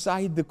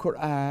recite the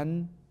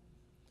Quran,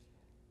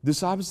 the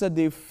Sahaba said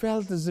they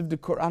felt as if the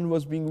Quran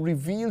was being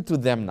revealed to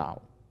them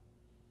now.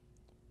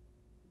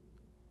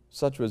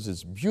 Such was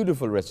his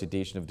beautiful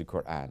recitation of the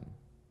Quran.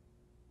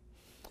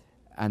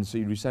 And so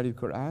he recited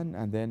the Quran,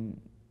 and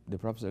then the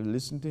Prophet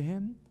listened to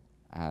him,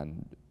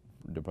 and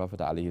the Prophet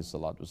alayhi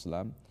salatu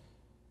wasalam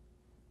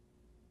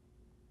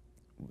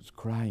was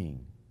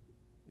crying,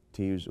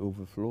 tears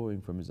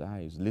overflowing from his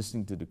eyes,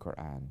 listening to the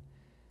Quran.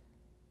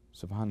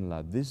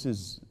 Subhanallah, this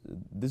is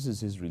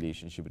his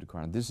relationship with the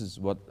Quran. This is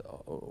what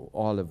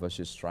all of us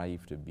should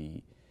strive to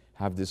be,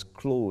 have this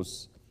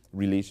close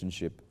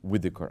relationship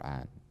with the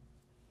Quran.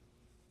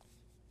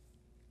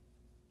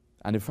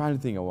 And the final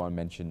thing I want to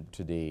mention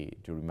today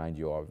to remind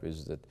you of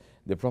is that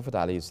the Prophet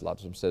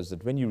ﷺ says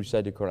that when you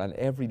recite the Quran,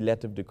 every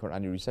letter of the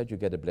Quran you recite, you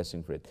get a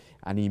blessing for it.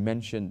 And he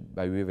mentioned,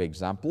 by way of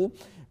example,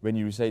 when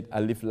you recite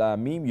Alif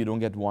Lam Mim, you don't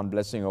get one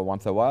blessing or one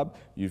thawab.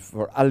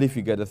 For Alif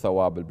you get a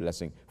thawab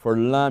blessing. For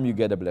Lam you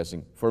get a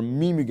blessing. For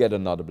Mim you get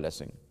another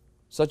blessing.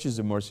 Such is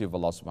the mercy of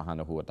Allah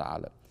subhanahu wa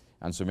ta'ala.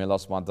 And so may Allah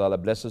subhanahu wa ta'ala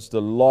bless us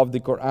to love the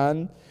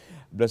Quran,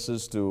 bless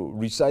us to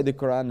recite the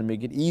Quran and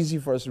make it easy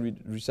for us to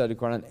recite the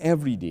Quran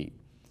every day.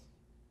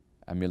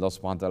 And may Allah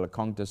subhanahu wa ta'ala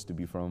count us to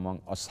be from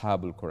among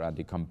Ashabul Quran,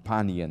 the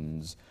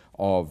companions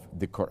of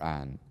the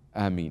Quran.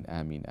 Ameen,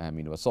 ameen,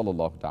 ameen. Wa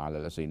sallallahu ta'ala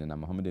ala sayyidina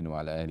Muhammadin wa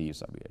ala alihi wa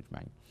sahbihi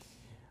ajma'in.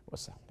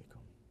 Wassalamu alaikum.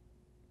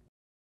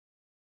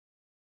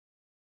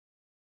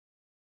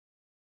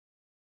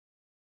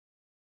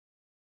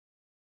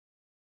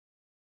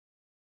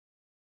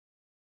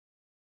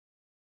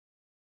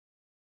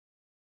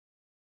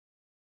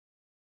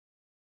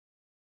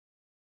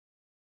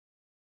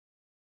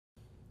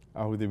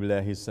 أعوذ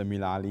بالله السميع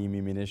العليم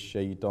من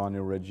الشيطان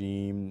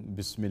الرجيم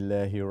بسم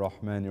الله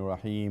الرحمن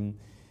الرحيم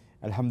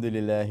الحمد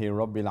لله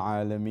رب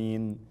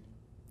العالمين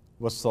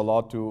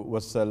والصلاة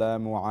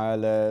والسلام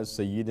على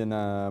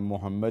سيدنا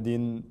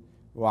محمد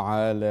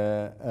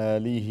وعلى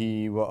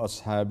آله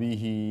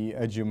وأصحابه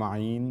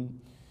أجمعين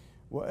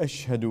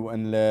وأشهد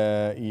أن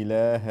لا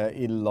إله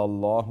إلا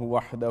الله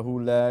وحده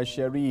لا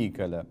شريك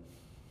له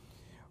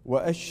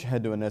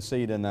وأشهد أن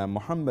سيدنا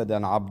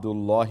محمدا عبد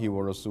الله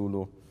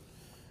ورسوله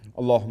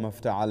اللهم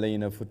افتح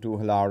علينا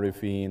فتوح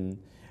العارفين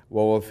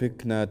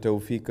ووفقنا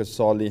توفيق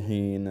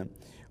الصالحين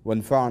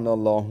وانفعنا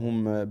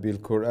اللهم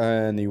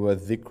بالقرآن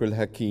والذكر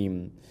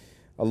الحكيم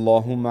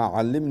اللهم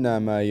علمنا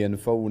ما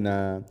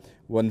ينفعنا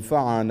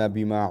وانفعنا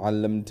بما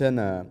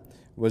علمتنا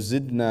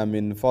وزدنا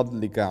من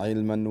فضلك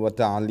علما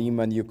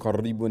وتعليما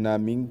يقربنا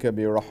منك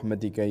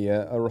برحمتك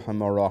يا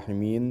أرحم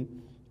الراحمين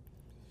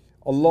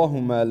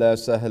اللهم لا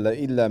سهل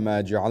إلا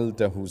ما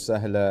جعلته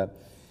سهلا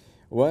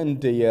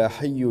وأنت يا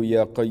حي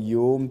يا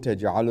قيوم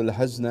تجعل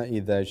الحزن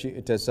إذا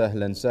شئت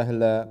سهلا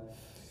سهلا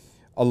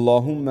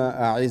اللهم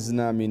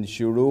أعذنا من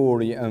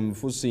شرور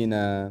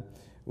أنفسنا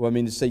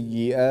ومن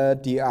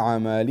سيئات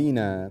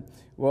أعمالنا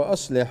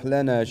وأصلح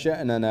لنا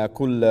شأننا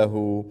كله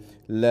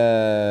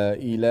لا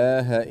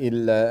إله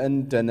إلا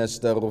أنت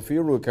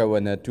نستغفرك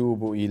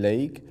ونتوب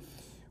إليك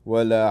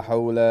ولا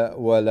حول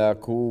ولا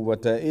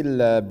قوة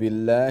إلا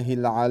بالله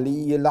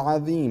العلي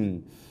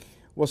العظيم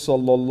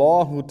وصلى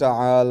الله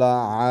تعالى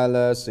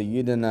على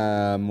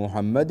سيدنا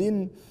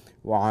محمد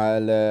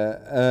وعلى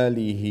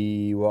آله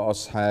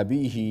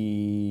وأصحابه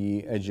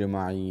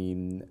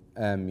أجمعين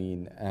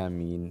آمين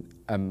آمين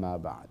أما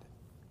بعد.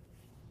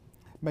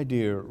 My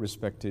dear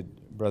respected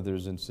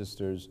brothers and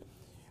sisters,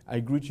 I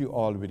greet you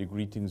all with the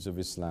greetings of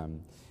Islam.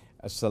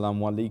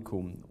 Assalamu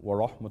alaikum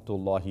wa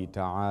rahmatullahi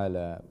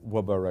ta'ala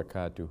wa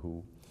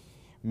barakatuhu.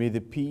 May the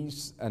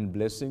peace and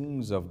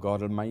blessings of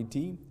God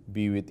Almighty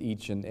be with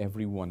each and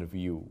every one of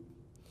you.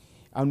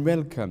 And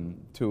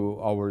welcome to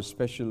our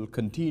special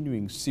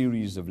continuing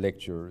series of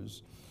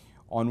lectures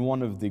on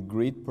one of the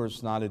great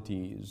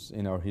personalities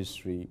in our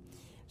history,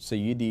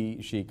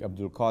 Sayyidi Sheikh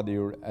Abdul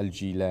Qadir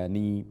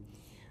Al-Jilani,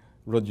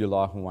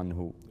 Radiallahu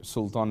Anhu,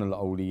 Sultan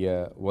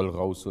Al-Awliya wal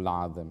Ghawth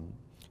Al-Azam,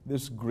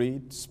 this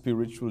great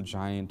spiritual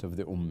giant of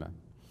the Ummah.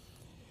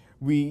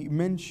 We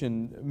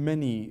mentioned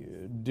many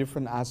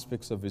different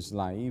aspects of his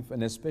life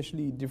and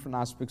especially different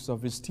aspects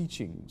of his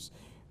teachings,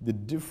 the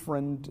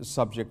different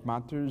subject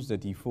matters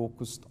that he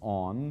focused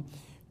on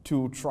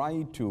to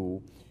try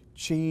to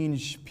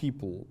change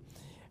people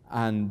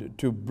and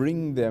to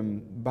bring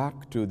them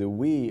back to the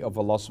way of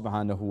Allah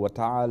subhanahu wa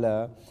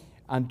ta'ala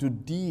and to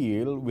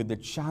deal with the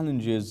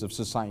challenges of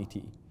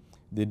society,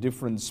 the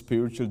different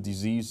spiritual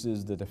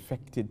diseases that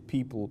affected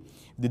people,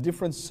 the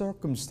different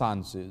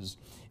circumstances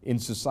in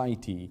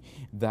society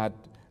that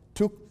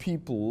took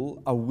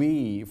people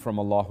away from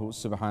Allah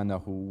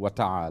subhanahu wa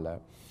ta'ala.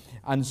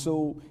 And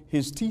so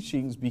his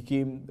teachings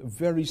became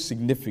very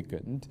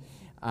significant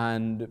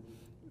and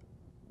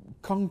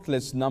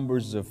countless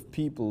numbers of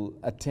people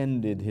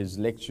attended his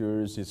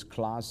lectures, his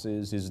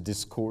classes, his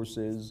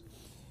discourses,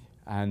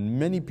 and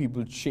many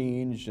people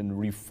changed and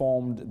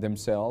reformed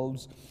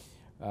themselves.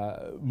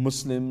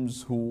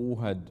 Muslims who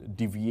had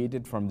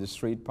deviated from the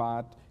straight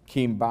path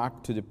came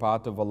back to the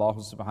path of Allah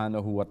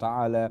subhanahu wa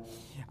ta'ala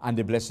and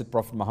the blessed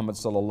Prophet Muhammad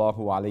sallallahu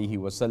alayhi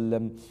wa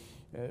sallam,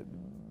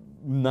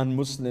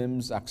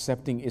 non-Muslims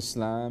accepting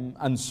Islam,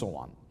 and so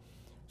on.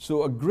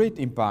 So a great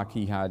impact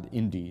he had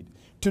indeed.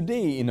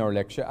 Today in our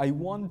lecture, I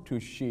want to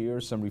share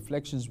some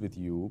reflections with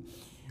you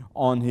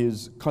on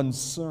his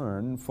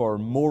concern for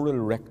moral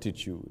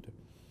rectitude,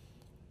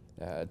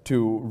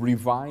 to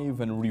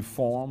revive and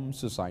reform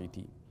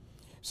society.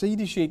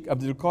 Sayyidi Sheikh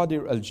Abdul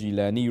Qadir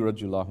Al-Jilani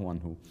radiallahu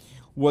anhu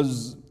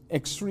was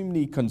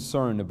extremely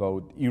concerned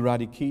about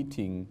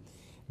eradicating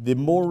the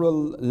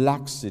moral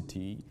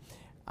laxity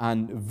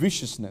and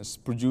viciousness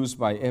produced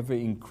by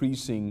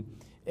ever-increasing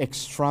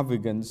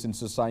extravagance in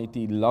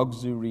society,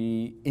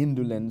 luxury,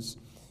 indolence,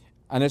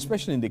 and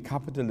especially in the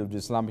capital of the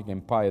Islamic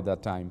Empire at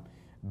that time,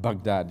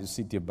 Baghdad, the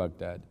city of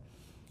Baghdad.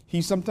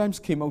 He sometimes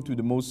came out with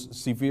the most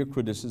severe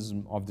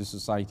criticism of the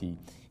society,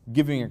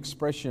 giving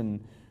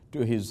expression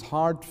to his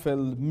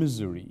heartfelt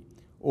misery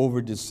over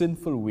the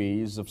sinful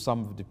ways of some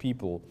of the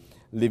people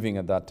living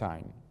at that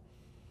time.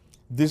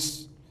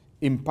 This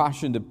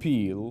impassioned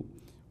appeal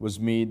was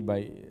made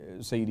by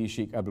Sayyidi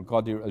Sheikh Abdul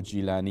Qadir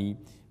Al-Jilani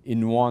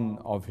in one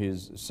of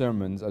his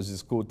sermons, as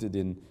is quoted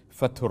in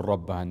Fathur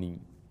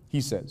Rabbani.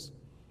 He says,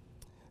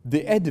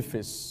 "The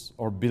edifice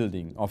or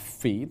building of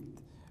faith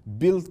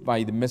built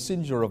by the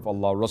Messenger of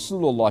Allah,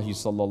 Rasulullah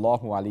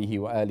sallallahu alaihi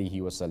wa alihi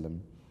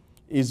wasallam,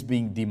 is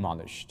being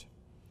demolished,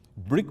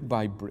 brick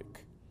by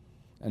brick,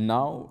 and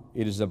now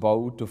it is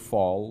about to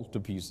fall to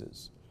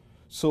pieces."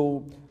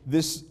 So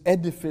this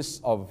edifice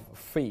of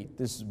faith,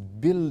 this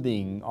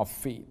building of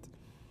faith,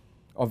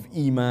 of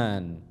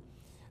Iman,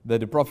 that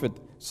the Prophet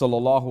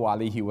sallallahu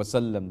alaihi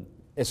wasallam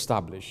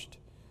established,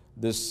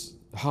 this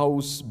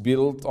house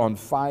built on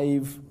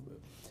 5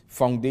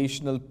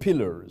 foundational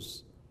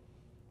pillars,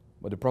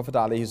 what the Prophet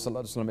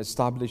ﷺ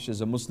established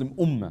as a Muslim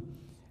ummah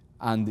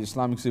and the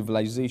Islamic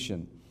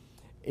civilization,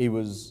 it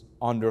was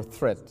under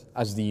threat,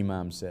 as the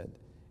Imam said.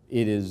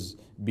 It is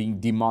being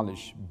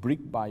demolished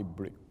brick by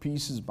brick,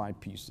 pieces by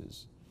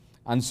pieces.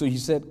 And so he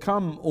said,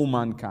 "Come, O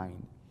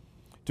mankind,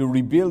 to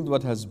rebuild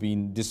what has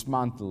been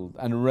dismantled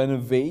and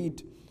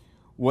renovate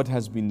what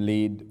has been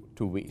laid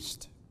to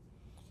waste.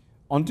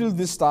 Until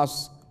this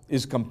task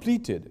is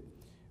completed,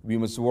 we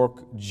must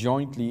work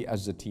jointly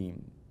as a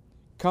team.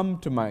 Come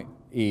to my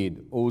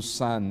aid, O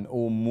sun,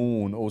 O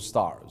moon, O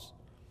stars,"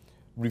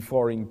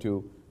 referring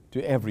to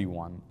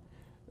everyone,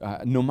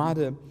 no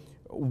matter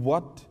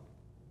what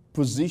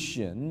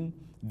position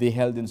they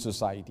held in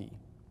society.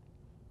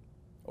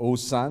 O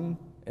sun,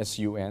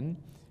 S-U-N,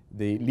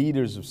 the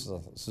leaders of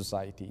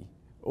society.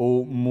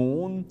 O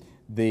moon,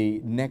 the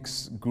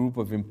next group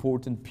of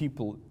important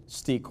people,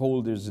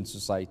 stakeholders in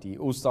society.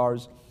 O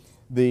stars,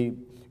 the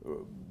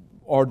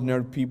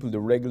ordinary people, the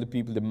regular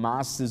people, the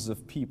masses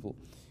of people.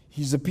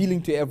 He's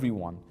appealing to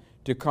everyone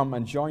to come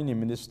and join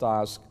him in this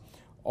task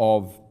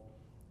of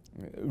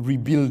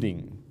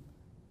rebuilding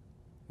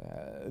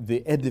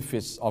the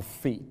edifice of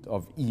faith,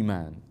 of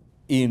Iman,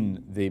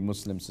 in the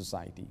Muslim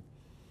society.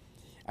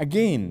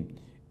 Again,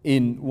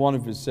 in one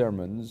of his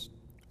sermons,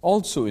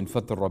 also in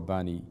Fath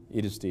al-Rabbani,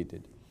 it is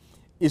stated,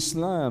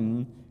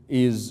 Islam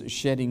is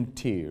shedding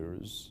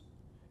tears,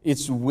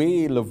 its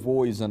wail of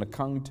woe is on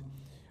account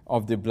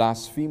of the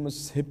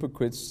blasphemous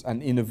hypocrites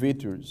and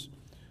innovators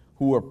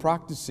who are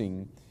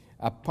practicing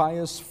a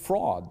pious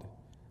fraud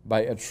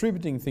by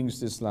attributing things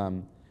to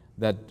Islam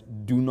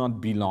that do not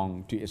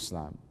belong to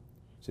Islam.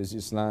 It says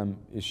Islam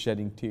is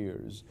shedding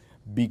tears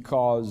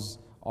because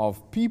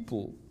of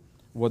people,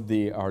 what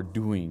they are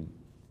doing,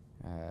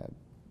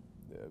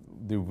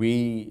 the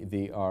way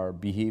they are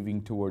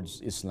behaving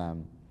towards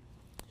Islam.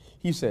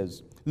 He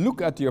says,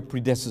 look at your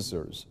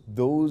predecessors,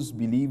 those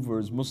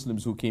believers,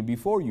 Muslims who came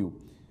before you.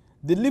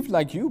 They lived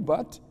like you,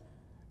 but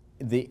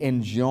they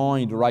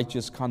enjoined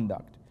righteous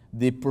conduct.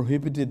 They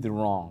prohibited the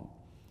wrong.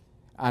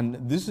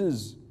 And this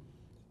is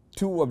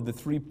two of the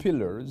three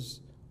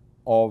pillars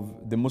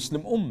of the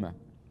Muslim Ummah.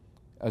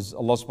 As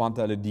Allah subhanahu wa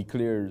ta'ala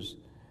declares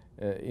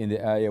in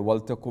the ayah,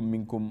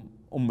 وَلْتَكُمْ مِنْكُمْ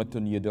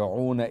أُمَّةٌ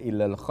يَدْعُونَ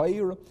إِلَى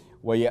الْخَيْرِ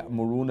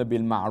وَيَأْمُرُونَ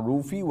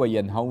بِالْمَعْرُوفِ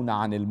وَيَنْهَوْنَ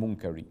عَنِ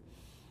الْمُنْكَرِ.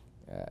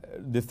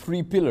 The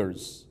three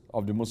pillars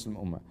of the Muslim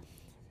Ummah.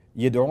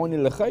 يَدْعُونَ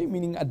إِلَى الْخَيْرِ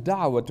meaning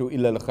الدعوة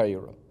إلى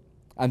الخير.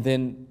 And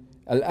then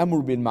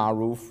al-amr bil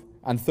ma'ruf,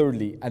 and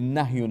thirdly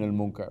an-nahy anil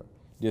munkar.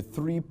 The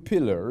three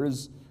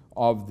pillars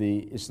of the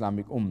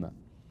Islamic Ummah.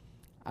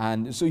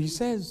 And so he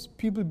says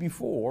people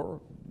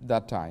before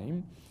that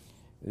time,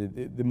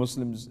 the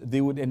Muslims, they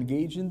would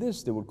engage in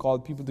this. They would call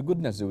people to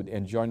goodness. They would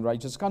enjoin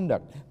righteous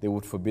conduct. They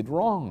would forbid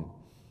wrong.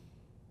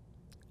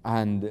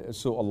 And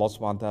so Allah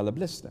subhanahu wa ta'ala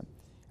blessed them.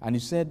 And he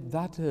said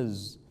that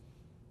has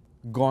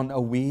gone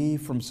away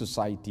from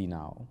society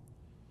now.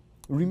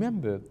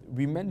 Remember,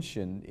 we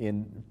mentioned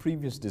in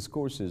previous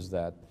discourses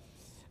that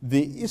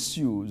the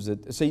issues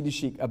that Sayyid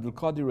Sheikh Abdul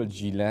Qadir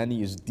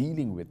al-Jilani is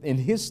dealing with in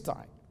his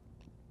time,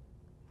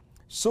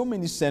 so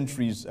many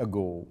centuries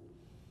ago.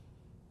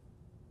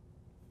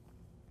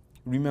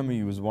 Remember,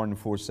 he was born in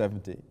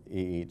 470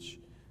 AH.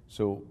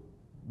 So,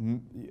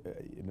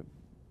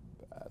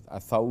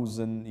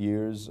 1,000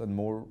 years and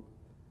more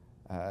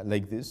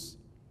like this,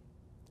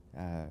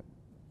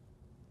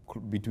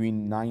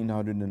 between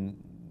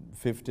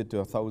 950 to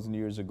 1,000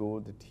 years ago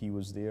that he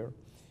was there.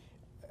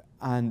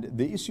 And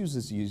the issues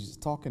that he's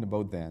talking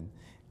about then,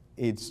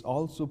 it's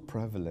also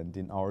prevalent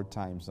in our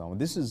times now. And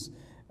this is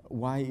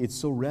why it's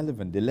so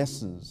relevant, the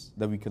lessons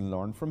that we can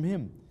learn from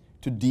him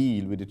to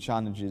deal with the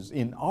challenges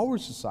in our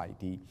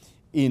society,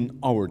 in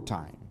our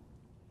time.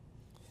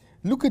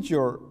 Look at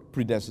your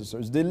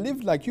predecessors. They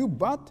lived like you,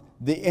 but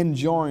they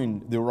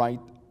enjoined the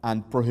right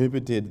and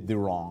prohibited the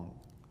wrong.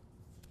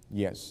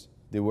 Yes,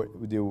 they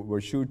were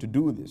sure to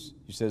do this.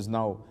 He says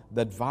now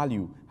that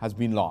value has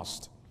been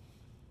lost.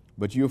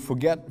 But you have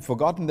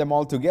forgotten them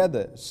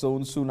altogether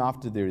soon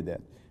after their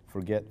death.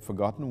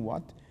 Forgotten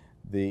what?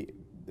 The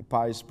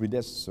pious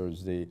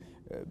predecessors, the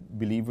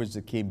believers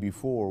that came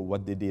before,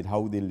 what they did,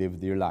 how they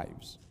lived their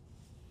lives.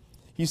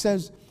 He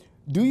says,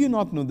 do you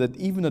not know that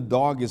even a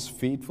dog is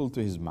faithful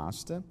to his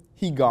master?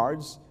 He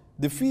guards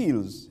the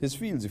fields, the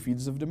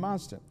fields of the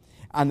master.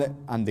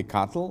 And the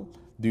cattle,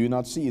 do you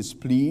not see, is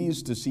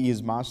pleased to see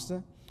his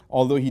master,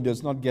 although he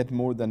does not get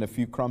more than a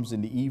few crumbs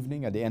in the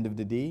evening at the end of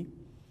the day?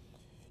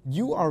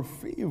 You are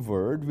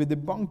favored with the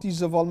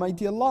bounties of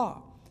Almighty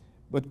Allah.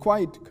 But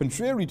quite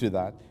contrary to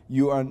that,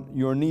 you are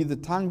neither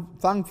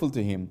thankful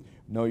to Him,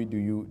 nor do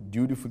you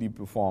dutifully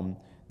perform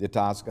the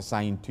task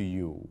assigned to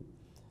you.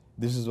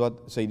 This is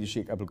what Sayyid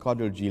Sheikh Abdul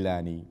Qadir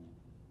al-Jilani,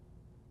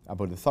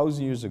 about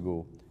 1,000 years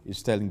ago,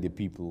 is telling the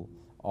people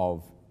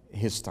of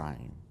his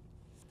time.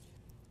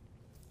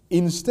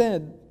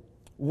 Instead,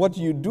 what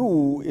you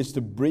do is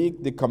to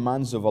break the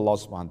commands of Allah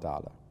subhanahu wa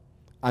ta'ala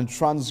and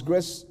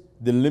transgress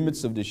the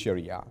limits of the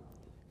Sharia.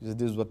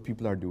 This is what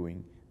people are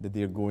doing, that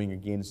they are going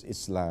against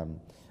Islam.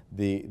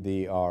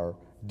 They are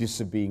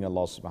disobeying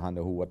Allah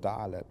subhanahu wa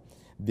ta'ala.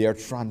 They are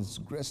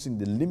transgressing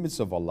the limits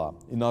of Allah.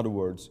 In other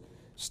words,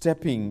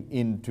 stepping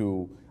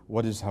into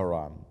what is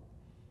haram.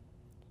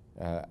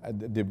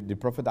 The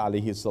Prophet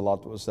alayhi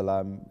salatu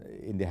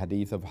wasalam in the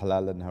hadith of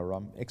halal and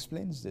haram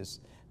explains this,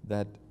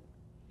 that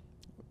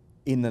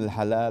إن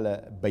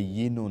الحلال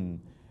بين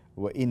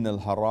وإن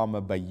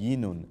الحرام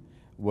بين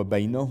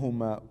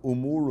وبينهما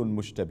أمور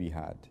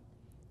مشتبهات.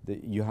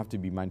 You have to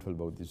be mindful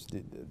about this.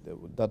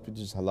 That which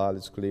is halal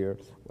is clear,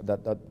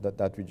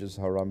 that which is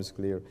haram is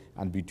clear,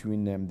 and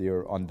between them they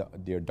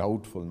are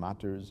doubtful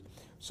matters.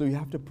 So you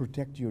have to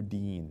protect your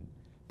deen,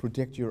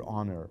 protect your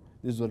honor.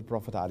 This is what the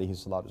Prophet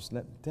ﷺ is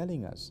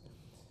telling us.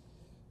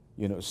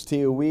 You know,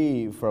 stay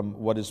away from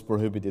what is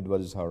prohibited, what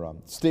is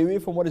haram. Stay away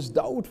from what is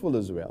doubtful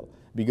as well,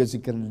 because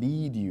it can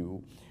lead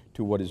you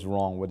to what is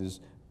wrong, what is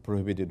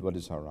prohibited, what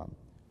is haram.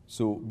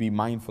 So be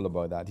mindful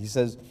about that. He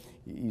says,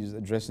 he's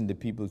addressing the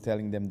people,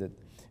 telling them that,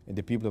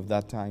 the people of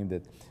that time,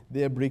 that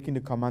they are breaking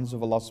the commands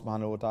of Allah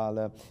subhanahu wa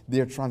ta'ala. They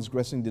are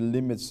transgressing the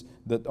limits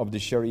of the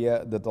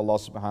Sharia that Allah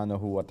subhanahu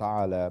wa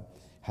ta'ala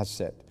has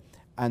set.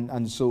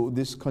 And so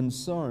this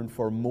concern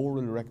for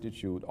moral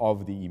rectitude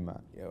of the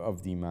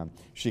Imam,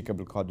 Sheikh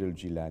Abdul Qadir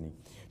al-Jilani,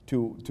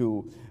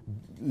 to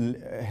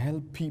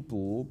help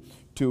people,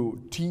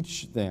 to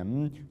teach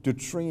them, to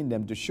train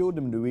them, to show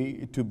them the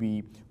way to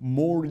be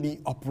morally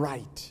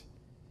upright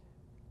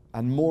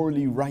and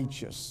morally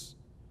righteous,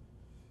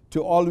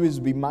 to always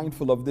be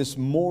mindful of this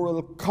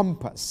moral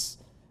compass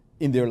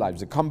in their lives,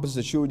 the compass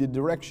that shows you the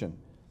direction,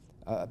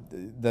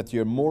 that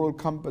your moral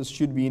compass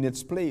should be in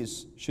its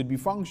place, should be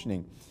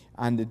functioning,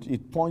 and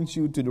it points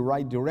you to the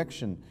right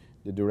direction,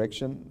 the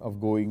direction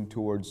of going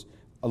towards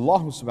Allah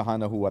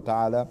subhanahu wa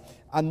ta'ala,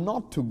 and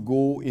not to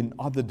go in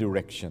other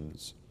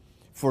directions.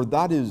 For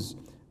that is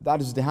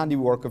the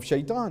handiwork of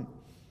shaitan.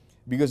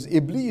 Because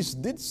Iblis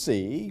did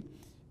say,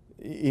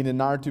 in a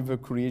narrative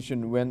of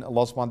creation, when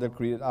Allah subhanahu wa ta'ala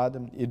created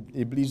Adam,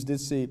 Iblis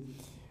did say,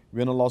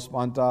 when Allah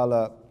subhanahu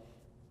wa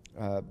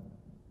ta'ala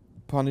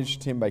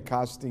punished him by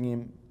casting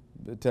him,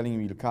 telling him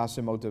he'll cast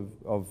him out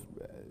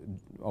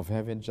of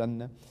heaven,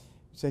 Jannah,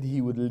 he said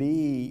he would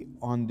lay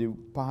on the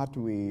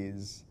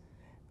pathways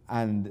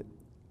and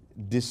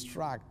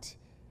distract,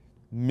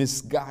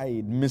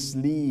 misguide,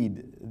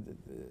 mislead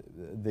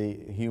the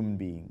human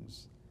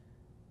beings.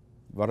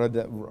 Rather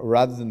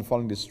than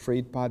following the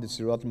straight path, the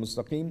Sirat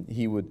al-Mustaqim,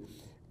 he would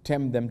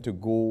tempt them to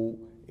go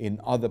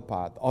in other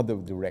paths, other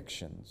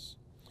directions.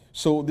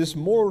 So this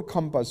moral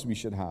compass we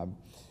should have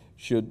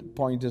should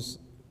point us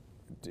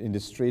in the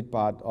straight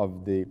path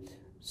of the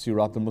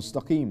Sirat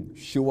al-Mustaqim,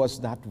 show us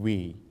that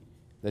way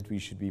that we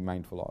should be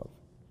mindful of.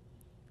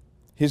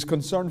 His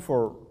concern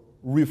for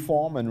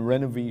reform and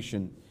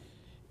renovation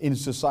in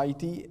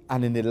society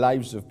and in the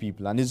lives of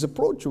people, and his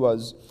approach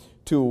was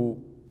to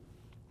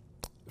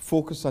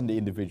focus on the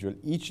individual,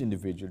 each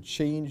individual,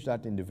 change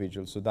that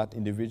individual so that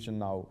individual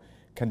now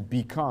can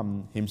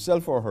become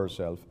himself or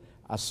herself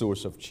a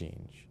source of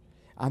change.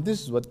 And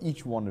this is what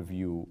each one of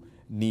you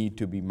need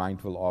to be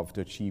mindful of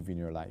to achieve in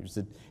your lives,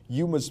 that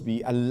you must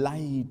be a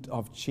light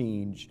of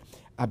change,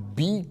 a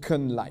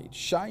beacon light,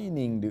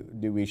 shining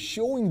the way,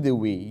 showing the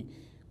way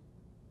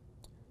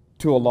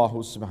to Allah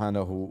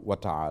subhanahu wa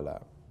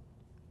ta'ala.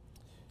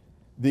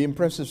 The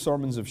impressive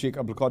sermons of Sheikh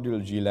Abdul Qadir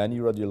al-Jilani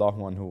radiallahu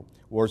anhu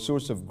were a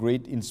source of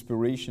great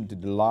inspiration to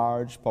the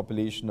large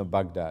population of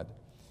Baghdad.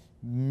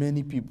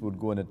 Many people would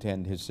go and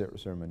attend his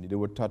sermon. They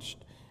were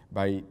touched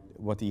by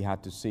what he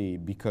had to say,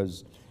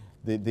 because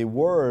the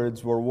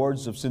words were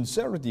words of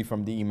sincerity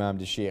from the Imam,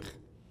 the Sheikh.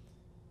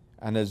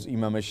 And as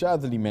Imam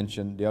Ash-Shadhili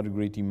mentioned, the other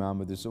great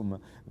Imam of this Ummah,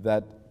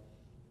 that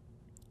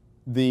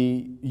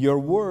your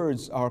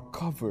words are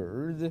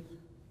covered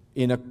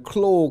in a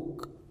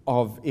cloak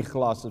of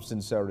ikhlas, of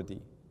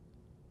sincerity.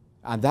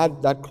 And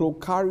that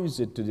cloak carries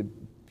it to the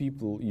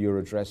people you're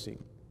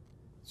addressing.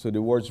 So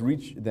the words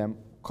reach them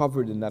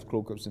covered in that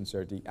cloak of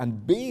sincerity.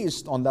 And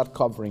based on that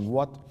covering,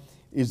 what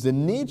is the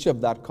nature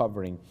of that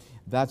covering?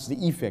 That's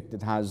the effect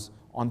it has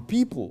on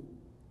people.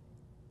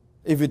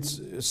 If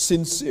it's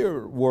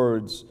sincere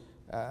words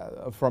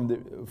from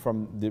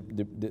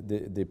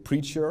the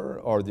preacher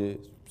or the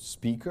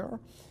speaker,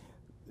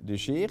 the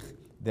sheikh,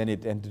 then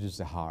it enters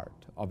the heart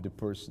of the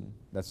person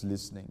that's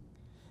listening.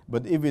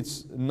 But if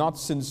it's not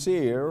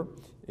sincere,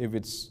 if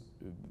it's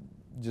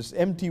just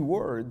empty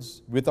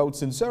words without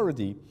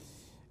sincerity,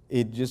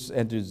 it just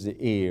enters the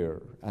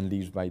ear and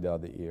leaves by the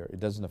other ear. It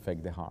doesn't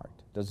affect the heart.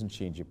 It doesn't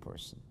change a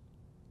person.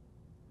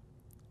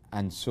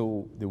 And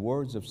so the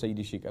words of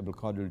Sayyidi Sheikh Abdul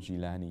Qadir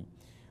al-Jilani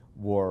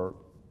were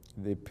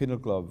the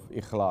pinnacle of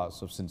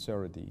ikhlas, of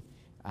sincerity.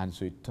 And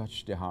so it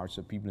touched the hearts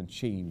of people and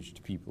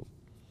changed people.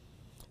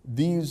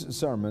 These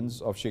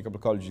sermons of Sheikh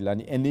Abdul Qadir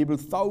al-Jilani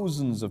enabled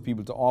thousands of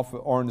people to offer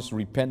earnest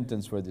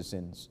repentance for their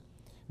sins.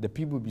 The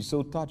people would be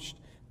so touched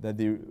that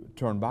they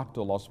turn back to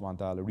Allah subhanahu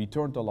wa ta'ala,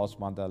 return to Allah subhanahu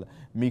wa ta'ala,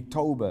 make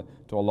tawbah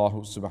to Allah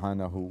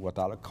subhanahu wa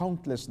ta'ala.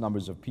 Countless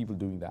numbers of people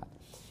doing that.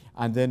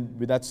 And then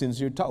with that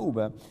sincere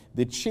tawbah,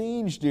 they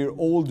change their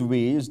old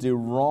ways, their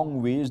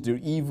wrong ways, their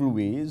evil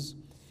ways,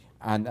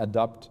 and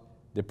adopt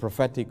the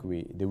prophetic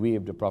way, the way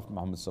of the Prophet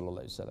Muhammad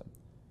sallallahu alaihi wasallam,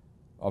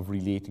 of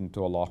relating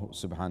to Allah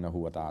subhanahu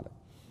wa ta'ala.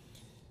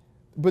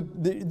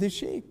 But the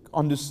Shaykh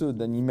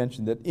understood, and he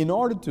mentioned that in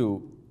order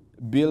to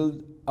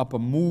build up a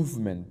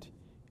movement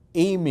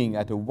aiming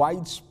at a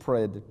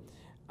widespread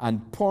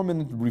and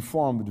permanent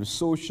reform of the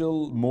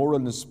social, moral,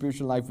 and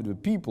spiritual life of the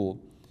people,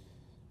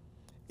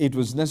 it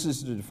was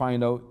necessary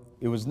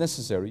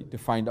to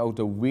find out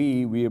a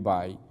way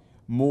whereby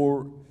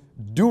more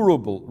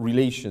durable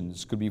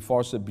relations could be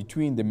fostered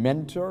between the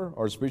mentor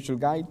or spiritual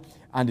guide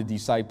and the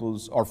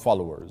disciples or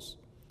followers.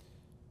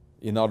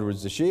 In other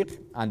words, the Shaykh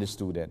and the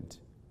student,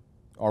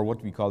 or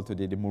what we call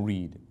today the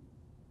murid.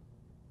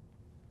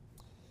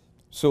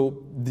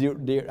 So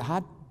there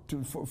had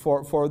to,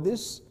 for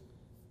this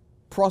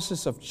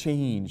process of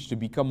change to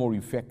become more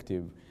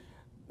effective,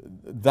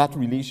 that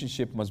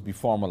relationship must be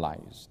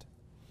formalized.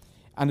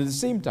 And at the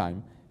same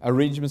time,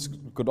 arrangements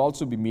could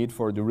also be made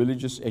for the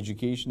religious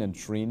education and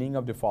training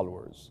of the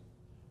followers,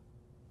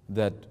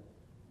 that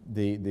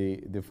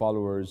the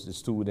followers, the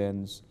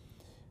students,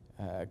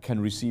 can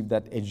receive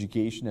that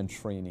education and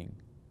training.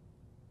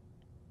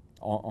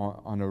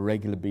 on a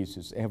regular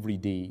basis. Every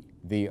day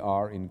they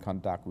are in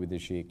contact with the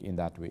Sheikh in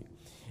that way.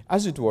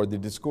 As it were, the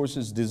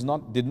discourses did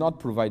not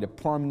provide a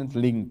permanent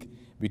link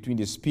between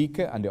the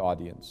speaker and the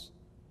audience.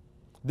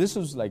 This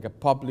was like a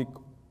public,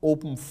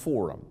 open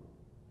forum.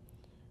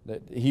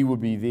 That he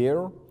would be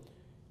there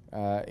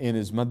in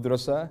his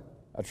madrasa,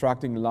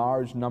 attracting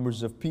large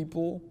numbers of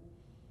people,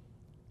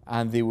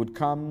 and they would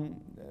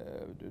come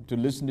to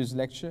listen to his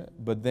lecture,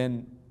 but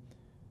then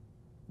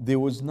there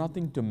was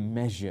nothing to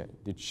measure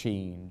the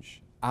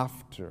change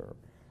after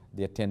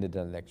they attended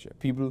the lecture.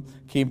 People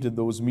came to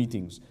those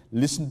meetings,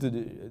 listened to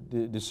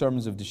the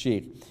sermons of the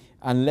Sheikh,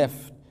 and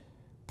left,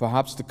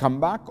 perhaps to come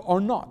back or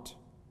not,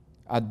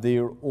 at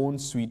their own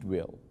sweet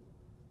will.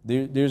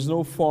 There's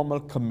no formal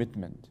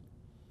commitment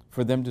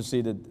for them to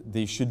say that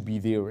they should be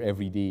there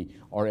every day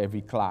or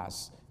every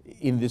class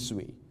in this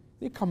way.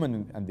 They come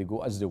in and they go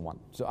as they want.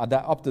 So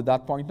up to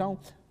that point now,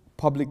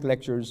 public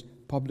lectures,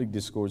 public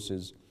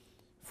discourses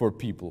for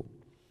people.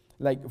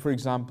 Like, for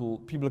example,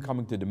 people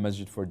coming to the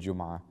masjid for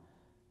Jum'ah.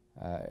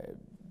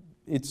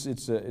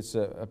 It's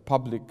a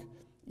public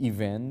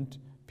event.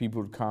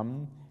 People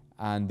come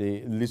and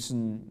they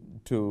listen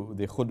to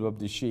the khutbah of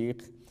the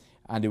Sheikh,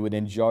 and they would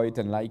enjoy it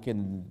and like it,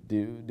 and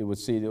they would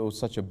say, oh,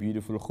 such a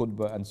beautiful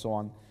khutbah and so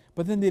on.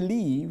 But then they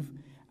leave,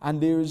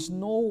 and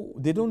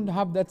they don't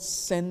have that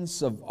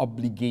sense of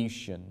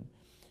obligation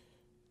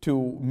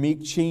to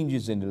make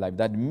changes in their life.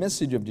 That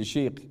message of the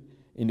Sheikh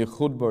in the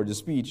khutbah or the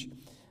speech,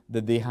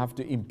 that they have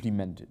to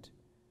implement it,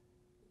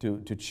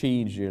 to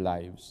change their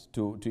lives,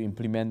 to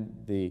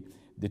implement the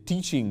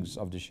teachings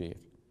of the Sheikh.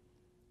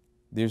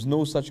 There's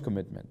no such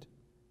commitment.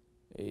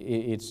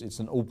 It's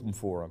an open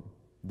forum.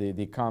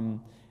 They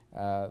come,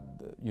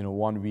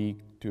 1 week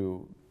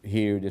to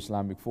hear the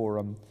Islamic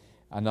forum,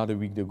 another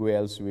week they go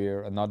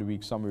elsewhere, another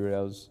week somewhere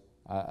else,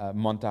 a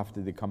month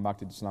after they come back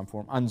to the Islam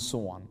forum, and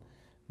so on.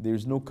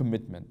 There's no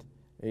commitment.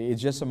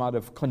 It's just a matter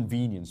of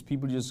convenience.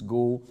 People just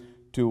go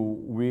to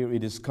where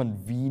it is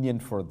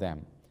convenient for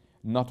them,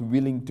 not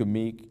willing to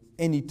make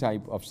any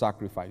type of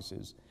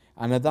sacrifices.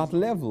 And at that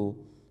level,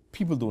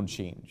 people don't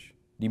change.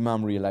 The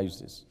Imam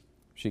realized this,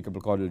 Sheikh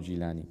Abdul Qadir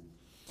al-Jilani.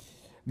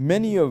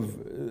 Many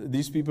of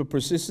these people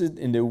persisted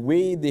in the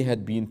way they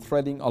had been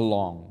threading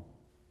along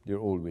their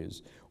old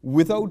ways,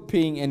 without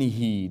paying any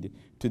heed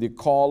to the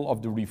call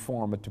of the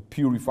reformer to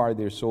purify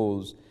their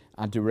souls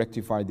and to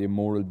rectify their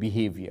moral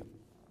behavior.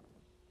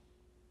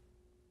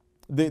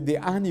 The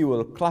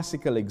annual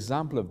classical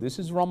example of this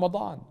is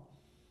Ramadan.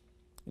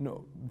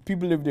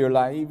 People live their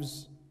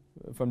lives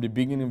from the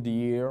beginning of the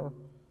year,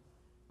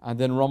 and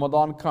then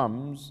Ramadan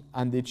comes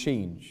and they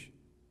change.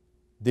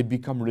 They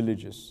become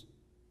religious.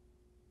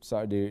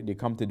 So they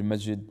come to the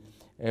masjid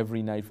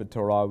every night for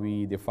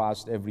Taraweeh, they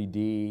fast every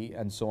day,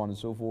 and so on and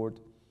so forth.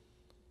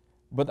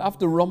 But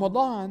after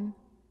Ramadan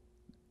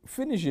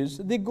finishes,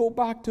 they go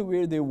back to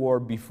where they were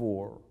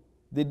before.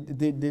 They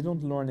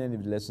don't learn any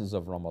of the lessons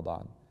of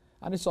Ramadan.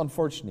 And it's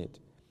unfortunate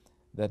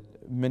that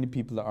many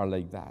people are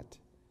like that.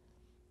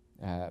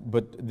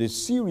 But the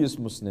serious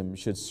Muslim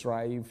should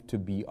strive to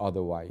be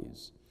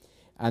otherwise.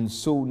 And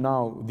so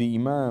now the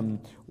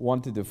Imam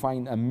wanted to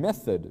find a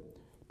method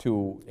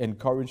to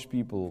encourage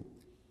people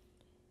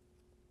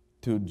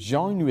to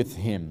join with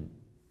him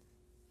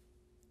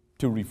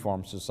to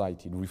reform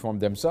society, to reform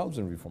themselves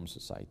and reform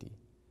society.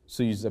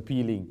 So he's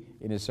appealing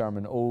in his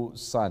sermon, O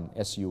sun,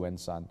 S-U-N,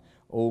 sun,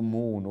 O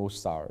moon, O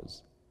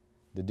stars,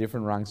 the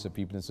different ranks of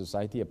people in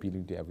society,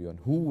 appealing to everyone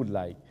who would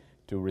like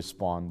to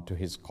respond to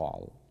his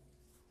call.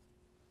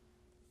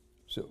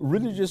 So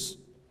religious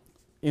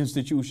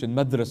institutions,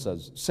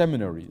 madrasas,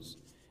 seminaries,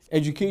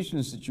 education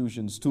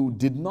institutions too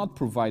did not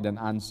provide an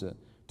answer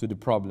to the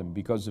problem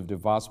because of the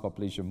vast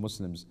population of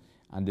Muslims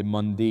and the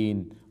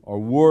mundane or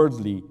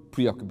worldly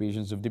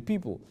preoccupations of the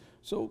people.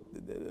 So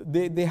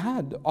they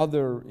had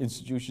other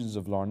institutions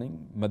of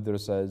learning,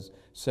 madrasas,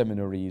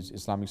 seminaries,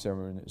 Islamic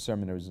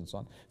seminaries and so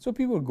on. So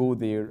people would go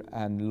there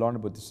and learn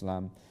about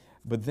Islam,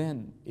 but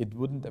then it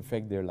wouldn't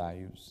affect their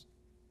lives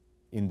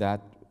in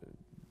that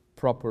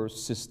proper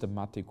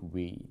systematic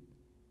way.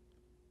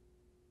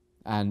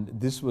 And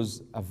this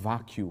was a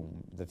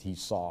vacuum that he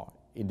saw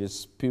in the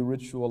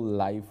spiritual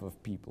life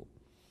of people.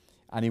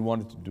 And he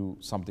wanted to do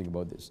something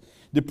about this.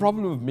 The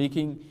problem of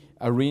making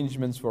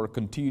arrangements for a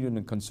continued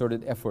and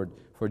concerted effort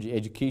for the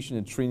education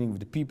and training of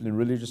the people in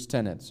religious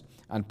tenets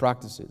and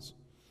practices,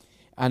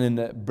 and in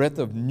the breadth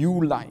of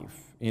new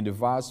life in the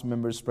vast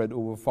members spread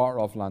over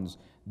far-off lands,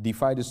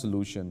 defied a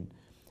solution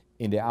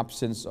in the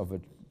absence of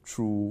a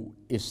true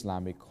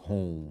Islamic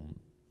home.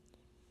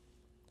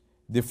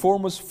 The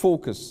foremost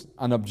focus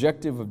and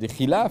objective of the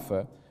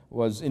Khilafah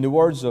was, in the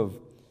words of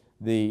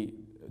the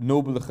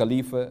noble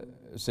Khalifa,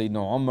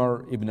 Sayyidina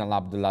Umar ibn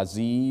al-Abdul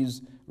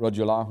Aziz,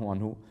 radiallahu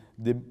anhu,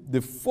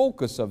 the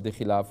focus of the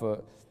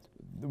Khilafah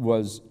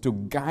was to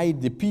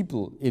guide the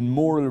people in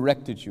moral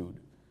rectitude,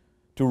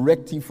 to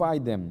rectify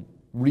them,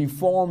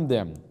 reform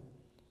them,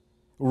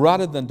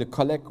 rather than to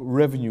collect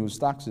revenues,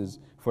 taxes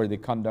for the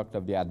conduct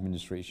of the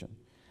administration.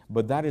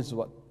 But that is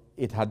what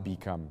it had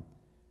become,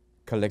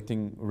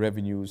 collecting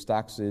revenues,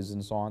 taxes,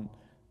 and so on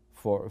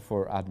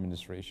for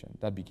administration.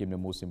 That became the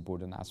most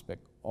important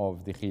aspect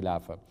of the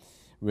Khilafah.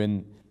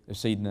 When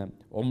Sayyidina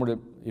Umar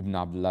ibn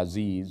Abdul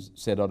Aziz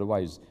said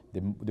otherwise,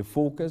 the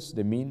focus,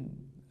 the main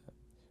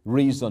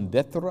raison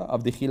d'etre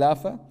of the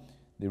Khilafah,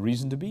 the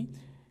reason to be,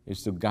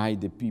 is to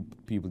guide the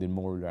people in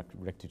moral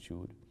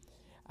rectitude.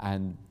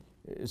 And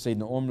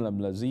Sayyidina Umar ibn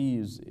Abdul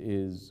Aziz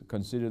is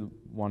considered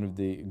one of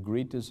the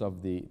greatest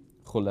of the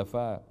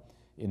Khulafa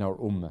in our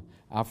Ummah.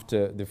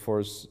 After the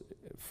first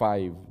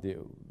five,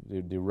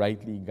 the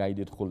rightly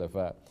guided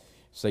Khulafa,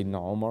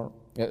 Sayyidina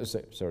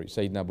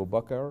Abu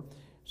Bakr,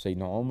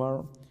 Sayyidina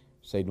Umar,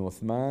 Sayyidina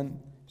Uthman,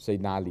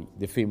 Sayyidina Ali,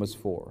 the famous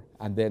four.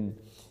 And then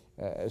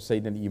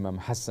Sayyidina Imam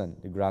Hassan,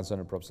 the grandson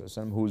of Prophet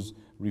ﷺ, who's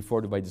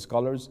referred to by the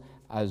scholars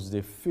as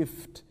the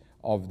fifth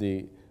of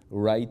the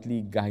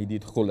rightly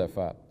guided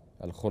Khulafa,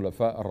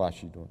 Al-Khulafa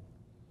Ar-Rashidun.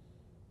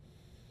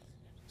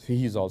 So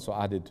he's also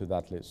added to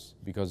that list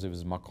because of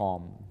his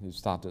maqam, his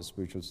status,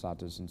 spiritual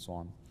status, and so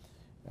on.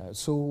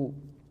 So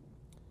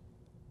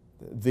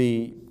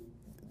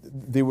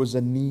there was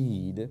a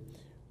need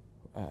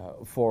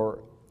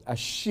for a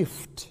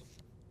shift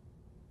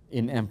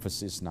in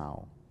emphasis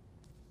now.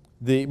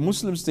 The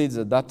Muslim states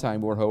at that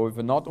time were,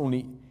 however, not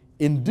only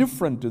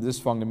indifferent to this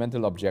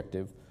fundamental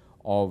objective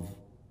of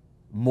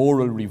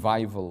moral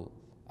revival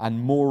and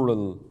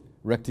moral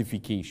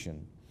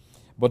rectification,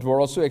 but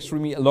were also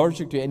extremely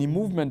allergic to any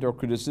movement or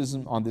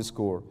criticism on this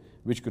score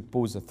which could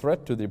pose a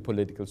threat to their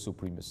political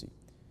supremacy.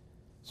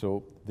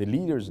 So the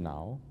leaders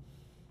now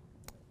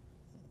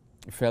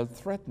felt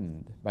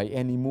threatened by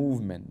any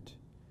movement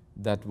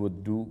that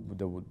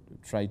would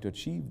try to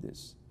achieve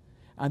this.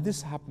 And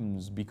this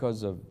happens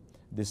because of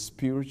the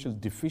spiritual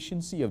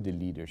deficiency of the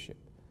leadership.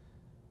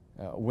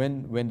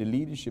 When the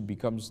leadership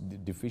becomes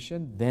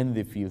deficient, then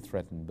they feel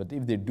threatened. But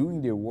if they're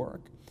doing their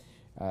work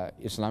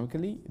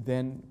Islamically,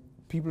 then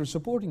people are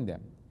supporting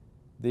them.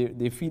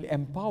 They feel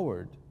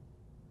empowered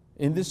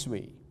in this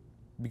way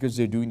because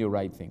they're doing the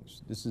right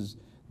things. This is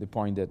the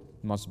point that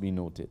must be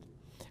noted.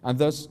 And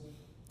thus,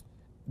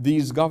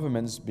 these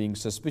governments, being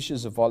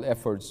suspicious of all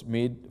efforts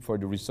made for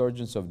the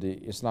resurgence of the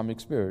Islamic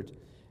spirit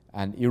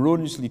and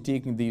erroneously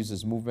taking these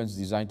as movements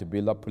designed to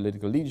build up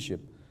political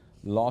leadership,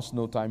 lost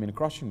no time in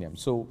crushing them.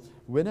 So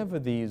whenever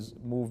these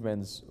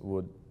movements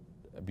would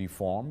be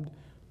formed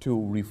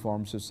to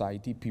reform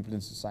society, people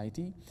in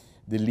society,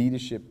 the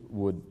leadership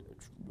would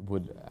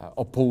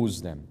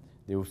oppose them.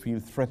 They would feel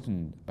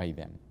threatened by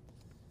them.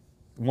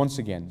 Once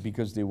again,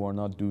 because they were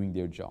not doing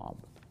their job.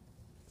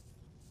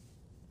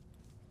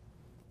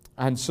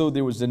 And so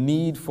there was a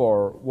need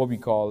for what we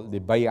call the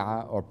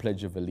bay'ah or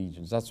pledge of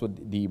allegiance. That's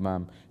what the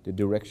Imam, the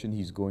direction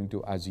he's going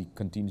to as he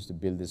continues to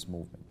build this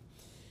movement.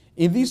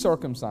 In these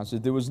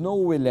circumstances, there was no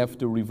way left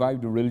to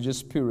revive the religious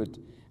spirit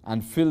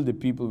and fill the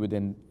people with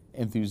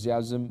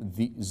enthusiasm,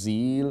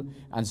 zeal,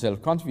 and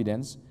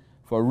self-confidence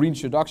for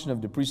reintroduction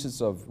of the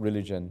precepts of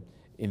religion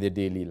in their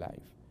daily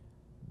life.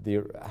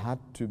 There had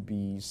to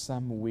be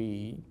some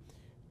way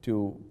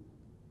to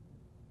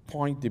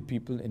point the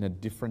people in a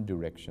different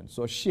direction.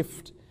 So a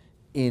shift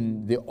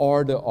in the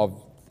order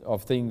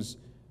of things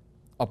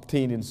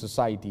obtained in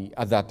society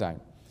at that time.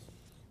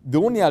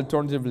 The only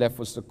alternative left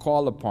was to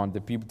call upon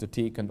the people to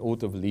take an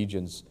oath of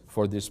allegiance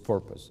for this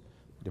purpose.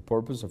 The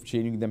purpose of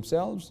changing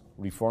themselves,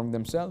 reforming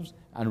themselves,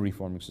 and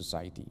reforming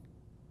society.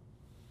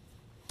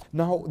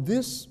 Now,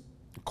 this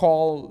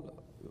call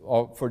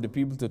for the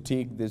people to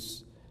take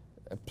this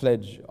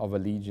pledge of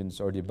allegiance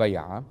or the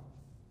bay'ah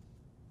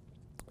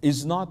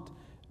is not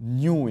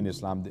new in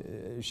Islam.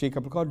 Sheikh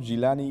Abdul Qadir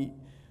Jilani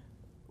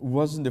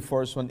wasn't the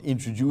first one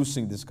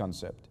introducing this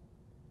concept.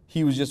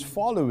 He was just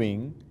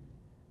following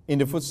in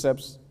the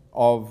footsteps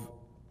of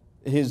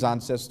his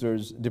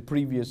ancestors, the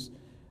previous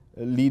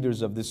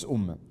leaders of this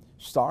ummah,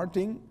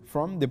 starting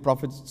from the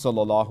Prophet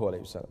sallallahu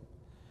alaihi wasallam.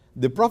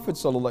 The Prophet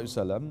sallallahu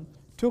alaihi wasallam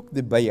took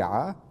the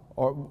bay'ah,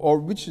 or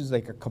which is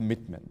like a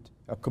commitment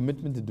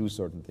to do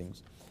certain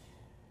things.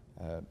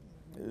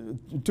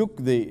 Took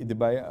the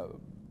bay'ah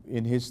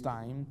in his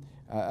time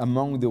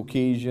among the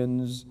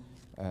occasions.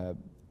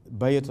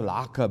 Bayat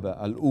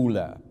al-Aqaba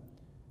al-Ula.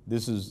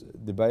 This is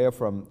the bay'ah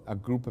from a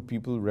group of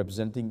people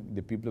representing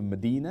the people of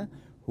Medina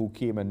who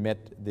came and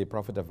met the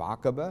Prophet of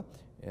Aqaba,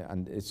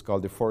 and it's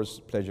called the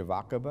first pledge of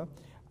Aqaba,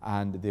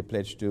 and they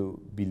pledged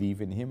to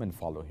believe in him and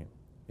follow him.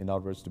 In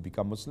other words, to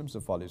become Muslims, to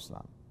follow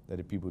Islam, that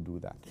the people do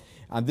that.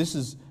 And this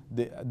is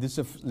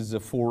a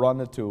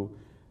forerunner to,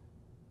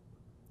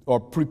 or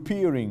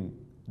preparing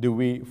the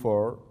way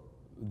for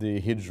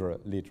the Hijrah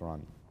later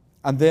on.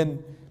 And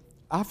then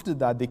after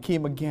that, they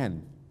came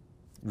again,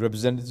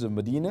 representatives of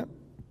Medina,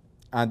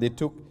 and they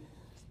took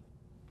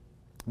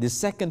the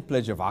second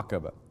pledge of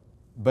Aqaba,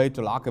 Bayt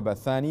al-Aqaba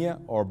Thaniya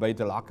or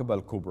Bayt al-Aqaba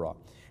al-Kubra.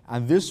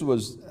 And this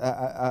was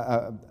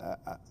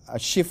a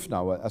shift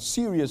now, a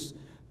serious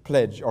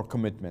pledge or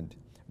commitment,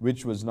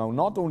 which was now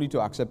not only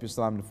to accept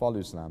Islam and follow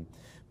Islam,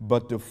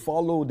 but to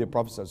follow the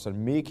Prophet,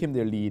 make him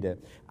their leader,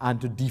 and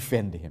to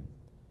defend him,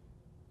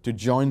 to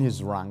join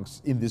his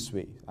ranks in this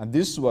way. And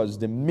this was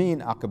the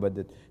main Aqaba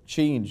that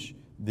changed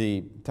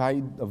the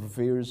tide of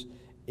affairs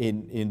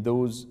in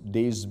those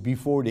days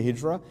before the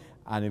Hijrah,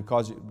 and it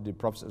caused the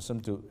Prophet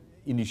ﷺ to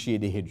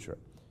initiate the Hijrah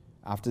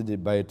after the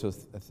Bayatul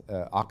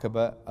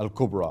Aqaba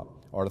al-Kubra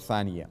or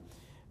Thaniya.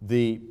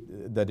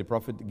 That the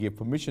Prophet gave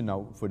permission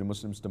now for the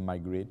Muslims to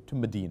migrate to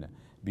Medina,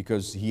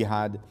 because he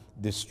had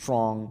this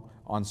strong,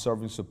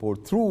 unswerving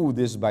support through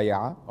this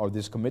bay'ah or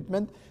this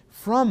commitment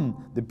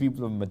from the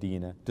people of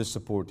Medina to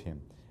support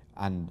him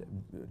and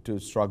to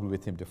struggle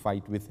with him, to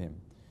fight with him.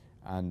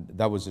 And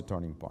that was the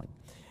turning point.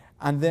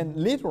 And then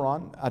later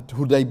on at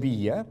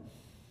Hudaybiyah,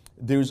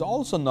 there is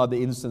also another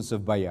instance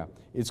of bay'ah.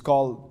 It's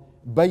called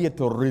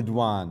Bayatul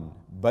Ridwan.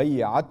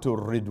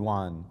 Bayatul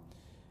Ridwan.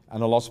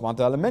 And Allah subhanahu wa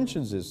ta'ala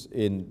mentions this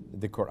in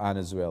the Quran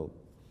as well.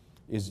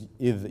 Is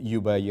إِذْ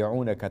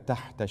يُبَايِعُونَكَ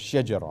تَحْتَ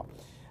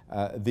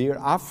الشَّجَرَةِ.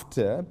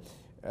 Thereafter,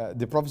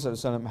 the Prophet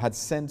ﷺ had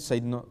sent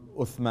Sayyidina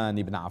Uthman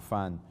ibn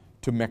Affan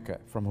to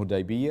Mecca from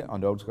Hudaybiyah on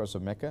the outskirts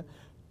of Mecca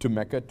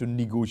to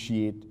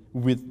negotiate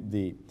with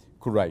the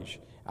Quraysh.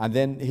 And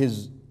then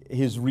his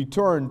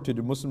return to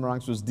the Muslim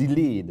ranks was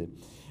delayed.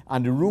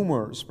 And the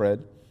rumor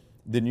spread,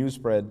 the news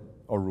spread,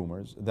 or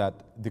rumors,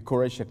 that the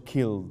Quraysh had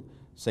killed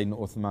Sayyidina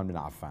Uthman ibn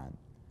Affan.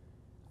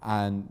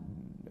 And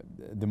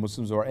the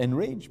Muslims were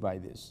enraged by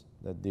this,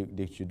 that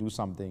they should do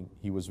something.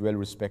 He was well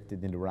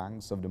respected in the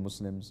ranks of the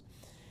Muslims.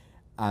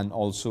 And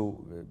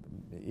also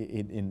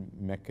in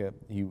Mecca,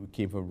 he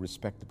came from a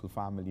respectable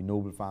family,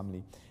 noble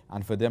family.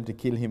 And for them to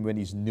kill him when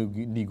he's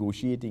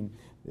negotiating,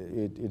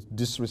 it's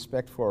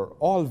disrespect for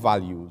all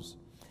values.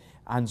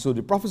 And so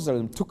the Prophet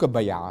ﷺ took a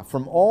bay'ah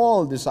from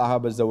all the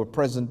Sahabas that were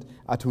present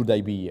at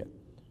Hudaybiyah.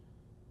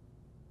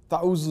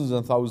 Thousands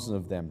and thousands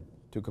of them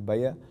took a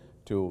bay'ah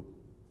to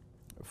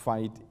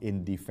fight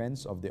in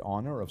defense of the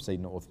honor of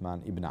Sayyidina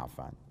Uthman ibn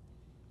Affan.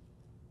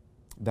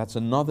 That's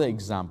another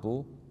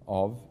example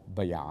of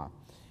bay'ah.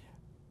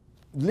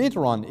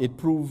 Later on, it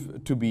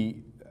proved to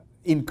be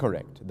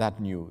incorrect,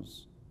 that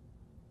news.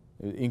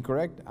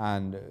 Incorrect,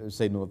 and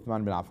Sayyidina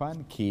Uthman ibn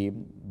Affan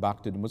came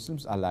back to the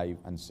Muslims alive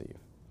and safe.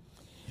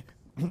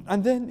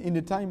 And then in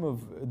the time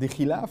of the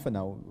Khilafah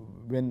now,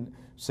 when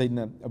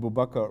Sayyidina Abu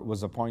Bakr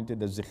was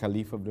appointed as the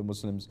Khalifa of the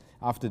Muslims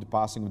after the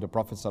passing of the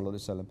Prophet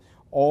ﷺ,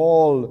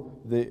 all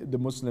the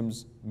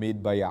Muslims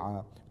made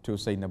bay'ah to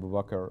Sayyidina Abu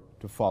Bakr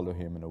to follow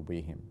him and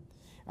obey him.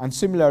 And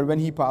similar, when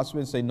he passed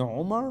away, Sayyidina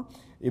Umar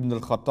ibn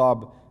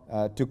al-Khattab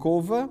took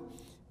over,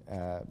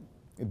 all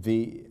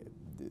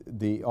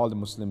the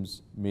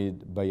Muslims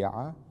made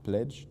bay'ah,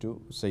 pledge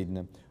to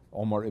Sayyidina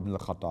Umar ibn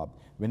al-Khattab.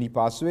 When he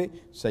passed away,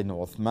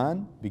 Sayyidina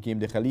Uthman became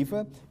the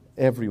Khalifa.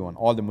 Everyone,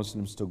 all the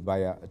Muslims took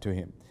bay'ah to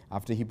him.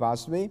 After he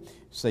passed away,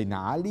 Sayyidina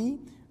Ali,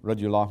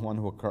 radiallahu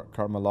anhu,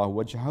 karmallahu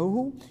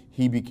wajhahu,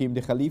 he became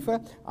the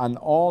Khalifa, and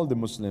all the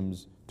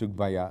Muslims took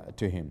bay'ah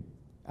to him.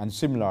 And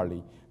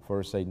similarly,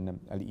 for Sayyidina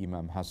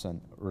al-Imam Hassan,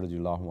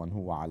 radiallahu anhu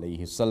wa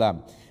alayhi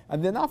salam.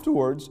 And then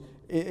afterwards,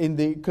 in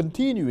the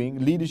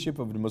continuing leadership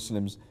of the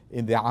Muslims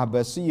in the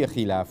Abbasiyya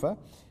Khilafah,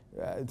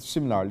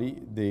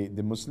 similarly,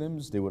 the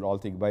Muslims, they would all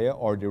take bay'ah,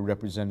 or their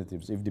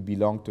representatives. If they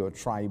belonged to a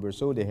tribe or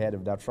so, the head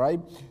of that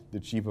tribe, the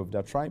chief of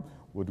that tribe,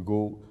 would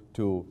go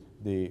to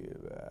the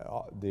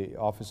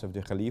office of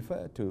the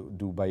Khalifa to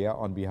do bay'ah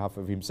on behalf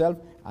of himself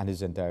and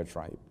his entire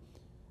tribe.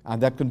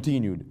 And that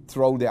continued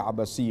throughout the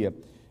Abbasiyya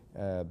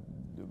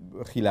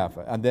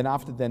Khilafah. And then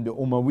after then, the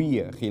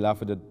Umayyah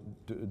Khilafah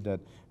that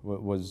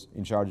was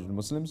in charge of the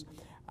Muslims.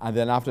 And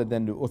then after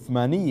then, the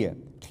Uthmaniyya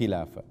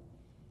Khilafah.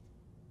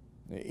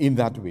 In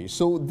that way.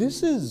 So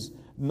this is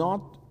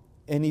not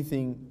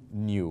anything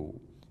new.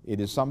 It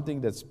is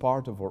something that's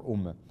part of our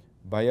ummah,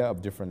 bay'ah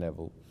of different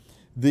level.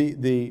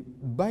 The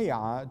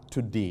bay'ah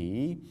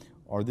today,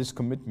 or this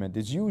commitment,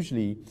 is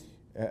usually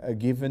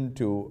given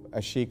to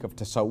a sheikh of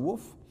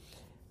tasawwuf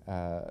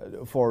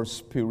for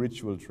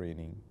spiritual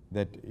training,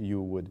 that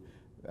you would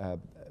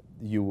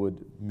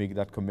make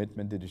that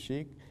commitment to the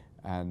sheikh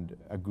and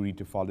agree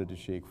to follow the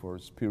sheikh for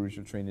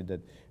spiritual training,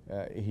 that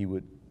he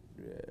would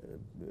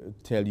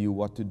tell you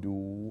what to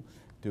do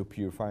to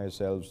purify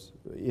yourselves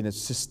in a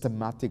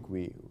systematic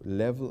way,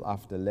 level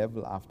after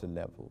level after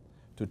level,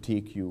 to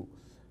take you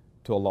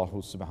to Allah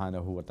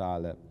subhanahu wa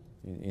ta'ala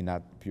in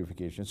that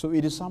purification. So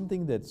it is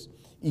something that's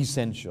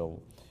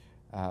essential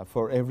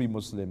for every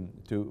Muslim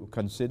to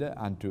consider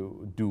and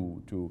to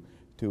do,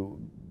 to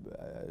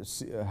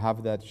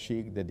have that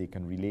sheikh that they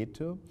can relate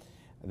to,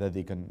 that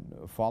they can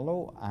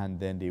follow, and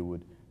then they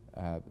would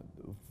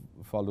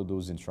follow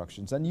those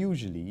instructions. And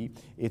usually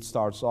it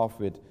starts off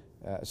with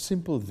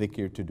simple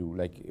dhikr to do,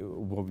 like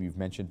what we've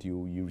mentioned to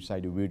you. You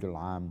recite a wird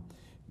al-am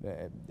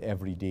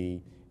every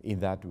day in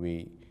that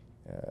way,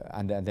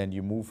 and then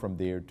you move from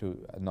there to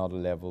another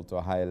level, to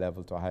a higher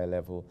level, to a higher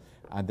level,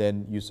 and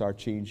then you start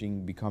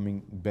changing,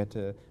 becoming a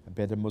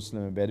better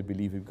Muslim, a better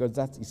believer, because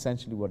that's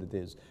essentially what it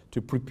is,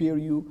 to prepare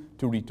you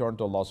to return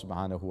to Allah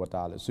subhanahu wa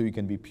ta'ala, so you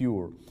can be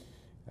pure.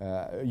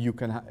 You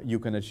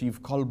can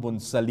achieve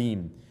qalbun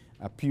salim,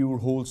 a pure,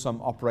 wholesome,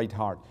 upright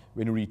heart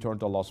when you return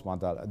to Allah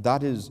subhanahu wa ta'ala.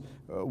 That is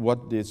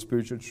what the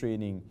spiritual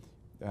training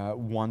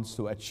wants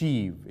to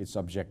achieve, its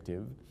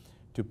objective,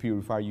 to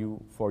purify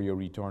you for your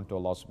return to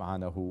Allah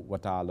subhanahu wa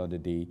ta'ala on the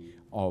day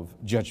of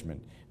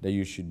judgment that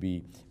you should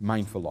be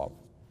mindful of.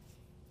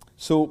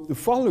 So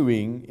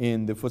following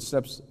in the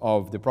footsteps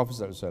of the Prophet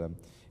ﷺ,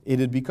 it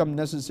had become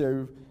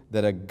necessary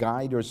that a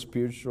guide or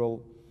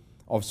spiritual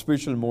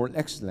moral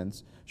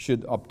excellence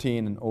should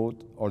obtain an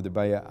oath, or the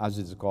bay'ah as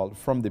it is called,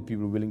 from the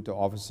people willing to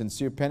offer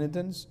sincere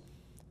penitence,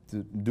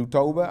 to do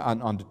tawbah,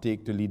 and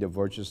undertake to lead a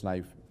virtuous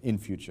life in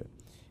future,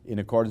 in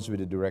accordance with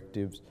the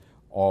directives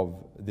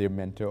of their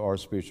mentor or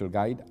spiritual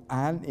guide,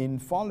 and in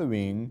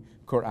following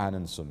Quran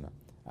and Sunnah.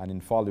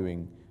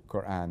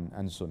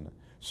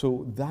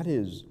 So that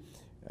is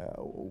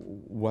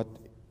what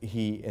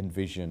he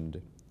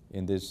envisioned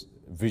in this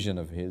vision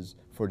of his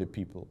for the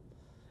people.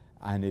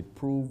 And it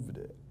proved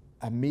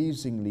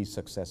amazingly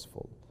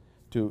successful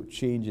to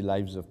change the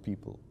lives of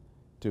people,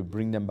 to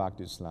bring them back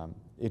to Islam.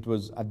 It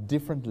was a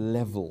different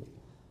level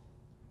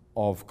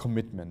of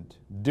commitment,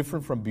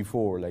 different from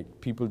before,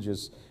 like people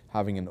just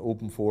having an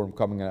open forum,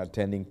 coming and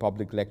attending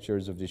public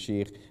lectures of the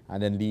Sheikh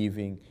and then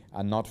leaving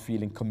and not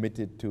feeling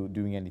committed to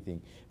doing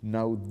anything.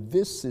 Now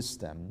this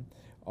system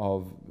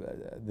of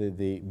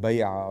the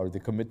bay'ah, or the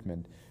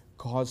commitment,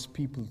 caused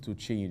people to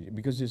change,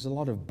 because there's a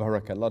lot of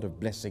barakah, a lot of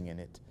blessing in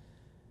it.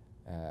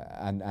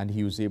 And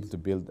he was able to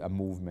build a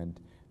movement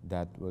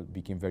that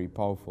became very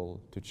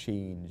powerful to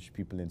change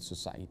people in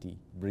society,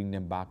 bring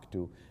them back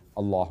to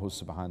Allah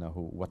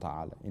subhanahu wa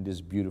ta'ala in this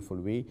beautiful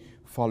way,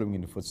 following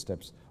in the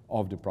footsteps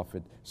of the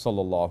Prophet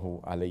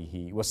sallallahu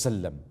alaihi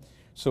wasallam.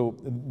 So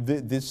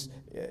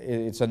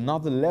it's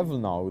another level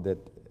now that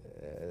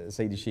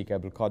Sayyidi Sheikh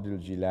Abdul Qadir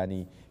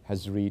al-Jilani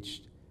has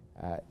reached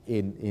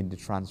in the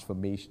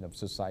transformation of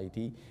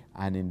society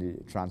and in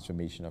the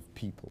transformation of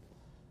people.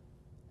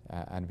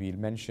 And we'll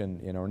mention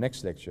in our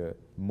next lecture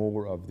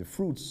more of the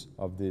fruits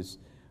of this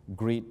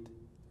great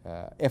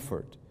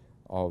effort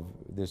of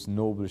this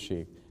noble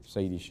Sheikh,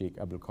 Sayyidi Sheikh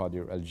Abdul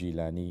Qadir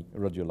al-Jilani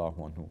radiallahu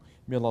anhu.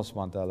 May Allah subhanahu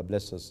wa ta'ala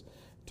bless us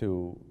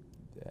to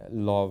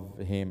love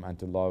him and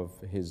to love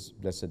his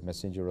blessed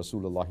messenger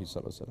Rasulullah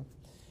sallallahu alaihi wasallam,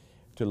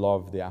 to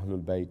love the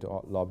Ahlul Bayt,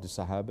 to love the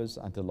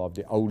Sahabas, and to love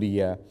the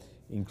awliya,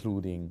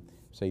 including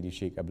Sayyidi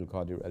Sheikh Abdul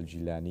Qadir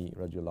al-Jilani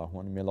radiallahu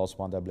anhu. May Allah subhanahu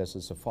wa ta'ala bless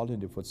us to follow in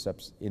the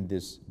footsteps in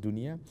this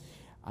dunya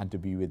and to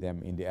be with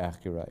them in the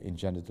akhirah, in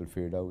Jannatul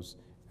Firdaus,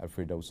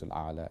 al-Firdaus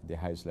al-A'la, the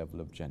highest level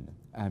of Jannah.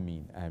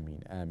 Ameen,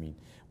 ameen, ameen.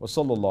 Wa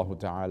sallallahu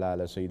ta'ala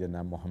ala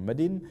Sayyidina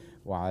Muhammadin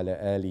wa ala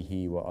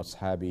alihi wa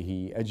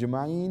ashabihi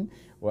ajma'in,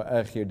 wa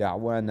akhir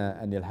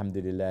da'wana an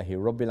alhamdulillahi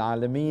rabbil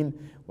alameen.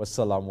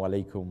 Wassalamu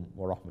alaikum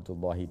wa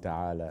rahmatullahi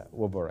ta'ala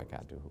wa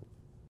barakatuhu.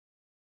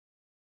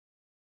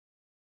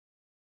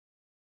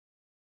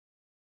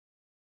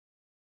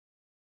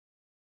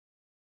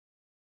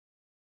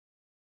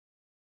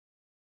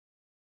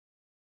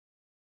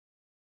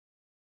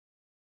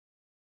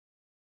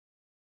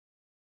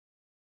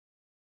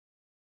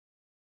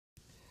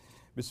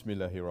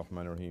 Bismillahir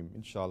Rahmanir Rahim.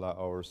 Inshallah,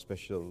 our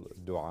special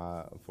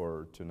dua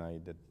for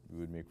tonight that we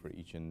would make for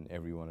each and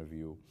every one of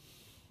you.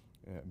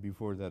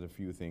 Before that, a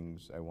few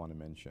things I want to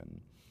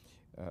mention.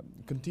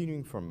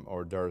 Continuing from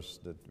our dars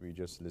that we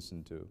just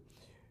listened to,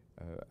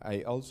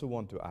 I also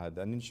want to add,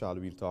 and inshallah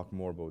we'll talk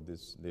more about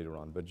this later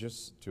on, but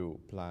just to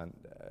plan,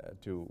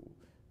 to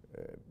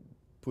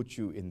put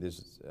you in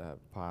this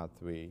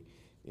pathway,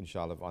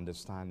 inshallah, of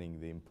understanding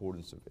the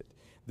importance of it.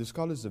 The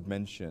scholars have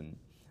mentioned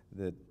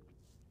that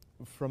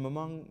from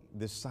among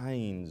the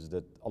signs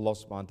that Allah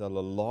subhanahu wa ta'ala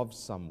loves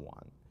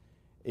someone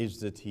is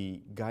that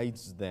He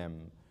guides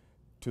them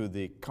to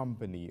the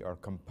company or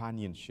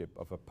companionship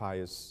of a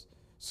pious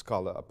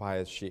scholar, a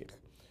pious sheikh,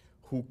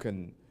 who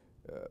can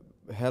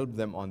help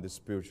them on the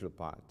spiritual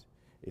path.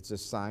 It's a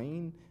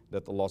sign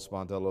that Allah subhanahu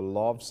wa ta'ala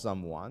loves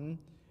someone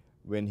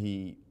when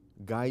He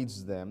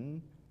guides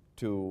them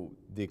to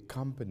the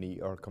company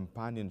or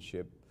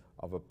companionship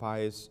of a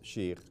pious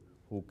sheikh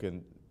who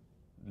can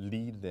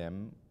lead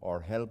them or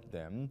help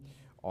them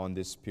on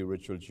this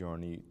spiritual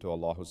journey to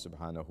Allah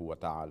subhanahu wa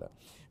ta'ala.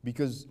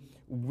 Because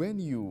when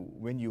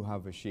you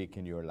have a sheikh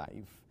in your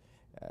life,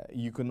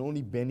 you can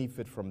only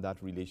benefit from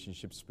that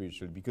relationship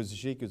spiritually, because the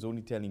sheikh is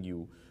only telling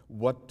you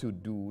what to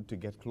do to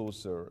get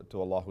closer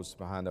to Allah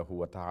subhanahu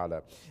wa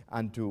ta'ala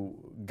and to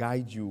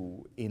guide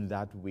you in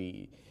that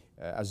way,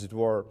 as it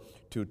were,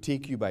 to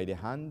take you by the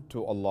hand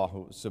to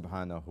Allah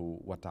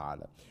subhanahu wa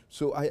ta'ala.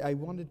 So I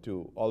wanted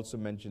to also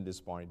mention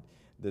this point,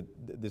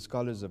 that the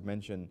scholars have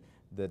mentioned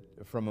that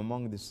from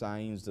among the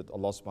signs that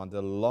Allah subhanahu wa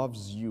ta'ala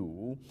loves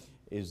you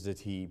is that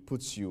He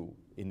puts you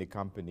in the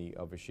company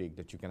of a sheikh,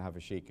 that you can have a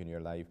sheikh in your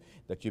life,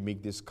 that you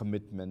make this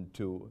commitment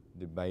to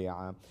the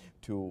bay'ah,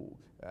 to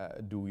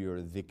do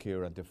your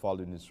dhikr and to follow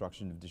the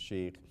instruction of the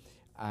sheikh.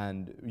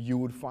 And you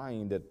would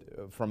find that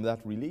from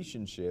that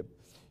relationship,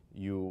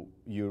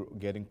 you're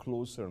getting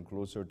closer and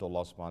closer to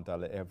Allah subhanahu wa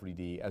ta'ala every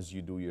day as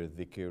you do your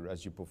dhikr,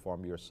 as you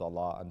perform your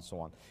salah and so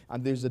on.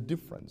 And there's a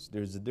difference,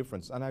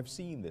 and I've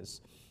seen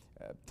this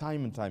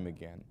time and time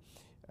again.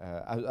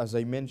 As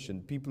I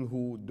mentioned, people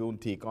who don't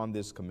take on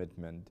this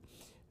commitment,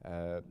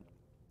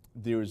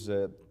 there's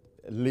a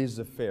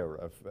laissez-faire,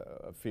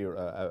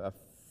 a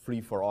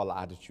free-for-all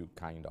attitude,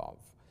 kind of.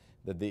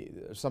 That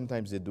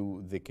sometimes they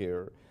do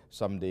dhikr,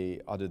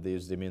 other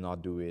days they may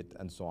not do it,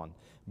 and so on.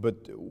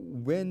 But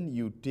when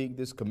you take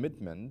this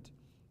commitment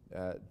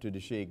to the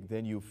Sheikh,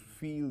 then you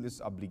feel this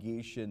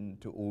obligation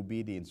to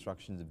obey the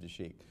instructions of the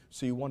Sheikh.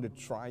 So you want to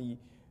try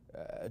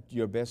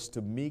your best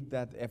to make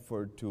that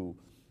effort to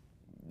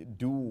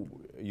do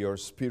your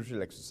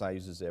spiritual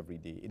exercises every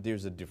day.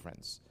 There's a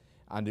difference.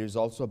 And there's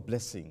also a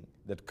blessing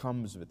that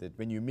comes with it.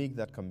 When you make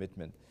that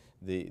commitment,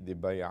 the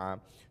bay'ah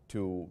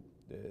to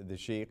the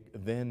Sheikh,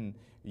 then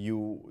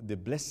the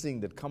blessing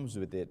that comes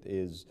with it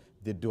is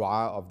the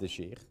dua of the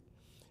Sheikh.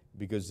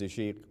 Because the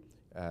Sheikh,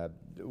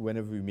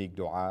 whenever we make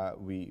dua,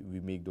 we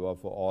make dua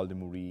for all the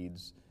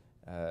murids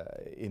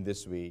in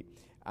this way.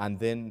 And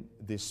then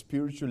the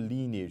spiritual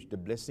lineage, the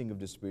blessing of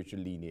the spiritual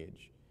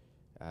lineage.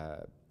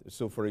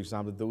 So for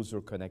example, those who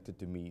are connected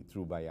to me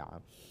through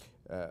bay'ah,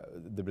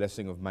 the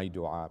blessing of my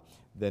dua,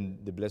 then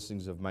the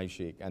blessings of my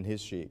Sheikh and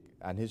his Sheikh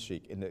and his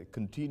Sheikh, in a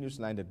continuous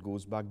line that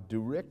goes back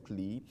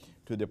directly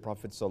to the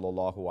Prophet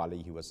sallallahu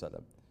alaihi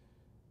wasallam.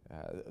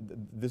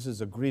 This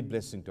is a great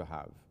blessing to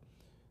have.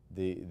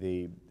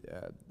 The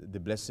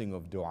blessing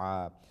of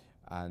dua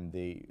and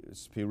the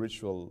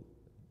spiritual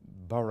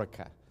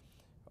barakah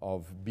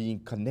of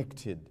being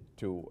connected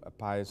to a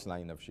pious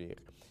line of Sheikh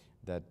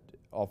that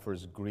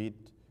offers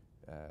great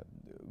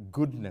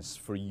goodness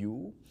for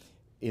you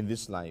in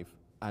this life,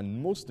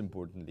 and most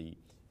importantly,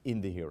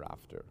 in the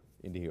hereafter.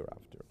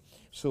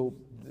 So,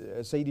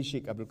 Sayyidi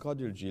Sheikh Abdul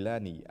Qadir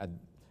Jilani, at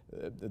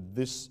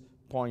this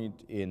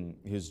point in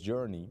his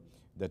journey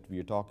that we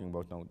are talking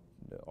about now,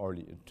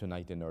 early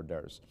tonight in our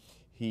dars,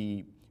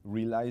 he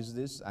realized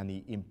this and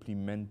he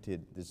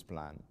implemented this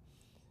plan.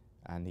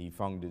 And he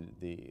founded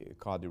the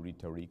Qadiri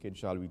Tariq.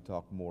 Inshallah, we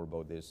talk more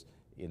about this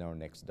in our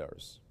next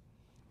dars.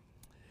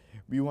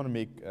 We want to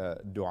make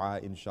dua,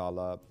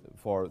 inshallah,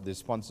 for the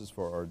sponsors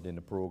for our dinner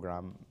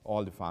program,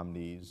 all the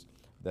families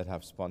that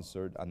have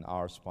sponsored and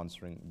are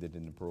sponsoring the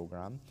dinner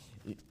program,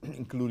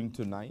 including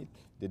tonight.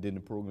 The dinner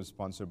program is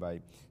sponsored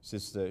by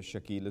Sister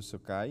Shakila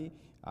Sukai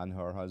and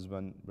her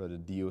husband, Brother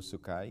Dio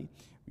Sukai.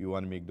 We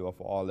want to make dua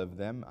for all of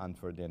them and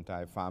for the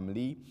entire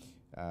family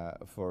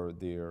for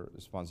their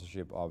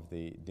sponsorship of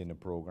the dinner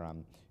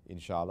program,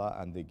 inshallah,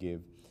 and they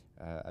give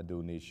a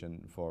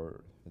donation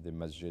for the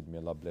masjid. May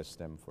Allah bless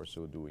them for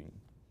so doing.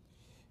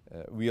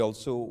 We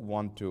also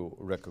want to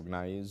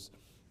recognize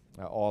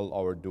all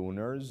our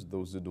donors,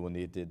 those who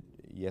donated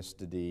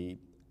yesterday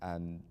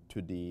and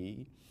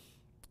today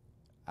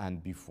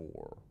and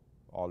before.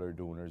 All our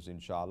donors,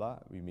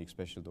 inshallah, we make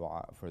special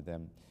dua for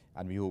them,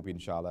 and we hope,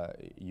 inshallah,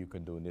 you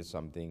can donate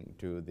something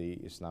to the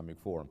Islamic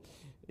Forum.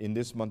 In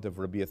this month of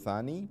Rabi'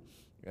 Thani,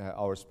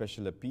 our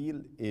special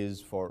appeal is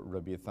for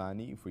Rabi'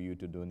 Thani, for you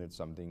to donate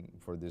something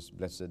for this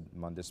blessed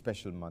month, this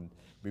special month,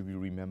 where we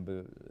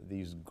remember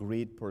these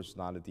great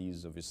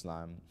personalities of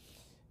Islam.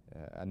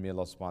 And may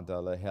Allah subhanahu wa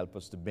ta'ala help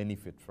us to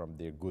benefit from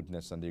their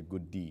goodness and their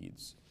good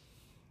deeds,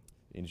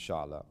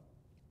 inshallah.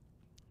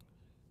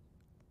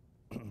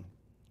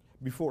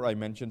 Before I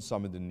mention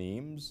some of the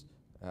names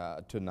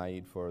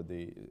tonight for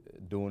the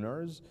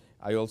donors,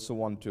 I also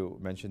want to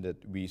mention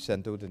that we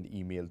sent out an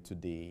email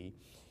today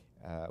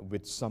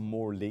with some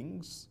more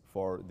links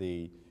for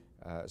the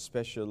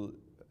special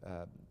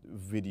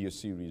video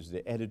series,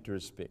 the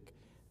editor's pick,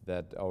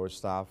 that our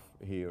staff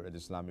here at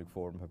Islamic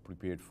Forum have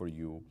prepared for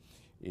you,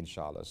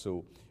 inshallah.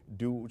 So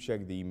do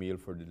check the email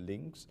for the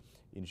links,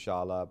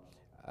 inshallah.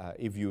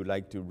 If you would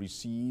like to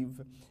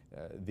receive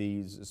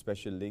these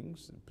special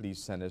links,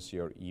 please send us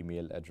your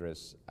email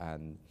address,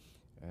 and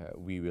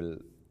we will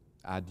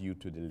add you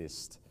to the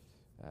list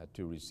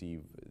to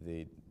receive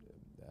the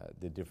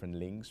different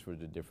links for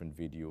the different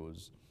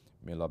videos.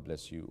 May Allah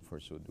bless you for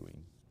so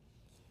doing.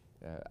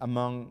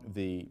 Among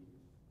the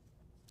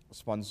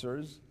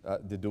sponsors,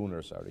 the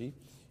donors, sorry,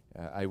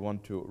 I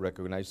want to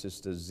recognize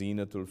Sister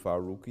Zinatul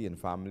Faruqi and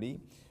family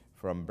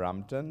from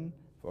Brampton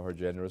for her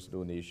generous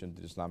donation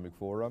to the Islamic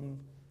Forum.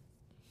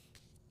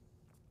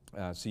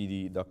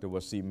 CD Dr.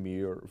 Wasim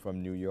Mir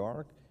from New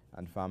York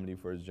and family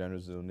for his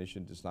generous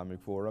donation to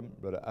Islamic Forum.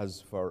 Brother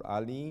Azfar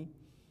Ali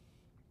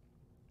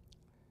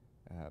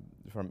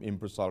from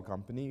Impersal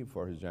Company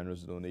for his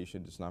generous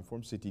donation to Islamic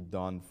Forum. City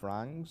Don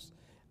Franks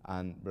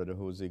and Brother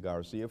Jose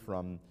Garcia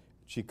from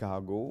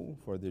Chicago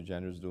for their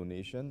generous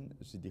donation.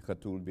 Sidi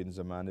Khatul bin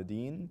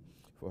Zamanuddin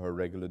for her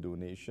regular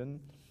donation.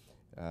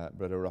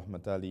 Brother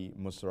Rahmat Ali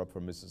Musrab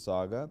from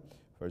Mississauga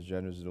for his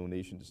generous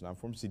donation to Islam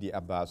Forum. Sidi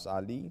Abbas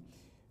Ali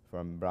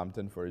from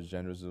Brampton for his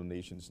generous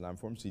donation to Islam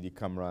Forum. Sidi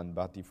Kamran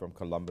Bati from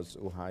Columbus,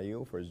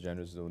 Ohio for his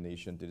generous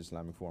donation to the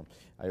Islamic Forum.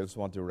 I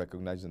also want to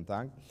recognize and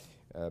thank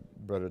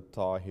Brother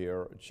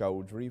Tahir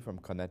Chowdhury from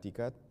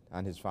Connecticut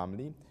and his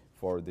family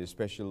for the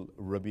special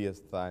Rabi'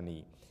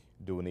 Thani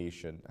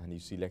donation, and he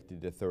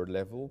selected the third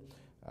level,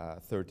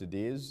 30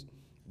 days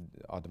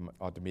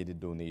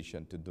automated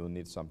donation to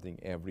donate something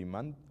every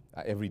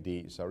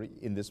day,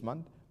 in this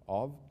month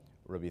of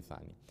Rabi'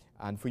 Thani.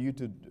 And for you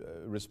to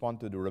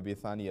respond to the Rabi'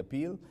 Thani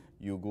appeal,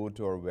 you go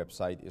to our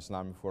website,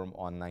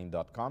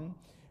 IslamicForumOnline.com,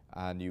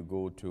 and you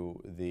go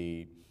to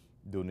the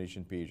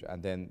donation page,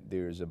 and then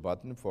there is a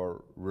button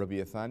for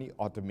Rabi'a Thani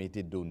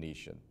automated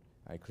donation.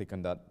 I click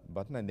on that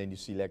button, and then you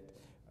select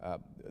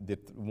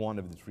one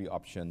of the three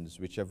options,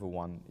 whichever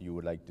one you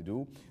would like to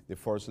do. The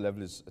first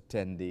level is a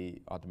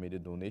 10-day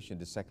automated donation.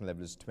 The second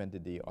level is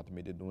 20-day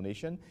automated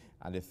donation.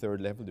 And the third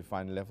level, the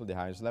final level, the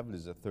highest level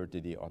is a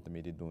 30-day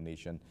automated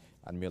donation.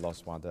 And may Allah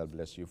subhanahu wa ta'ala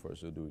bless you for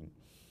so doing.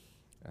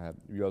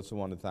 We also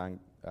want to thank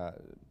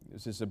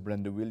Sister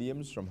Brenda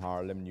Williams from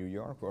Harlem, New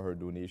York, for her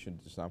donation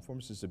to Islam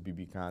Forum. Sister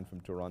Bibi Khan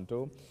from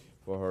Toronto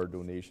for her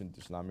donation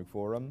to Islamic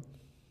Forum.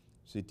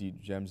 City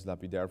Gems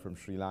Lapidar from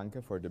Sri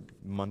Lanka for the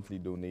monthly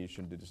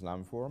donation to the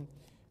Islam Forum.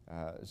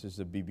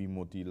 Sister Bibi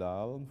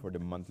Motilal for the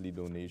monthly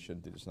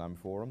donation to the Islam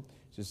Forum.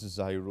 Sister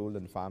Zairul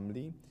and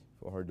family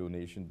for her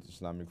donation to the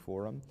Islamic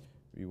Forum.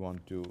 We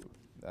want to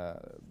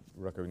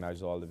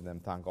recognize all of them,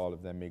 thank all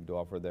of them, make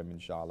dua for them,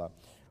 inshallah.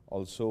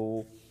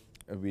 Also,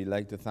 we'd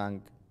like to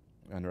thank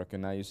and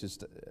recognize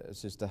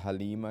Sister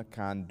Halima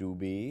Khan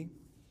Dubey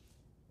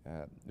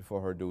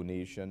for her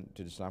donation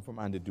to the Islam Forum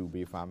and the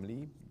Dubey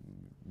family.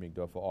 Make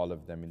dua for all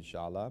of them,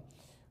 inshallah.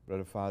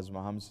 Brother Faz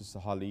Muhammad, Sister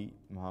Holly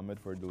Muhammad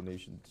for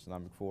donation to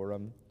Islamic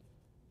Forum.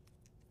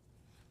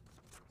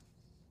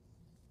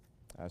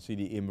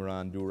 Sidi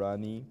Imran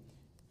Durani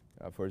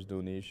for his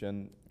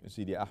donation.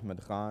 Sidi Ahmed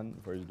Khan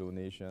for his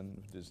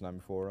donation to the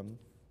Islamic Forum.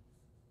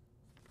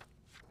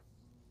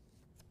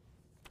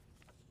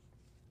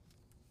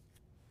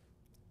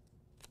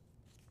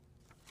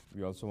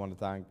 We also want to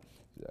thank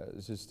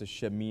Sister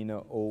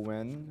Shamina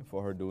Owen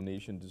for her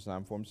donation to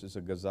Islam Forum.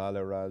 Sister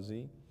Ghazala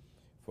Razi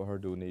for her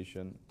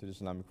donation to the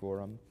Islamic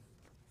Forum.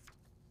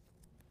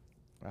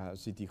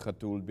 Siti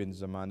Khatul bin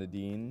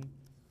Zamanuddin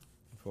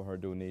for her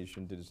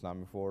donation to the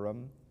Islamic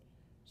Forum.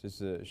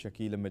 Sister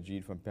Shakila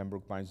Majid from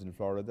Pembroke Pines in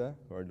Florida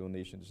for her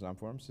donation to the Islamic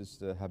Forum.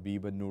 Sister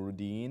Habiba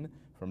Nuruddin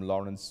from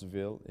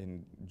Lawrenceville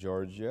in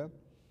Georgia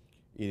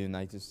in the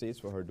United States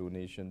for her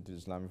donation to the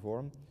Islamic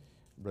Forum.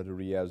 Brother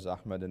Riaz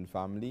Ahmed and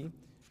family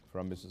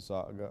from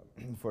Mississauga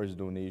for his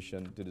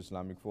donation to the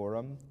Islamic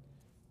Forum.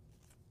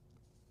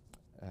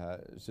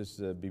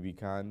 Sister Bibi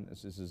Khan,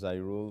 Sister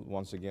Zairul,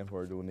 once again for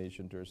her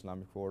donation to the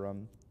Islamic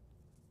Forum.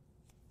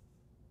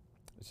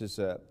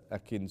 Sister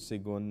Akin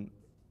Sigun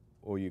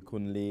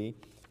Oyekunle,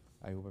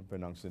 I hope I'm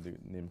pronouncing the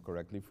name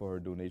correctly, for her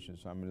donation.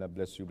 So Allah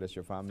bless you, bless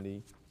your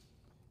family.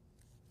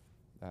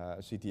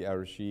 Siti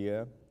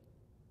Arashia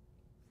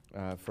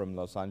from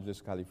Los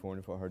Angeles,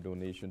 California for her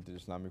donation to the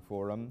Islamic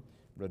Forum.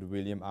 Brother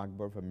William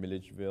Akbar from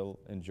Milledgeville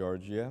in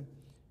Georgia,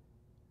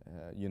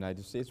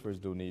 United States for his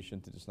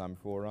donation to the Islamic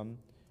Forum.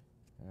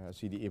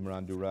 Sidi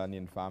Imran Durani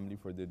and family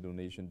for the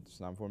donation to the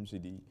Islamic Forum.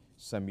 Sidi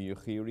Samir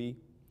Khiri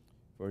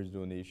for his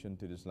donation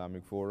to the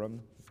Islamic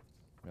Forum.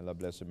 May Allah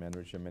bless him and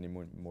enrich him many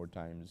more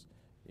times,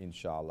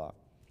 inshallah.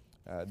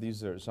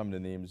 These are some of the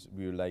names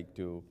we would like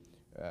to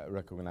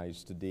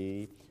recognize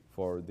today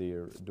for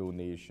their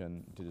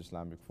donation to the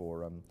Islamic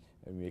Forum.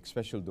 And we make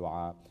special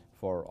dua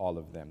for all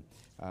of them.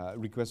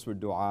 Request for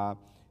dua,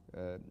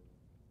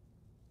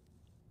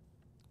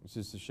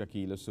 Sister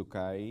Shakila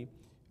Sukai,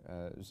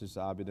 Sister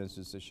Abida and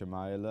Sister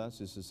Shamaila,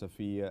 Sister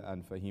Safiya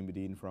and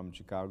Fahimuddin from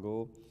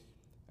Chicago,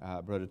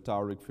 Brother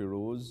Tariq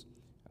Firoz,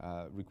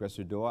 request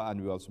for dua,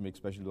 and we also make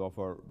special dua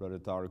for Brother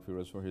Tariq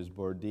Firoz for his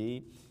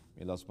birthday.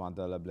 May Allah subhanahu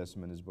wa ta'ala bless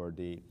him on his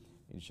birthday.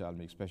 Inshallah,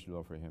 make special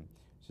dua for him.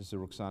 Sister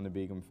Ruxana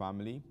Begum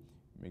family,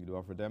 make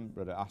dua for them.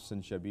 Brother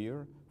Ahsan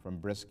Shabir from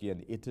Brescia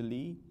in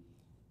Italy,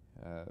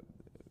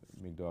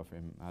 make dua for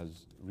him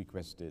as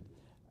requested.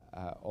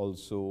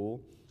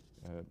 Also,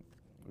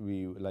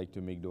 we would like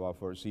to make dua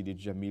for Sidi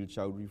Jamil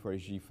Chowdhury for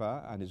his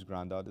shifa and his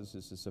granddaughter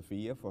Sister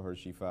Safiya for her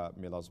shifa.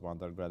 May Allah subhanahu wa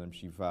ta'ala grant him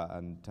shifa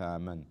and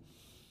taman.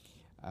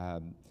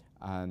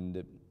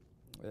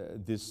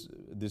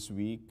 This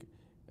week,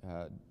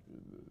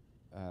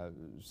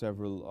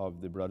 several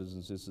of the brothers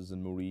and sisters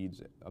and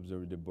murids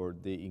observed their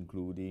birthday,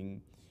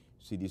 including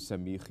Sidi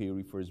Sami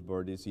Khiri for his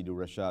birthday, Sidi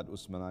Rashad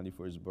Usmanani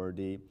for his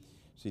birthday,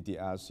 Sidi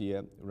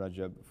Asiya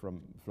Rajab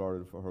from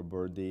Florida for her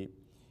birthday.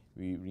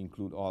 We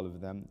include all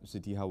of them.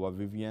 Sidi Hawa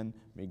Vivian,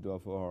 make dua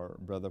for her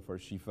brother for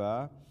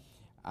Shifa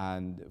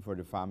and for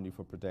the family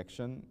for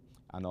protection.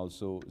 And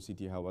also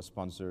Sidi Hawa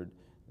sponsored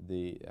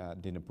the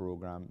dinner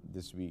program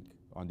this week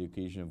on the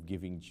occasion of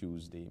Giving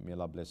Tuesday. May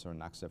Allah bless her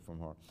and accept from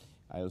her.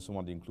 I also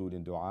want to include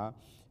in dua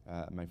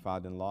my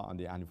father-in-law on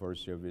the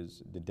anniversary of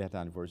the death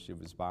anniversary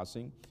of his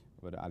passing,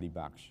 Brother Ali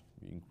Baksh.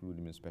 We include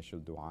him in special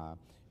dua,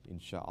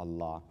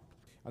 inshallah.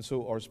 And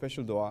so our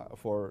special dua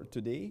for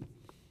today,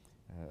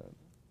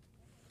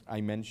 I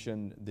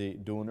mentioned the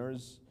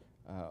donors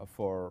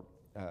for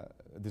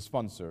the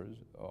sponsors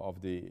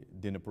of the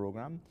dinner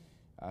program.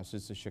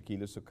 Sister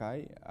Shakila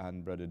Sukai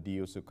and Brother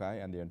Dio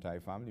Sukai and the entire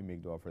family,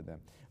 make dua for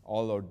them.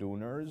 All our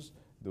donors,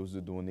 those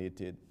who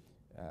donated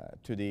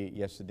today,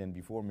 yesterday and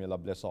before, may Allah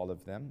bless all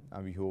of them,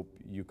 and we hope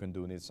you can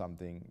donate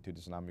something to the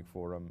Islamic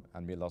Forum,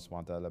 and may Allah subhanahu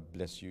wa ta'ala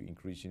bless you,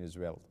 increase in His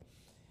wealth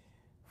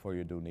for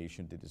your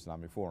donation to the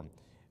Islamic Forum.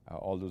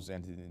 All those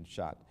entered in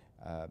chat.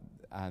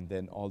 And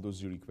then all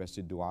those who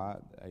requested dua,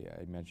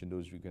 I mentioned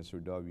those requests for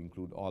dua, we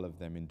include all of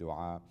them in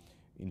dua,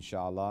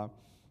 inshallah.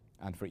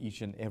 And for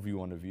each and every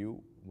one of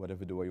you,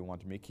 whatever dua you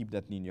want to make, keep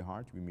that in your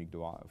heart. We make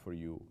dua for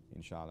you,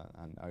 inshallah.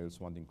 And I also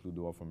want to include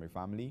dua for my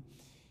family,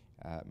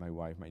 my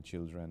wife, my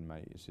children,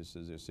 my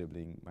sisters, their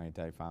sibling, my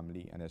entire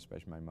family, and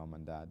especially my mom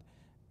and dad.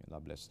 May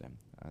Allah bless them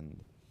and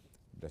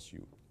bless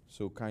you.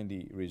 So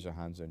kindly raise your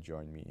hands and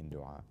join me in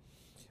dua.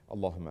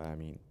 Allahumma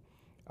ameen.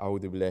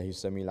 أعوذ بالله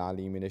السميع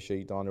العليم من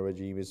الشيطان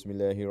الرجيم بسم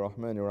الله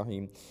الرحمن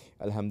الرحيم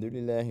الحمد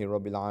لله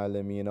رب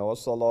العالمين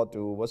والصلاة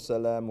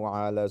والسلام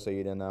على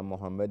سيدنا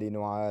محمد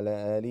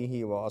وعلى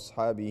آله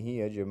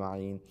وأصحابه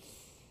أجمعين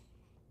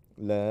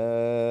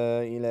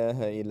لا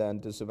إله إلا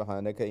أنت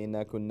سبحانك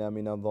إنا كنا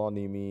من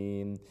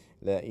الظالمين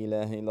لا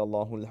إله إلا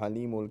الله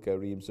الحليم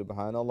الكريم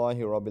سبحان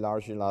الله رب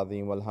العرش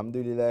العظيم والحمد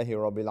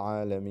لله رب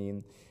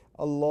العالمين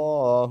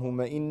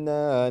اللهم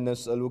إنا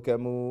نسألك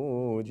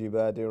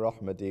موجبات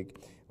رحمتك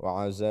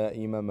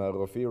وعزائم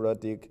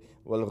مغفرتك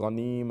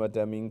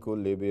والغنيمة من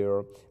كل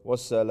بر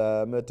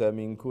والسلامة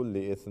من كل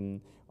إثم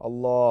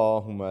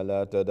اللهم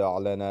لا تدع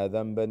لنا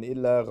ذنبا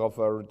إلا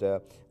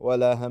غفرت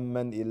ولا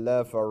هما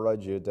إلا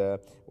فرجت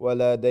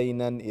ولا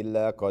دينا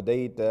إلا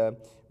قضيت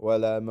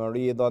ولا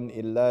مريضا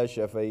إلا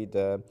شفيت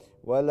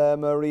ولا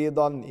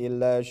مريضا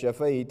إلا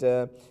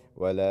شفيت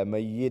ولا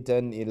ميتا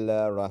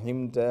إلا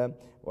رحمت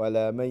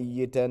ولا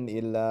ميتا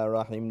إلا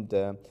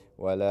رحمت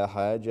ولا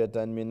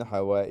حاجة من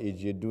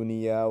حوائج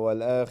الدنيا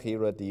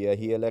والآخرة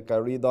هي لك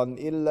رضا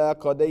إلا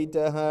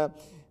قضيتها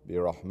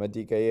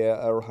برحمتك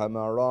يا أرحم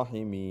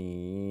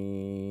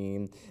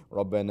الراحمين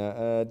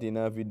ربنا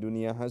آتنا في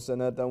الدنيا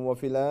حسنة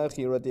وفي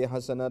الآخرة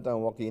حسنة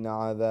وقنا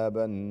عذاب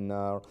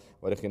النار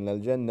وادخلنا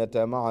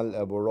الجنة مع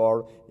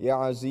الأبرار يا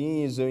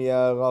عزيز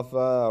يا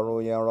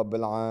غفار يا رب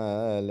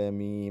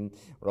العالمين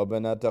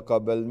ربنا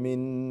تقبل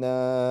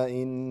منا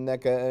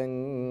إنك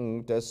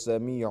أنت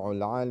السميع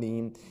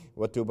العليم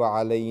وتب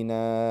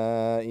علينا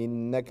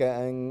إنك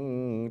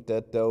أنت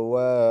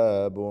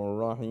التواب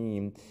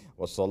الرحيم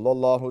وصلى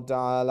الله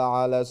تعالى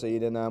على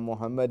سيدنا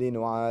محمد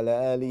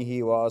وعلى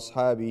آله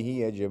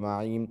وأصحابه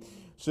أجمعين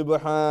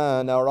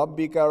سبحان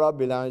ربك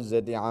رب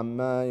العزة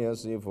عما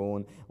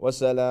يصفون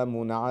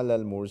وسلام على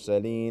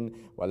المرسلين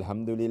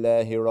والحمد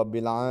لله رب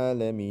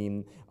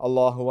العالمين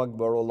الله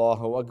أكبر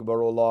الله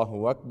أكبر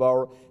الله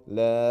أكبر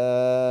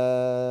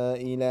لا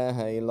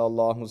إله إلا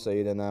الله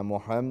سيدنا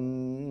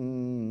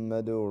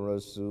محمد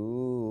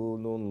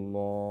رسول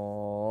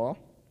الله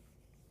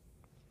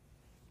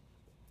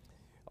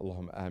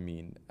Allahumma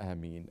ameen,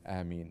 ameen,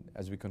 ameen.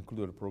 As we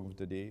conclude our program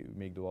today, we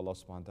make dua Allah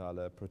subhanahu wa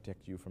ta'ala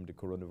protect you from the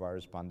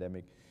coronavirus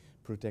pandemic,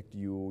 protect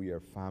you, your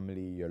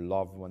family, your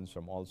loved ones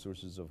from all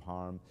sources of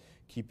harm,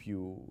 keep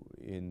you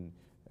in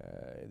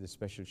the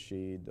special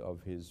shade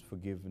of His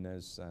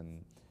forgiveness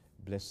and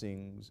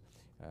blessings.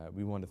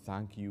 We want to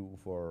thank you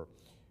for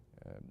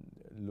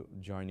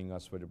joining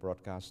us for the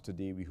broadcast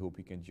today. We hope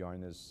you can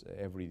join us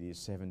every day,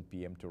 7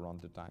 p.m.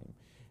 Toronto time.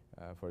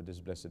 For this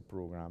blessed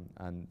program,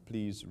 and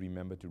please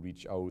remember to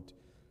reach out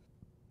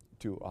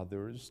to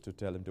others to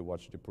tell them to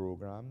watch the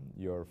program,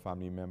 your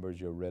family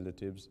members, your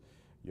relatives,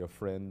 your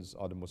friends,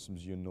 other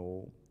Muslims you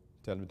know.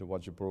 Tell them to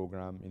watch the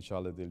program.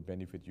 Inshallah, they'll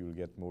benefit. You'll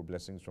get more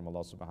blessings from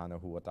Allah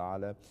subhanahu wa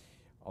ta'ala.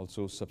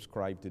 Also,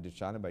 subscribe to the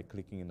channel by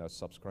clicking on the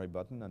subscribe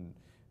button and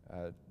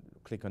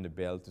click on the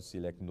bell to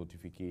select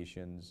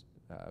notifications.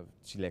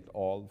 Select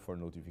all for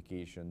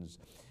notifications,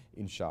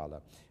 inshallah.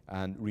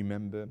 And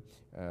remember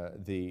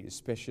the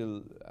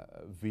special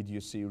video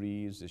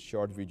series, the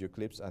short video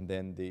clips, and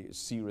then the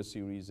seerah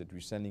series that we're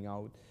sending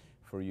out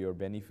for your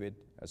benefit,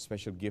 a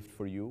special gift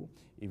for you.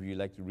 If you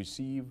like to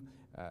receive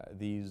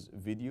these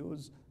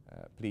videos,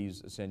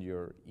 please send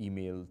your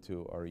email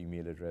to our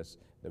email address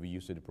that we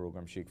use to the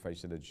program,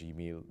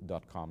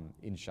 sheikhfaisal@gmail.com,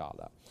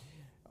 inshallah.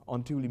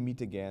 Until we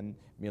meet again,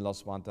 may Allah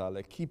subhanahu wa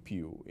ta'ala keep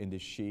you in the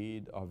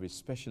shade of His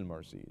special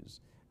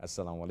mercies.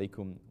 Assalamu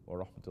alaikum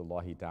wa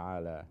rahmatullahi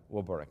ta'ala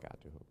wa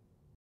barakatuhu.